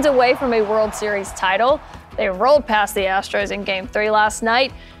 2 wins away from a World Series title. They rolled past the Astros in Game 3 last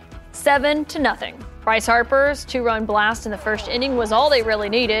night, 7-0. Bryce Harper's 2-run blast in the first inning was all they really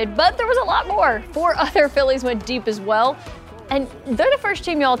needed, but there was a lot more. 4 other Phillies went deep as well. And they're the first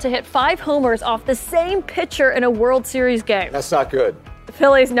team, y'all, to hit 5 homers off the same pitcher in a World Series game. That's not good. The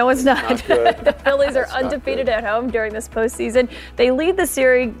Phillies, no, it's not. The Phillies That's are undefeated at home during this postseason. They lead the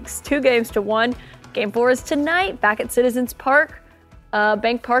series 2-1. Game 4 is tonight, back at Citizens Park,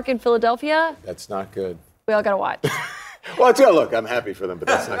 Bank Park in Philadelphia. That's not good. We all got to watch. Well, look, I'm happy for them, but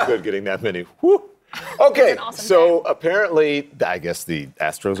that's not good getting that many. Whew. Okay, so apparently, I guess the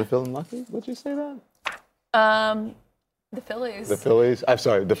Astros are feeling lucky. Would you say that? The Phillies. The Phillies? I'm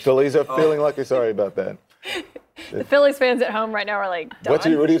sorry, the Phillies are feeling lucky? Sorry about that. The Phillies fans at home right now are like, done. What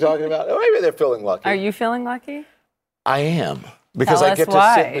are you talking about? Oh, maybe they're feeling lucky. Are you feeling lucky? I am. Because Tell I get us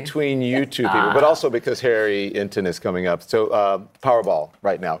why. to sit between you two people, but also because Harry Inton is coming up. So Powerball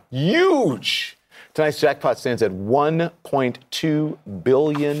right now, huge. Tonight's jackpot stands at $1.2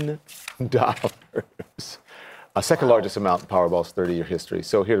 billion. Second largest amount in Powerball's 30-year history.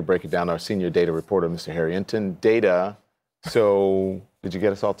 So here to break it down, our senior data reporter, Mr. Harry Inton. Data, so did you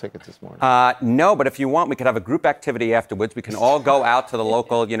get us all tickets this morning? No, but if you want, we could have a group activity afterwards. We can all go out to the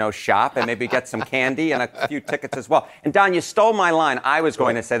local, shop and maybe get some candy and a few tickets as well. And Don, you stole my line. I was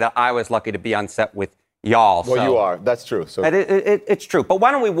going to say that I was lucky to be on set with y'all. Well, you are. That's true. So it's true. But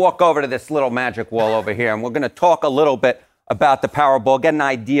why don't we walk over to this little magic wall over here, and we're going to talk a little bit about the Powerball, get an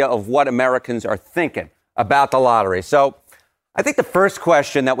idea of what Americans are thinking about the lottery. So I think the first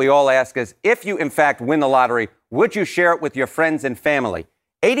question that we all ask is, if you, in fact, win the lottery, would you share it with your friends and family?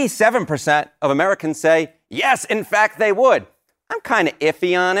 87% of Americans say, yes, in fact, they would. I'm kind of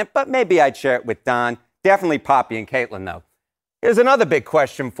iffy on it, but maybe I'd share it with Don. Definitely Poppy and Caitlin, though. Here's another big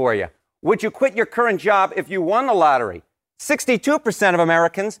question for you. Would you quit your current job if you won the lottery? 62% of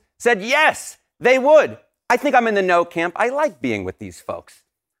Americans said yes, they would. I think I'm in the no camp. I like being with these folks.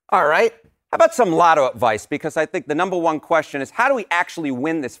 All right. How about some lotto advice? Because I think the number one question is, how do we actually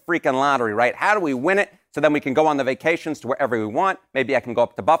win this freaking lottery, right? How do we win it so then we can go on the vacations to wherever we want? Maybe I can go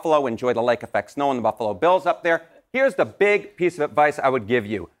up to Buffalo, enjoy the lake effect snow and the Buffalo Bills up there. Here's the big piece of advice I would give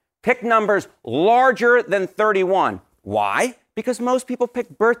you. Pick numbers larger than 31. Why? Because most people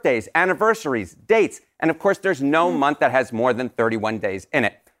pick birthdays, anniversaries, dates, and of course there's no month that has more than 31 days in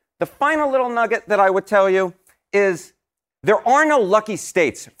it. The final little nugget that I would tell you is there are no lucky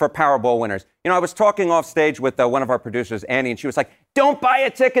states for Powerball winners. I was talking off stage with one of our producers, Annie, and she was like, don't buy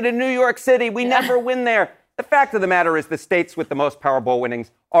a ticket in New York City. We never win there. The fact of the matter is the states with the most Powerball winnings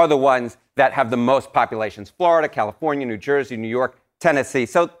are the ones that have the most populations. Florida, California, New Jersey, New York, Tennessee.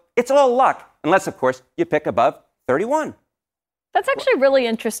 So it's all luck, unless, of course, you pick above 31. That's actually really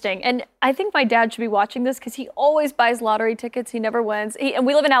interesting. And I think my dad should be watching this because he always buys lottery tickets. He never wins. And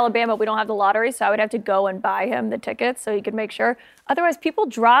we live in Alabama. We don't have the lottery, so I would have to go and buy him the tickets so he could make sure. Otherwise, people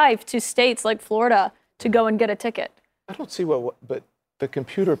drive to states like Florida to go and get a ticket. I don't see but the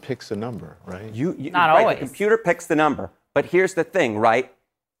computer picks a number, right? Not always. The computer picks the number. But here's the thing, right?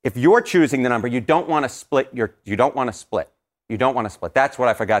 If you're choosing the number, you don't want to split. You don't want to split. That's what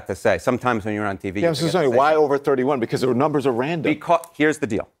I forgot to say. Sometimes when you're on TV, I'm just saying, why over 31? Because the numbers are random. Because here's the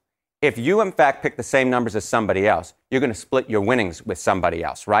deal. If you, in fact, pick the same numbers as somebody else, you're going to split your winnings with somebody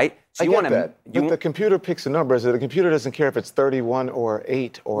else, right? So you want that. But the computer picks the numbers. The computer doesn't care if it's 31 or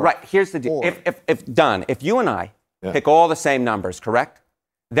 8 or Right. Here's the deal. If you and I pick all the same numbers, correct?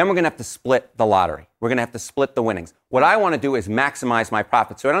 Then we're going to have to split the lottery. We're going to have to split the winnings. What I want to do is maximize my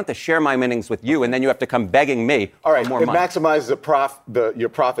profit. So I don't have to share my winnings with you, and then you have to come begging me for more money. It maximizes your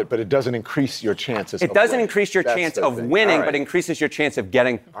profit, but it doesn't increase your chances. It doesn't increase your chance of winning, but increases your chance of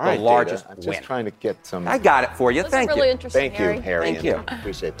getting the largest win. I'm just trying to get some. I got it for you. Thank you. Really interesting, Thank you, Harry. Thank you.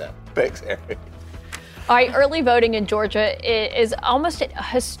 Appreciate that. Thanks, Harry. All right, early voting in Georgia is almost at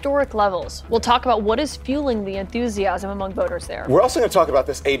historic levels. We'll talk about what is fueling the enthusiasm among voters there. We're also going to talk about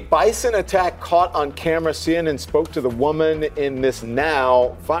this. A bison attack caught on camera. CNN spoke to the woman in this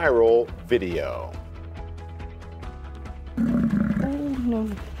now viral video.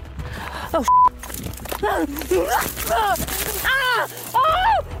 Oh,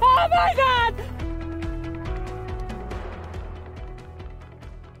 oh my God!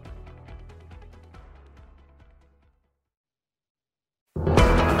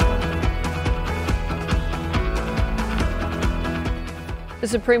 The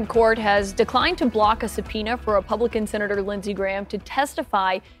Supreme Court has declined to block a subpoena for Republican Senator Lindsey Graham to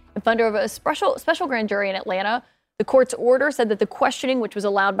testify in front of a special grand jury in Atlanta. The court's order said that the questioning, which was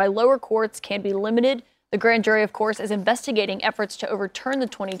allowed by lower courts, can be limited. The grand jury, of course, is investigating efforts to overturn the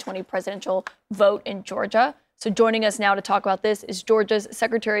 2020 presidential vote in Georgia. So joining us now to talk about this is Georgia's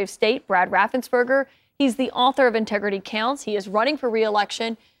Secretary of State, Brad Raffensperger. He's the author of Integrity Counts. He is running for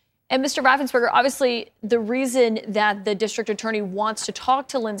re-election. And Mr. Raffensperger, obviously, the reason that the district attorney wants to talk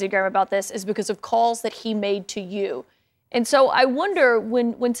to Lindsey Graham about this is because of calls that he made to you. And so I wonder,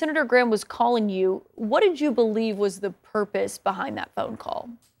 when Senator Graham was calling you, what did you believe was the purpose behind that phone call?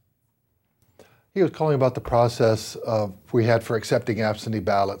 He was calling about the process we had for accepting absentee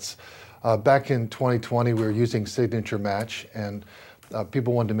ballots. Back in 2020, we were using signature match, and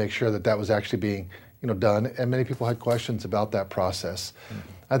people wanted to make sure that that was actually being done, and many people had questions about that process.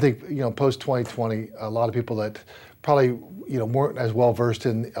 I think, post-2020, a lot of people that probably, weren't as well versed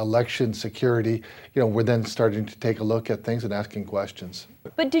in election security, were then starting to take a look at things and asking questions.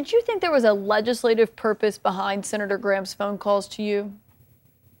 But did you think there was a legislative purpose behind Senator Graham's phone calls to you?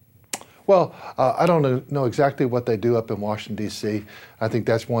 Well, I don't know exactly what they do up in Washington, D.C. I think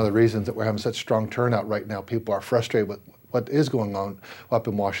that's one of the reasons that we're having such strong turnout right now. People are frustrated with what is going on up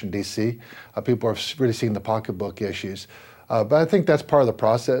in Washington, D.C. People are really seeing the pocketbook issues. But I think that's part of the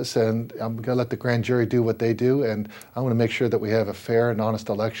process, and I'm going to let the grand jury do what they do, and I want to make sure that we have a fair and honest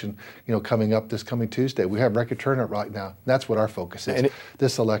election, coming up this coming Tuesday. We have record turnout right now. That's what our focus is,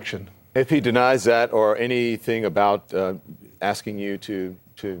 this election. If he denies that or anything about asking you to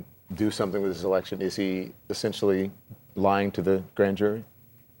do something with this election, is he essentially lying to the grand jury?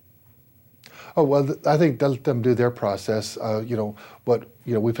 Oh, well, I think let them do their process.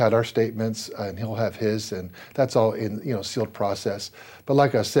 We've had our statements, and he'll have his, and that's all in, sealed process. But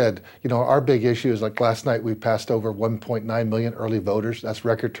like I said, our big issue is, like last night, we passed over 1.9 million early voters. That's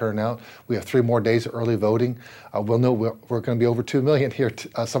record turnout. We have 3 more days of early voting. We'll know we're going to be over 2 million here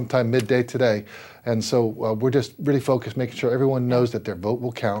sometime midday today. And so we're just really focused, making sure everyone knows that their vote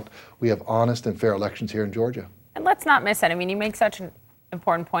will count. We have honest and fair elections here in Georgia. And let's not miss it. I mean, you make such an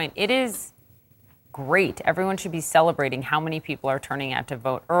important point. It is great. Everyone should be celebrating how many people are turning out to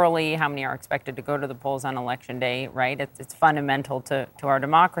vote early, how many are expected to go to the polls on Election Day, right? It's fundamental to our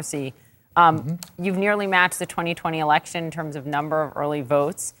democracy. You've nearly matched the 2020 election in terms of number of early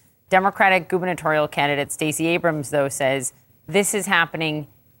votes. Democratic gubernatorial candidate Stacey Abrams, though, says this is happening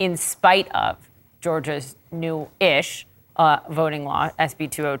in spite of Georgia's new-ish voting law,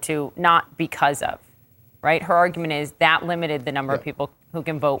 SB 202, not because of, right? Her argument is that limited the number of people who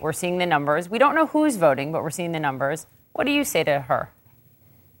can vote. We're seeing the numbers. We don't know who's voting, but we're seeing the numbers. What do you say to her?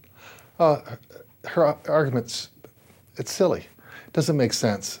 Her argument's, it's silly. It doesn't make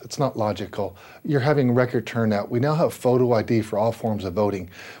sense. It's not logical. You're having record turnout. We now have photo ID for all forms of voting.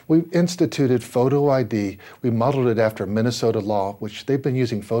 We instituted photo ID. We modeled it after Minnesota law, which they've been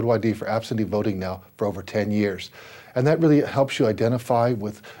using photo ID for absentee voting now for over 10 years. And that really helps you identify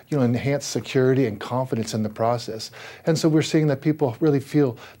with, enhanced security and confidence in the process. And so we're seeing that people really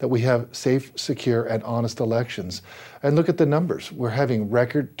feel that we have safe, secure, and honest elections. And look at the numbers. We're having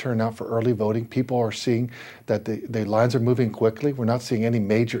record turnout for early voting. People are seeing that the lines are moving quickly. We're not seeing any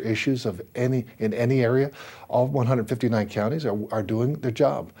major issues in any area. All 159 counties are doing their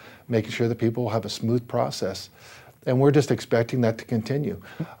job, making sure that people have a smooth process. And we're just expecting that to continue.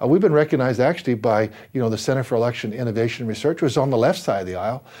 We've been recognized actually by, the Center for Election Innovation and Research, which is on the left side of the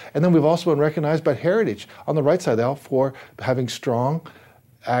aisle. And then we've also been recognized by Heritage on the right side of the aisle for having strong,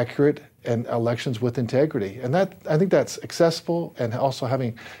 accurate, and elections with integrity. And that, I think that's accessible, and also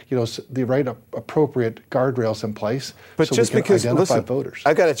having, the right appropriate guardrails in place, but so just we can because, identify listen, voters.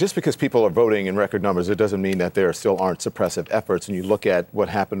 I got it. Just because people are voting in record numbers, it doesn't mean that there still aren't suppressive efforts. And you look at what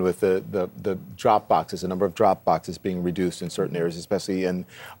happened with the drop boxes, the number of drop boxes being reduced in certain areas, especially in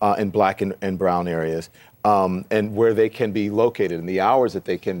black and brown areas. And where they can be located and the hours that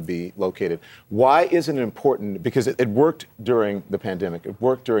they can be located. Why isn't it important? Because it worked during the pandemic. It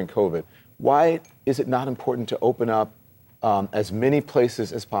worked during COVID. Why is it not important to open up as many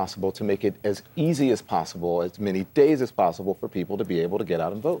places as possible to make it as easy as possible, as many days as possible for people to be able to get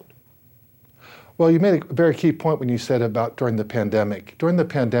out and vote? Well, you made a very key point when you said about during the pandemic. During the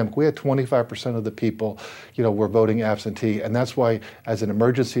pandemic, we had 25% of the people, were voting absentee, and that's why, as an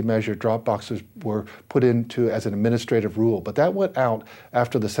emergency measure, drop boxes were put into as an administrative rule. But that went out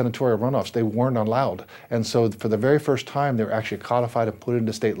after the senatorial runoffs. They weren't allowed, and so for the very first time, they were actually codified and put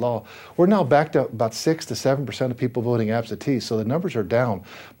into state law. We're now back to about 6 to 7% of people voting absentee, so the numbers are down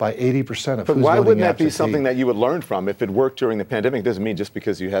by 80% of who's voting absentee. But why wouldn't that be something that you would learn from? If it worked during the pandemic, it doesn't mean just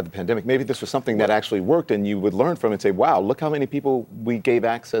because you had the pandemic. Maybe this was something that actually worked and you would learn from it and say, wow, look how many people we gave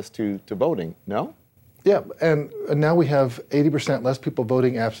access to voting. No? Yeah, and now we have 80% less people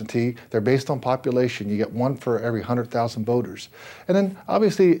voting absentee. They're based on population. You get one for every 100,000 voters. And then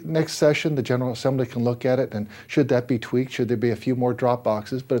obviously next session, the General Assembly can look at it, and should that be tweaked? Should there be a few more drop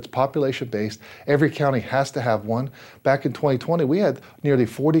boxes? But it's population based. Every county has to have one. Back in 2020, we had nearly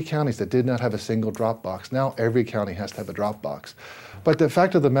 40 counties that did not have a single drop box. Now every county has to have a drop box. But the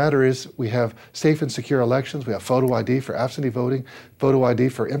fact of the matter is we have safe and secure elections. We have photo ID for absentee voting, photo ID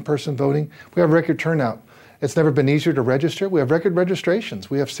for in-person voting. We have record turnout. It's never been easier to register. We have record registrations.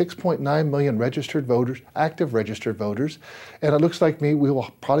 We have 6.9 million registered voters, active registered voters. And it looks like we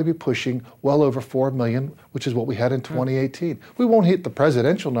will probably be pushing well over 4 million, which is what we had in 2018. We won't hit the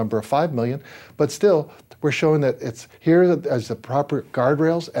presidential number of 5 million, but still, we're showing that it's here as the proper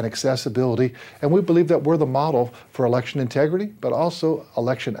guardrails and accessibility. And we believe that we're the model for election integrity, but also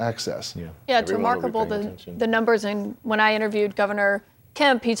election access. Yeah, it's remarkable the numbers. And when I interviewed Governor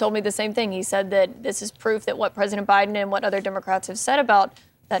Kemp, he told me the same thing. He said that this is proof that what President Biden and what other Democrats have said about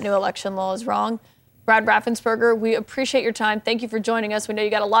that new election law is wrong. Brad Raffensperger, we appreciate your time. Thank you for joining us. We know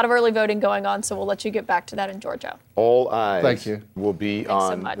you got a lot of early voting going on, so we'll let you get back to that in Georgia. All eyes Thank you. will be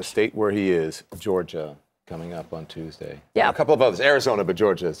on the state where he is, Georgia, coming up on Tuesday. Yeah. A couple of others, Arizona, but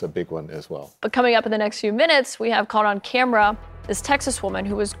Georgia is a big one as well. But coming up in the next few minutes, we have caught on camera this Texas woman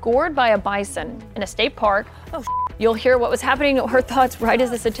who was gored by a bison in a state park. Oh, you'll hear what was happening, her thoughts right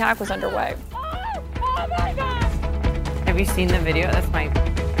as this attack was underway. Oh my God! Have you seen the video? This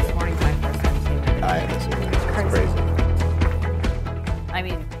morning's my first time seeing the video. I haven't seen it. It's crazy. I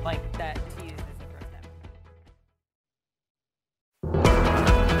mean, like that to use as the first time.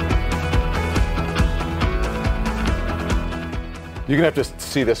 You're gonna have to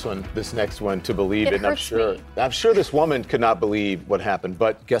see this next one, to believe it. And I'm sure this woman could not believe what happened.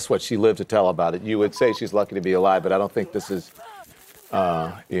 But guess what? She lived to tell about it. You would say she's lucky to be alive, but I don't think this is,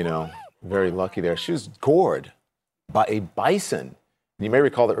 very lucky there. She was gored by a bison. You may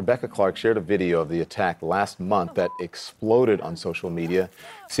recall that Rebecca Clark shared a video of the attack last month that exploded on social media.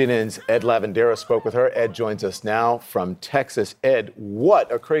 CNN's Ed Lavandera spoke with her. Ed joins us now from Texas. Ed,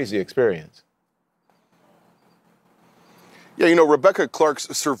 what a crazy experience. Yeah, Rebecca Clark's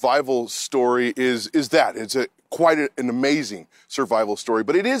survival story is that. It's quite an amazing survival story,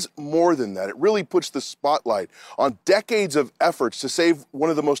 but it is more than that. It really puts the spotlight on decades of efforts to save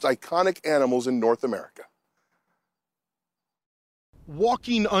one of the most iconic animals in North America.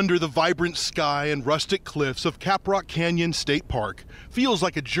 Walking under the vibrant sky and rustic cliffs of Caprock Canyon State Park feels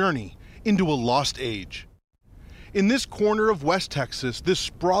like a journey into a lost age. In this corner of West Texas, this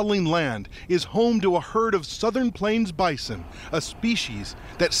sprawling land is home to a herd of southern plains bison, a species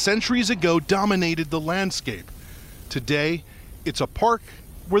that centuries ago dominated the landscape. Today, it's a park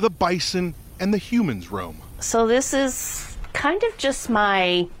where the bison and the humans roam. So this is kind of just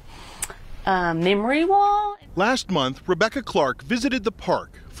my memory wall. Last month, Rebecca Clark visited the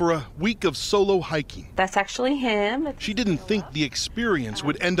park for a week of solo hiking. That's actually him. She didn't think the experience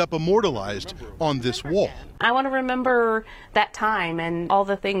would end up immortalized on this wall. I want to remember that time and all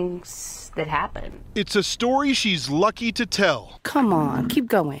the things that happened. It's a story she's lucky to tell. Come on, keep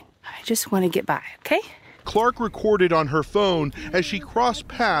going. I just want to get by, okay? Clark recorded on her phone as she crossed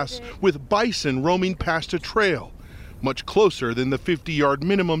paths with bison roaming past a trail, much closer than the 50-yard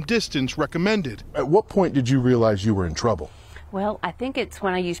minimum distance recommended. At what point did you realize you were in trouble? Well, I think it's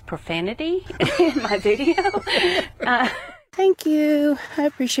when I use profanity in my video. Thank you. I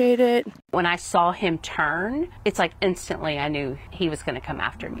appreciate it. When I saw him turn, it's like instantly I knew he was going to come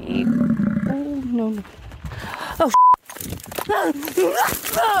after me. Oh, no. Oh, oh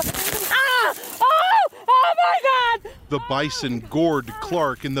my God! The bison gored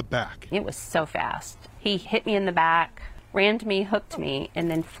Clark in the back. It was so fast. He hit me in the back, rammed me, hooked me,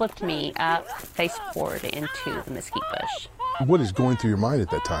 and then flipped me up face forward into the mesquite bush. What is going through your mind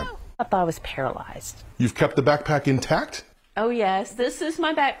at that time? I thought I was paralyzed. You've kept the backpack intact? Oh, yes. This is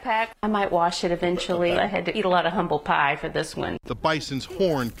my backpack. I might wash it eventually. I had to eat a lot of humble pie for this one. The bison's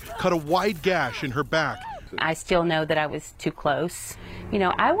horn cut a wide gash in her back. I still know that I was too close.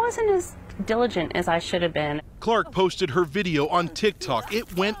 I wasn't as diligent as I should have been. Clark posted her video on TikTok.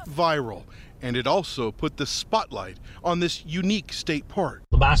 It went viral. And it also put the spotlight on this unique state park.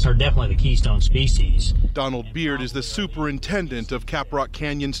 The bison are definitely the keystone species. Donald Beard is the superintendent of Caprock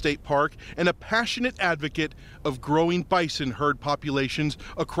Canyon State Park and a passionate advocate of growing bison herd populations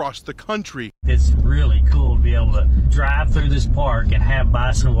across the country. It's really cool to be able to drive through this park and have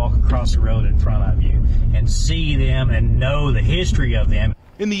bison walk across the road in front of you and see them and know the history of them.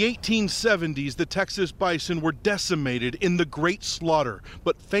 In the 1870s, the Texas bison were decimated in the Great Slaughter,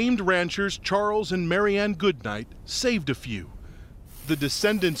 but famed ranchers Charles and Marianne Goodnight saved a few. the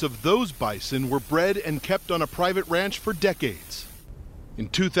descendants of those bison were bred and kept on a private ranch for decades. In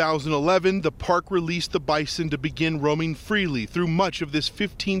 2011, the park released the bison to begin roaming freely through much of this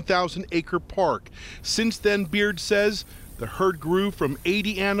 15,000-acre park. Since then, Beard says, the herd grew from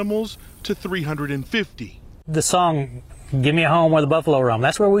 80 animals to 350. The song, "Give Me a Home Where the Buffalo Roam,"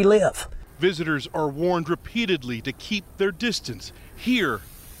 that's where we live. Visitors are warned repeatedly to keep their distance. Here,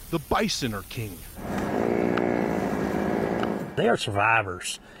 the bison are king. They are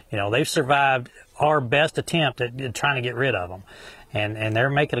survivors. You know, they've survived our best attempt at trying to get rid of them. And they're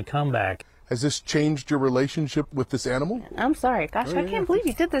making a comeback. Has this changed your relationship with this animal? I'm sorry. Gosh, I can't believe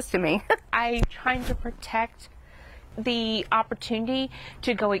you did this to me. I'm trying to protect the opportunity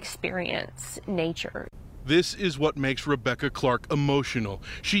to go experience nature. This is what makes Rebecca Clark emotional.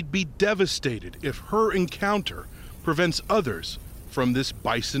 She'd be devastated if her encounter prevents others from this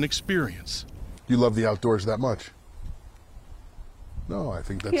bison experience. You love the outdoors that much? No, I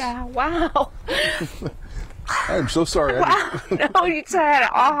think that's... Yeah, wow. I'm so sorry. Wow. No, you just had an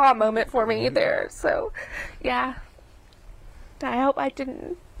aha moment for me there. So, yeah. I hope I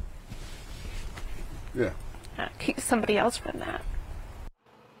didn't keep somebody else from that.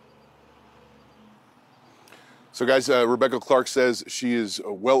 So, guys, Rebecca Clark says she is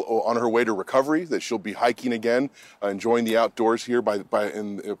well on her way to recovery, that she'll be hiking again, enjoying the outdoors here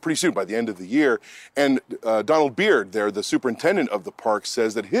pretty soon, by the end of the year. And Donald Beard, there, the superintendent of the park,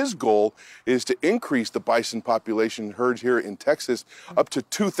 says that his goal is to increase the bison population herds here in Texas up to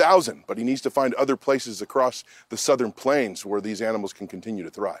 2,000. But he needs to find other places across the southern plains where these animals can continue to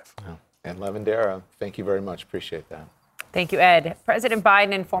thrive. Oh. And Lavendera, thank you very much. Appreciate that. Thank you, Ed. President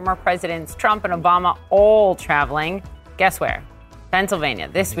Biden and former Presidents Trump and Obama all traveling. Guess where? Pennsylvania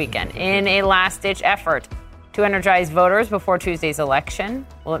this weekend in a last-ditch effort to energize voters before Tuesday's election.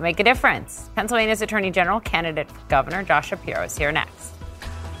 Will it make a difference? Pennsylvania's Attorney General candidate for governor Josh Shapiro is here next.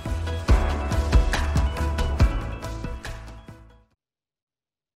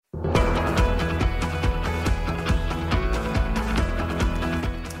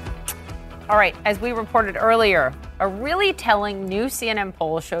 All right, as we reported earlier, a really telling new CNN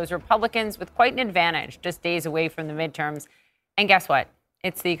poll shows Republicans with quite an advantage just days away from the midterms. And guess what?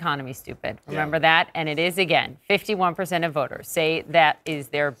 It's the economy, stupid. Remember that? And it is again. 51% of voters say that is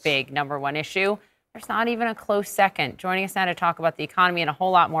their big number one issue. There's not even a close second. Joining us now to talk about the economy and a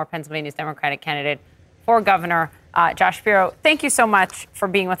whole lot more, Pennsylvania's Democratic candidate for governor, Josh Shapiro. Thank you so much for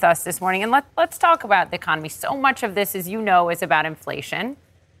being with us this morning. And let's talk about the economy. So much of this, as you know, is about inflation.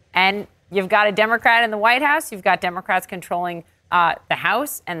 And you've got a Democrat in the White House. You've got Democrats controlling the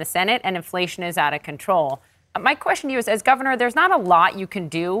House and the Senate, and inflation is out of control. My question to you is, as governor, there's not a lot you can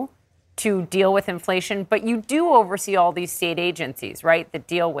do to deal with inflation, but you do oversee all these state agencies, right, that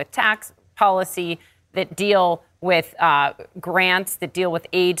deal with tax policy, that deal with grants, that deal with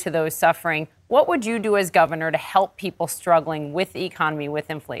aid to those suffering. What would you do as governor to help people struggling with the economy, with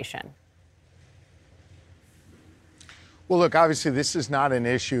inflation? Well, look, obviously, this is not an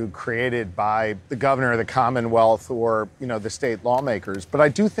issue created by the governor of the Commonwealth or, the state lawmakers. But I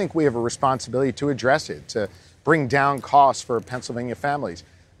do think we have a responsibility to address it, to bring down costs for Pennsylvania families.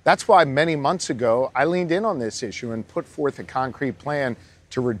 That's why many months ago, I leaned in on this issue and put forth a concrete plan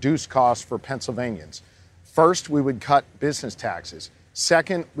to reduce costs for Pennsylvanians. First, we would cut business taxes.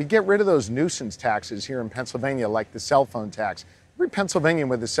 Second, we get rid of those nuisance taxes here in Pennsylvania, like the cell phone tax. Every Pennsylvanian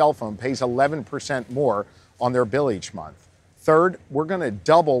with a cell phone pays 11% more on their bill each month. Third, we're going to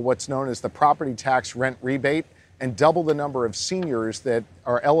double what's known as the property tax rent rebate and double the number of seniors that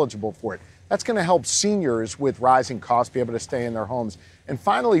are eligible for it. That's going to help seniors with rising costs be able to stay in their homes. And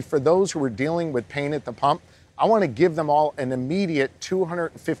finally, for those who are dealing with pain at the pump, I want to give them all an immediate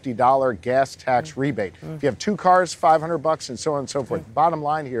 $250 gas tax rebate. If you have two cars, $500 and so on and so forth. The bottom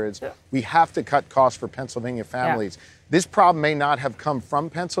line here is we have to cut costs for Pennsylvania families. This problem may not have come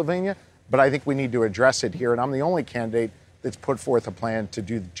from Pennsylvania, but I think we need to address it here. And I'm the only candidate that's put forth a plan to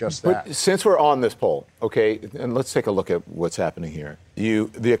do just that. But since we're on this poll, okay, and let's take a look at what's happening here.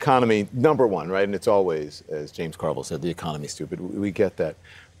 The economy, number one, right? And it's always, as James Carville said, the economy's stupid. We get that.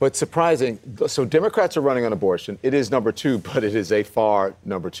 But surprising, so Democrats are running on abortion. It is number two, but it is a far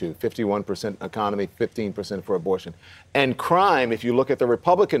number two. 51% economy, 15% for abortion. And crime, if you look at the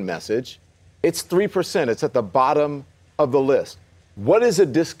Republican message, it's 3%. It's at the bottom of the list. What is a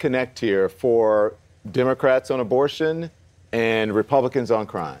disconnect here for Democrats on abortion and Republicans on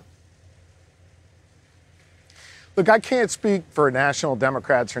crime? Look, I can't speak for national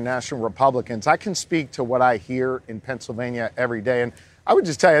Democrats or national Republicans. I can speak to what I hear in Pennsylvania every day. And I would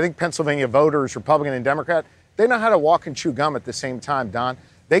just tell you, I think Pennsylvania voters, Republican and Democrat, they know how to walk and chew gum at the same time, Don.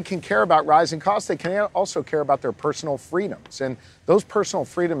 they can care about rising costs. They can also care about their personal freedoms. And those personal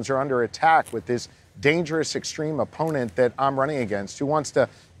freedoms are under attack with this dangerous, extreme opponent that I'm running against who wants to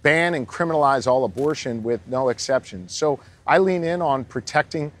ban and criminalize all abortion with no exceptions. So I lean in on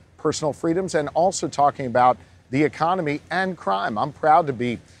protecting personal freedoms and also talking about the economy and crime. I'm proud to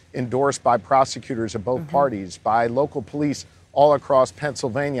be endorsed by prosecutors of both parties, by local police all across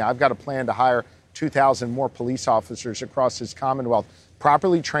Pennsylvania. I've got a plan to hire 2,000 more police officers across this Commonwealth,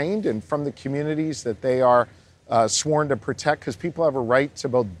 properly trained and from the communities that they are sworn to protect, because people have a right to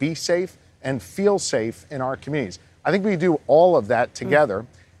both be safe and feel safe in our communities. I think we do all of that together,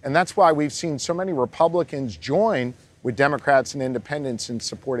 and that's why we've seen so many Republicans join with Democrats and independents in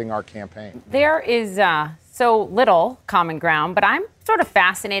supporting our campaign. There is so little common ground, but I'm sort of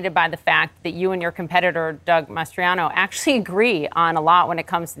fascinated by the fact that you and your competitor, Doug Mastriano, actually agree on a lot when it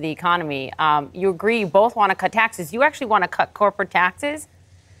comes to the economy. You agree you both want to cut taxes. You actually want to cut corporate taxes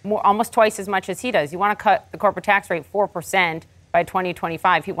almost twice as much as he does. You want to cut the corporate tax rate 4% by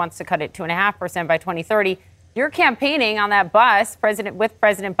 2025. He wants to cut it 2.5% by 2030. You're campaigning on that bus with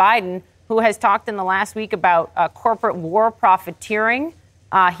President Biden, who has talked in the last week about corporate war profiteering.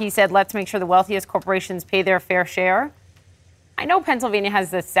 He said, let's make sure the wealthiest corporations pay their fair share. I know Pennsylvania has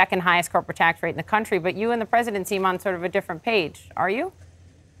the second highest corporate tax rate in the country, but you and the president seem on sort of a different page. Are you?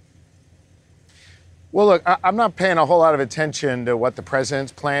 Well, look, I'm not paying a whole lot of attention to what the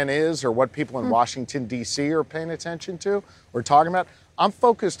president's plan is or what people in Washington, D.C. are paying attention to or talking about. I'm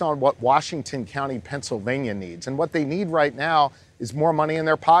focused on what Washington County, Pennsylvania needs. And what they need right now is more money in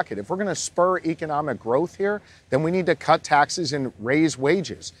their pocket. If we're going to spur economic growth here, then we need to cut taxes and raise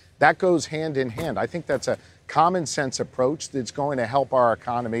wages. That goes hand in hand. I think that's a common sense approach that's going to help our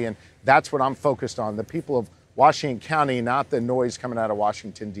economy. And that's what I'm focused on, the people of Washington County, not the noise coming out of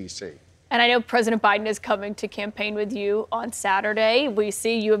Washington, D.C. And I know President Biden is coming to campaign with you on Saturday. We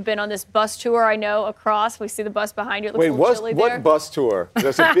see you have been on this bus tour, I know, across. We see the bus behind you. It looks a little chilly there. What bus tour?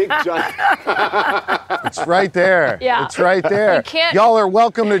 There's a big giant. It's right there. Yeah. It's right there. Y'all are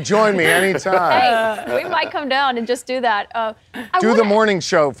welcome to join me anytime. Hey, we might come down and just do that. Do the morning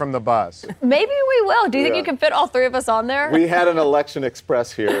show from the bus. Maybe we will. Do you think you can fit all three of us on there? We had an election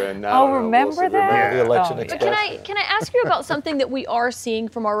express here, and now remember that? Remember the election express? But can I ask you about something that we are seeing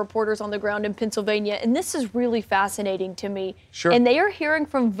from our reporters on the ground in Pennsylvania? And this is really fascinating to me. Sure. And they are hearing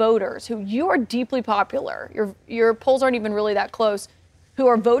from voters who you are deeply popular. Your polls aren't even really that close, who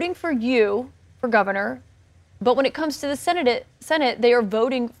are voting for you for governor. But when it comes to the Senate, they are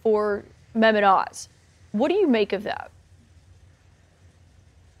voting for Mehmet Oz. What do you make of that?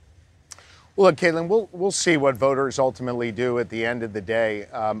 Well, look, Caitlin, we'll see what voters ultimately do at the end of the day.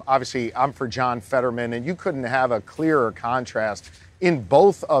 Obviously, I'm for John Fetterman, and you couldn't have a clearer contrast in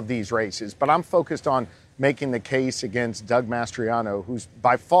both of these races. But I'm focused on making the case against Doug Mastriano, who's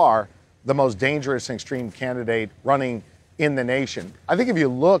by far the most dangerous and extreme candidate running in the nation. I think if you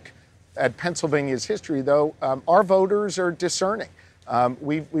look at Pennsylvania's history, though, our voters are discerning.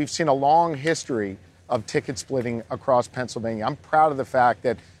 We've seen a long history of ticket splitting across Pennsylvania. I'm proud of the fact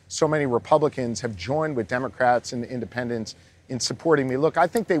that so many Republicans have joined with Democrats and independents in supporting me. Look, I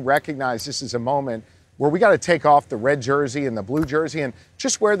think they recognize this is a moment where we got to take off the red jersey and the blue jersey and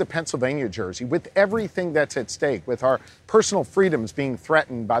just wear the Pennsylvania jersey with everything that's at stake, with our personal freedoms being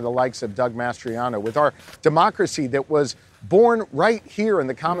threatened by the likes of Doug Mastriano, with our democracy that was born right here in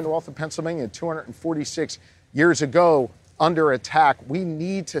the Commonwealth of Pennsylvania 246 years ago under attack. We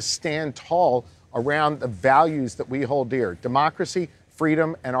need to stand tall around the values that we hold dear: democracy,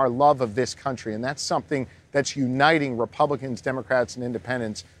 freedom, and our love of this country. And that's something that's uniting Republicans, Democrats, and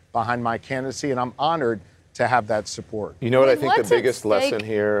independents behind my candidacy, and I'm honored to have that support. You know what I think the biggest lesson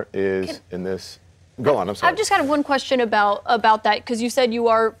here is in this? Go on, I'm sorry. I've just got one question about that, because you said you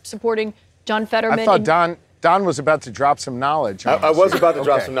are supporting John Fetterman. I thought Don was about to drop some knowledge. I was about to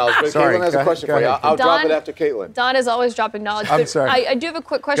drop some knowledge, but Sorry, Caitlin has a question for you. I'll drop it after Caitlin. Don is always dropping knowledge. I'm sorry. I do have a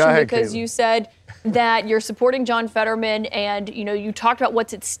quick question because Caitlin. you said that you're supporting John Fetterman, and you talked about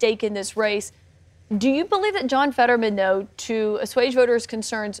what's at stake in this race. Do you believe that John Fetterman, though, to assuage voters'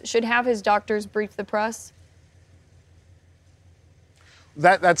 concerns, should have his doctors brief the press?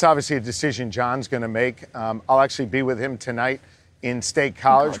 That's obviously a decision John's going to make. I'll actually be with him tonight in State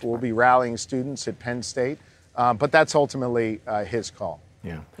College. We'll be rallying students at Penn State. But that's ultimately his call.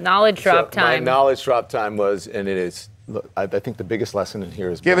 Yeah. Knowledge drop time. My knowledge drop time was, and it is, look, I think the biggest lesson in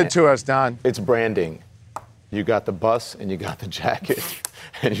here is Give it to us, Don. It's branding. You got the bus and you got the jacket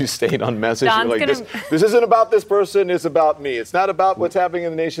and you stayed on message. You're like, this isn't about this person, it's about me. It's not about what's happening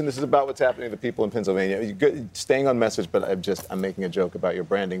in the nation, this is about what's happening to the people in Pennsylvania. You're good, staying on message, but I'm making a joke about your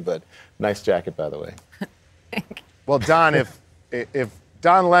branding, but nice jacket, by the way. Well, Don, if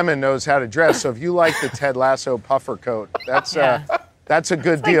Don Lemon knows how to dress, so if you like the Ted Lasso puffer coat, that's a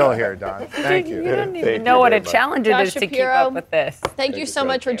good deal here, Don. Thank you. You don't even know what a challenge it is to keep up with this. Thank you so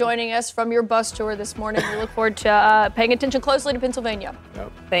much for joining us from your bus tour this morning. We look forward to paying attention closely to Pennsylvania.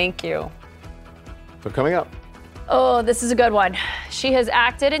 Yep. Thank you. So coming up. Oh, this is a good one. She has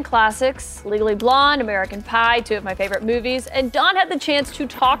acted in classics, Legally Blonde, American Pie, two of my favorite movies, and Don had the chance to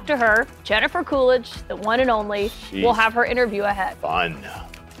talk to her, Jennifer Coolidge, the one and only. Jeez. We'll have her interview ahead. Fun.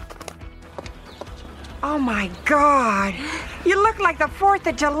 Oh my God, you look like the 4th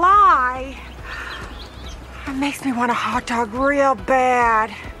of July. It makes me want a hot dog real bad.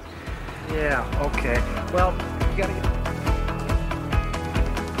 Yeah, okay. Well, you gotta get...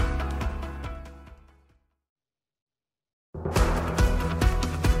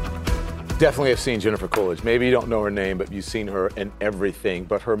 Definitely have seen Jennifer Coolidge. Maybe you don't know her name, but you've seen her in everything.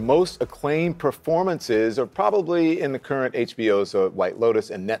 But her most acclaimed performances are probably in the current HBO's White Lotus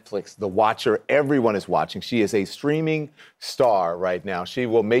and Netflix, The Watcher. Everyone is watching. She is a streaming star right now. She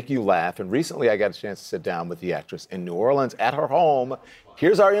will make you laugh. And recently I got a chance to sit down with the actress in New Orleans at her home.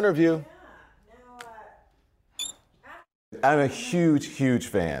 Here's our interview. I'm a huge, huge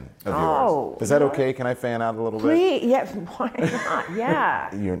fan of yours. Is that okay? Can I fan out a little bit? Please, yeah, why not?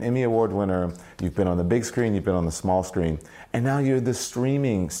 Yeah. You're an Emmy Award winner. You've been on the big screen, you've been on the small screen, and now you're the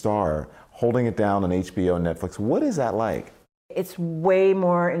streaming star holding it down on HBO and Netflix. What is that like? It's way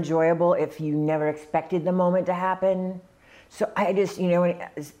more enjoyable if you never expected the moment to happen. So I just,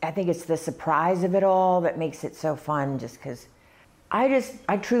 I think it's the surprise of it all that makes it so fun, just because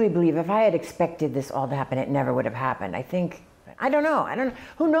I truly believe if I had expected this all to happen, it never would have happened. I don't know,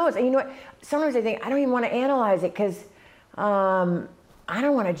 who knows? And you know what, sometimes I think, I don't even want to analyze it because I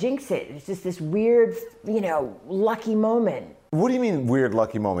don't want to jinx it. It's just this weird, lucky moment. What do you mean weird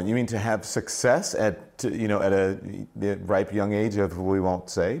lucky moment? You mean to have success at a ripe young age of who we won't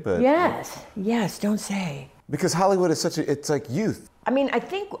say, but... Yes, don't say. Because Hollywood is it's like youth. I mean, I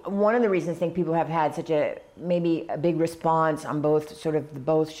think one of the reasons I think people have had such maybe a big response on both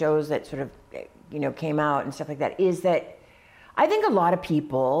shows that sort of, came out and stuff like that is that I think a lot of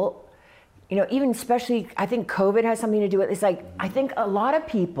people, even especially, I think COVID has something to do with it. It's like, I think a lot of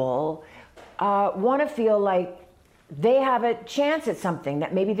people want to feel like they have a chance at something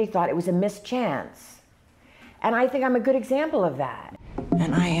that maybe they thought it was a missed chance. And I think I'm a good example of that.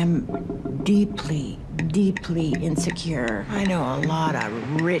 And I am deeply, deeply insecure. I know a lot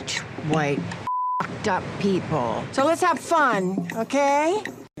of rich, white, f***ed up people. So let's have fun, okay?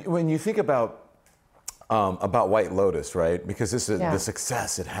 When you think about White Lotus, right? Because this is the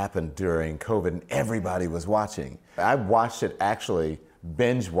success, it happened during COVID and everybody was watching. I watched it, actually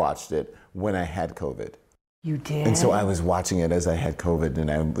binge watched it when I had COVID. You did? And so I was watching it as I had COVID, and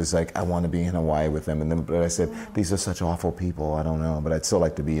I was like, I want to be in Hawaii with them. And then, but I said, these are such awful people. I don't know, but I'd still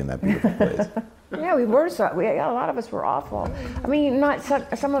like to be in that beautiful place. Yeah, a lot of us were awful. I mean,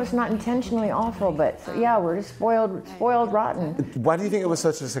 some of us not intentionally awful, but we're just spoiled rotten. Why do you think it was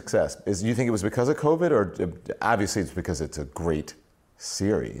such a success? Do you think it was because of COVID, or obviously it's because it's a great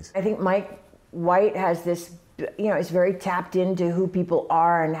series? I think Mike White has this, is very tapped into who people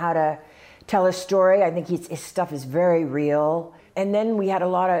are and how to tell a story. I think his stuff is very real. And then we had a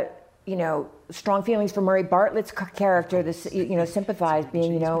lot of, strong feelings for Murray Bartlett's character, this, sympathize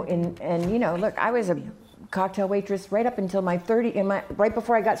being, look, I was a cocktail waitress right up until right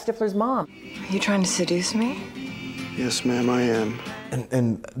before I got Stifler's mom. Are you trying to seduce me? Yes, ma'am, I am.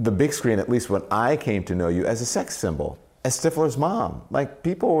 And the big screen, at least when I came to know you, as a sex symbol, as Stifler's mom. Like,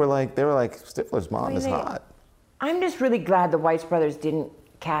 people were like, Stifler's mom is hot. I'm just really glad the Weis brothers didn't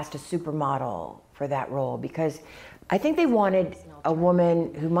cast a supermodel for that role, because I think they wanted a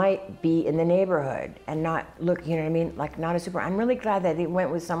woman who might be in the neighborhood and not look, like not a super. I'm really glad that they went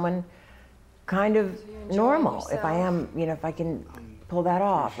with someone kind of normal, if I am, if I can pull that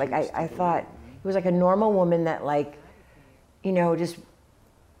off. Like, I thought it was like a normal woman that, like, just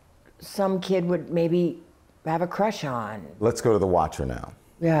some kid would maybe have a crush on. Let's go to The Watcher now.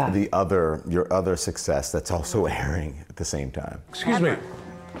 Yeah. Your other success that's also airing at the same time. Excuse me.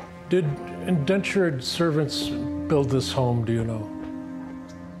 Did indentured servants build this home, do you know?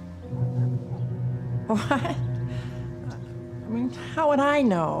 What? I mean, how would I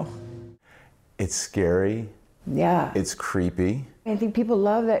know? It's scary. Yeah. It's creepy. I think people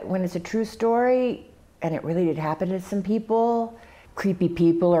love that when it's a true story and it really did happen to some people. Creepy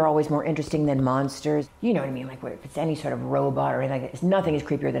people are always more interesting than monsters. You know what I mean? Like, if it's any sort of robot or anything like that, nothing is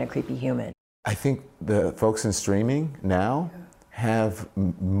creepier than a creepy human. I think the folks in streaming now have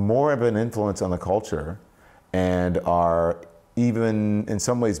more of an influence on the culture and are even in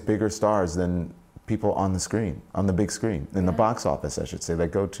some ways bigger stars than people on the screen, on the big screen, in the box office, I should say,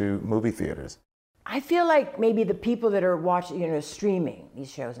 that go to movie theaters. I feel like maybe the people that are watching, streaming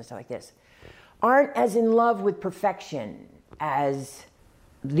these shows and stuff like this, aren't as in love with perfection as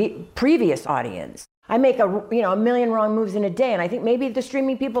the previous audience. I make a million wrong moves in a day, and I think maybe the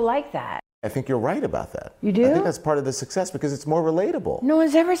streaming people like that. I think you're right about that. You do? I think that's part of the success because it's more relatable. No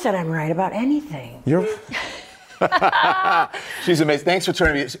one's ever said I'm right about anything. You're... She's amazing. Thanks for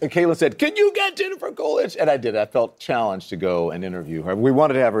turning me. Caitlin said, "Can you get Jennifer Coolidge?" And I did. I felt challenged to go and interview her. We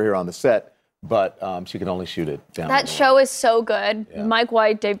wanted to have her here on the set, but she could only shoot it down. That show is so good. Yeah. Mike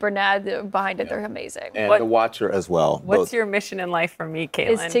White, Dave Burnett, behind it, they're amazing. And The Watcher as well. What's your mission in life for me,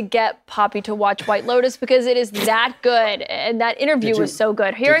 Caitlin? Is to get Poppy to watch White Lotus because it is that good. And that interview was so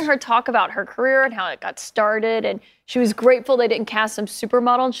good. Hearing her talk about her career and how it got started, and she was grateful they didn't cast some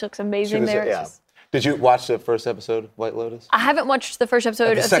supermodel, and she looks amazing there. Yeah. Did you watch the first episode of White Lotus? I haven't watched the first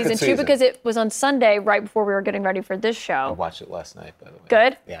episode of season 2 because it was on Sunday right before we were getting ready for this show. I watched it last night, by the way.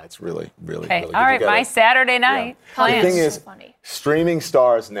 Good? Yeah, it's really, really, okay. really good. All right, my Saturday night plans. The thing is, streaming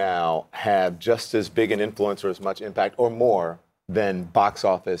stars now have just as big an influence or as much impact or more than box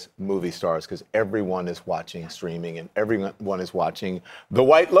office movie stars because everyone is watching streaming and everyone is watching The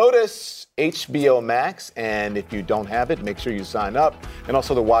White Lotus, HBO Max. And if you don't have it, make sure you sign up. And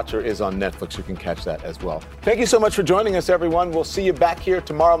also The Watcher is on Netflix. You can catch that as well. Thank you so much for joining us, everyone. We'll see you back here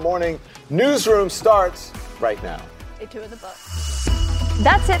tomorrow morning. Newsroom starts right now. Day 2 of the book.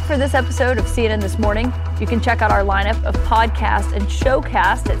 That's it for this episode of CNN This Morning. You can check out our lineup of podcasts and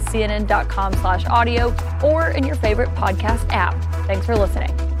showcasts at cnn.com/audio or in your favorite podcast app. Thanks for listening.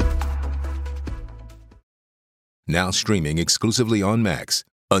 Now streaming exclusively on Max,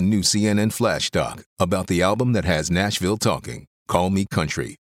 a new CNN flash doc about the album that has Nashville talking, Call Me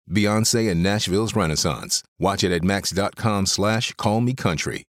Country, Beyoncé and Nashville's Renaissance. Watch it at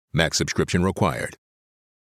max.com/callmecountry. Max subscription required.